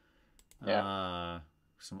 Yeah.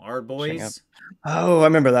 Some Ard boys. Oh, I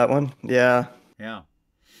remember that one. Yeah. Yeah.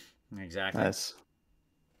 Exactly. Nice.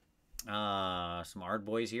 Some Ard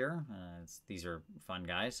boys here. These are fun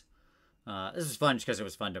guys. This is fun just because it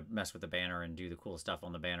was fun to mess with the banner and do the cool stuff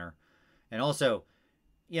on the banner. And also,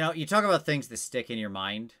 you talk about things that stick in your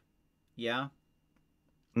mind. Yeah.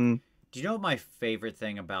 Do you know what my favorite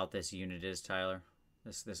thing about this unit is, Tyler?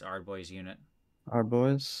 This Ard boys unit. Ard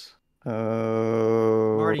boys.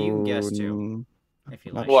 Oh. Marty, you can guess too, if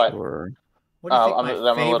you like. What? Sure. What do you think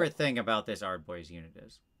my favorite thing about this Ard boys unit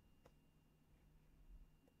is?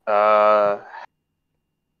 Well,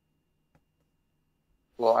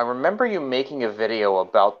 I remember you making a video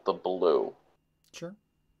about the blue. Sure.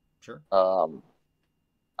 I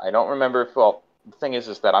don't remember if, the thing is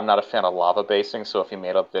that I'm not a fan of lava basing, so if you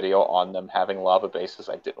made a video on them having lava bases,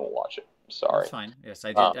 I didn't watch it. I'm sorry. That's fine. Yes,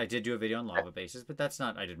 I did. I did do a video on lava bases, but that's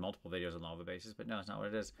not. I did multiple videos on lava bases, but no, it's not what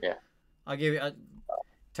it is. Yeah. I'll give you.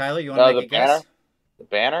 Tyler, you want to make a guess? The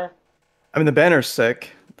banner. I mean, the banner's sick.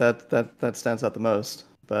 That stands out the most,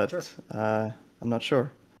 but sure. I'm not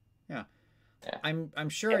sure. Yeah. I'm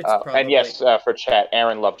sure it's probably. And yes, for chat,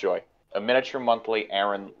 Aaron Lovejoy, a miniature monthly.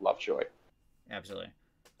 Aaron Lovejoy. Absolutely.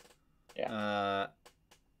 Yeah.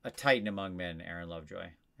 A titan among men, Aaron Lovejoy,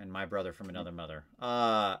 and my brother from another mother.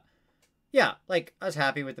 Yeah, like, I was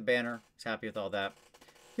happy with the banner. I was happy with all that.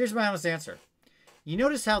 Here's my honest answer. You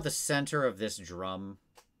notice how the center of this drum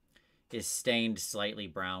is stained slightly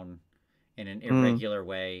brown in an irregular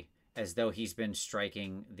way, as though he's been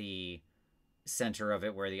striking the center of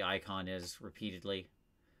it where the icon is repeatedly?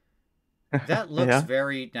 That looks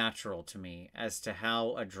very natural to me as to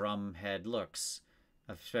how a drum head looks,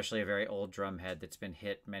 especially a very old drum head that's been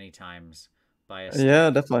hit many times by a snake.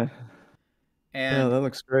 Yeah, definitely. And that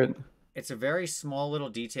looks great. it's a very small little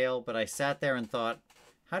detail, but I sat there and thought,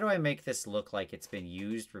 how do I make this look like it's been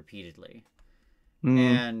used repeatedly?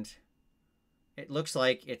 And it looks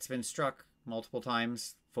like it's been struck multiple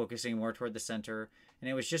times, focusing more toward the center, and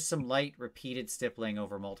it was just some light repeated stippling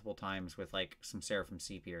over multiple times with like some Seraphim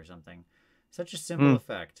sepia or something. Such a simple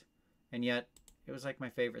effect, and yet it was like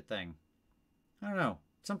my favorite thing. I don't know.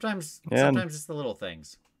 Sometimes it's the little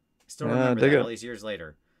things. I still remember that all these years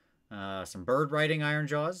later. Some bird riding Iron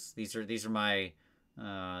Jaws. These are my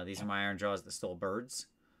Iron Jaws that stole birds.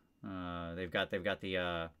 They've got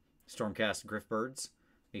the Stormcast Griff birds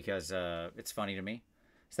because it's funny to me.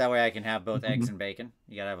 So that way I can have both eggs and bacon.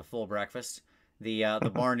 You gotta have a full breakfast.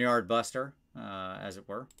 The Barnyard Buster, as it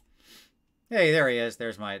were. Hey, there he is.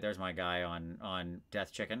 There's my guy on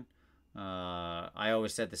Death Chicken. I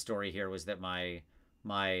always said the story here was that my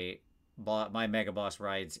Mega Boss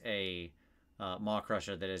rides a Maw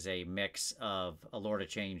Crusher that is a mix of a Lord of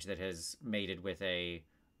Change that has mated with a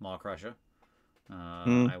Maw Crusher.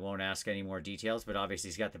 I won't ask any more details, but obviously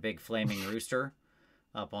he's got the big flaming rooster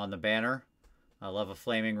up on the banner. I love a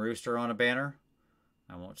flaming rooster on a banner.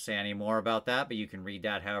 I won't say any more about that, but you can read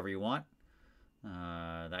that however you want.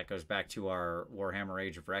 That goes back to our Warhammer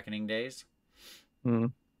Age of Reckoning days.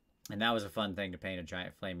 And that was a fun thing to paint a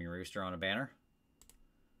giant flaming rooster on a banner.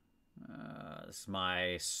 This is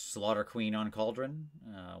my Slaughter Queen on Cauldron.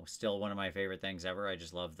 Still one of my favorite things ever. I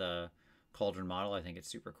just love the Cauldron model. I think it's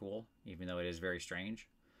super cool, even though it is very strange.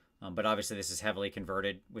 But obviously this is heavily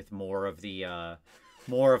converted with more of the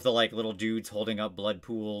like little dudes holding up blood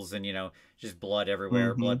pools and, you know, just blood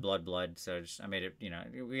everywhere. Blood. So I made it, you know,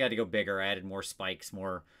 we had to go bigger. I added more spikes,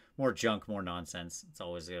 more junk, more nonsense. It's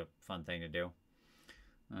always a fun thing to do.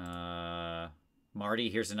 Marty,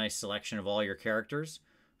 here's a nice selection of all your characters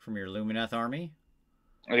from your Lumineth army.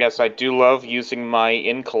 Yes, I do love using my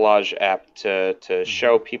InCollage app to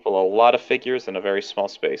show people a lot of figures in a very small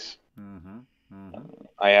space.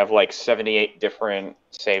 I have like 78 different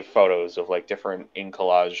saved photos of like different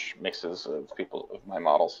InCollage mixes of my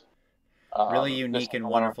models. Really unique and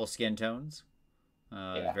wonderful skin tones.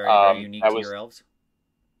 Very unique to your elves.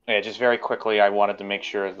 Yeah, just very quickly, I wanted to make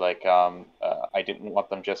sure like I didn't want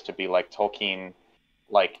them just to be like Tolkien,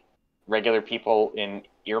 like regular people in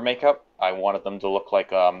ear makeup. I wanted them to look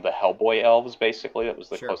like the Hellboy elves, basically. That was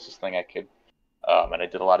the closest thing I could. And I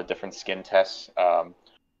did a lot of different skin tests.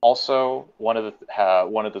 Also, one of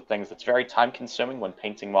the things that's very time-consuming when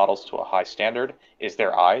painting models to a high standard is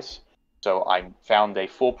their eyes. So I found a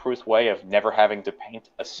foolproof way of never having to paint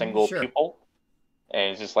a single pupil.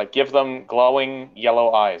 And it's just like, give them glowing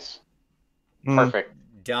yellow eyes. Perfect.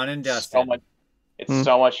 Done and dusted. It's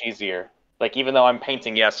so much easier. Like, even though I'm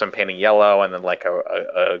painting yellow and then like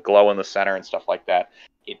a glow in the center and stuff like that,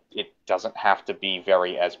 it doesn't have to be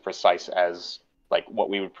very as precise as like what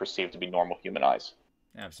we would perceive to be normal human eyes.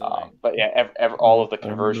 Absolutely. But yeah, all of the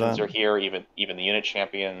conversions are here, even the unit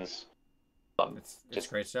champions. It's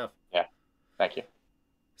great stuff. Yeah, thank you.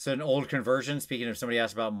 So an old conversion, speaking of somebody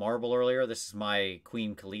asked about marble earlier, this is my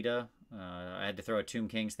Queen Khalida. I had to throw a Tomb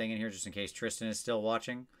Kings thing in here just in case Tristan is still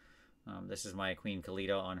watching. This is my Queen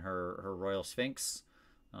Khalida on her Royal Sphinx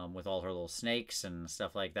with all her little snakes and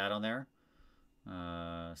stuff like that on there.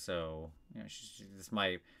 So, you know, this is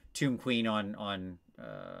my Tomb Queen on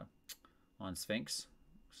Sphinx.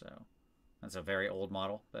 So that's a very old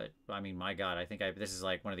model, but I mean, my God, I think this is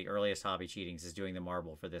like one of the earliest hobby cheatings is doing the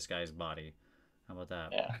marble for this guy's body. How about that?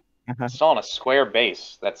 Yeah, it's on a square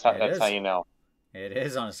base. That's how you know. It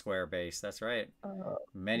is on a square base. That's right.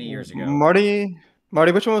 Many years ago. Marty,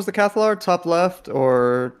 which one was the Cathlar? Top left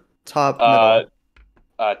or top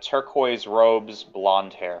middle? Turquoise robes,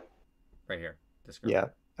 blonde hair. Right here. This girl. Yeah.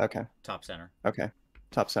 Okay. Top center. Okay.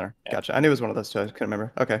 Top center. Yeah. Gotcha. I knew it was one of those two. I couldn't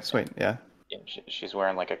remember. Okay. Sweet. Yeah. She's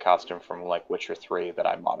wearing like a costume from like Witcher 3 that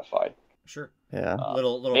I modified. Sure. Yeah.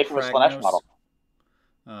 Little made from a Slanesh model.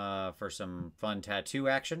 For some fun tattoo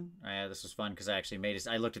action. This was fun because I actually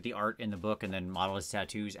I looked at the art in the book and then modeled his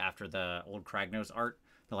tattoos after the old Kragnos art,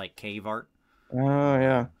 the like cave art. Oh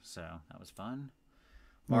yeah. So that was fun.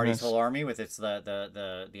 Marty's whole army with its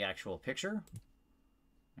the actual picture.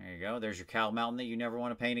 There you go. There's your Cow Mountain that you never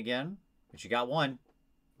want to paint again, but you got one.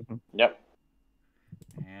 Yep.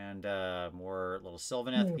 And more little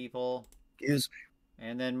Sylvaneth people. Excuse me.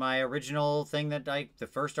 And then my original thing the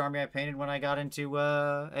first army I painted when I got into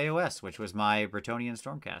AOS, which was my Bretonnian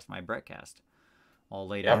Stormcast, my Brettcast, all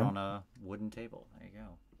laid out on a wooden table. There you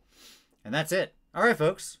go. And that's it. All right,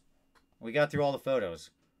 folks. We got through all the photos.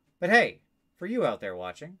 But hey, for you out there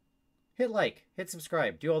watching, hit like, hit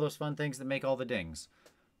subscribe, do all those fun things that make all the dings.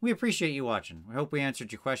 We appreciate you watching. We hope we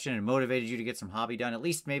answered your question and motivated you to get some hobby done. At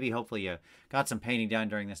least maybe hopefully you got some painting done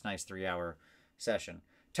during this nice 3-hour session.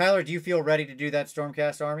 Tyler, do you feel ready to do that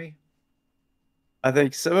Stormcast army? I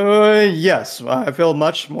think so. Yes, I feel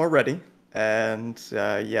much more ready. And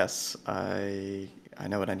yes, I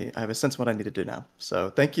know what I need. I have a sense of what I need to do now. So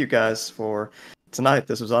thank you guys for tonight.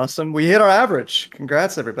 This was awesome. We hit our average.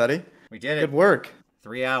 Congrats, everybody. We did it. Good work.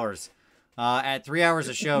 3 hours. At 3 hours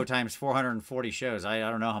a show times 440 shows. I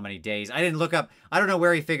don't know how many days. I didn't look up. I don't know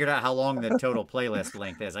where he figured out how long the total playlist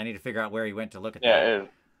length is. I need to figure out where he went to look at that. Yeah,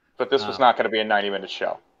 but this was not going to be a 90-minute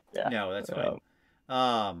show. Yeah. No, that's fine.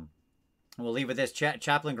 We'll leave with this.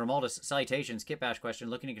 Chaplain Grimaldus, salutations. Kit Bash question.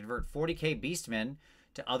 Looking to convert 40k Beastmen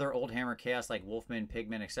to other old Hammer Chaos like Wolfmen,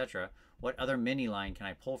 Pigmen, etc. What other mini line can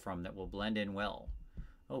I pull from that will blend in well?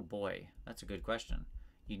 Oh boy, that's a good question.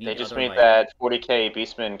 They just made that 40k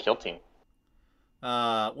Beastmen kill team.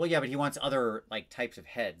 Well, yeah, but he wants other like types of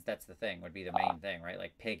heads. That's the thing. Would be the main thing, right?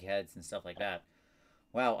 Like pig heads and stuff like that.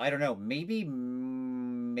 Wow, I don't know. Maybe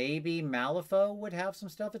maybe Malifaux would have some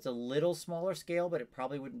stuff. It's a little smaller scale, but it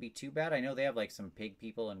probably wouldn't be too bad. I know they have like some pig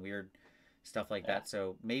people and weird stuff like that.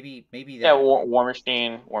 So maybe that. Yeah, War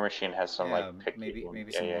Machine has some like pig maybe people.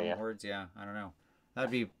 some worm hordes. Yeah, I don't know.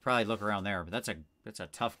 That'd be probably look around there, but that's a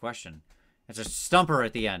tough question. It's a stumper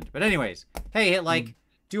at the end. But anyways, hey, hit like,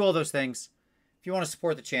 do all those things. If you want to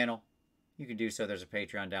support the channel, you can do so. There's a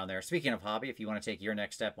Patreon down there. Speaking of hobby, if you want to take your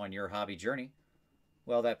next step on your hobby journey,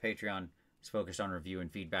 well, that Patreon is focused on review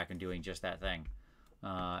and feedback and doing just that thing.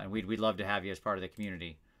 And we'd love to have you as part of the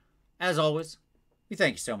community. As always, we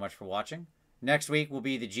thank you so much for watching. Next week will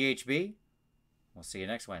be the GHB. We'll see you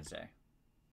next Wednesday.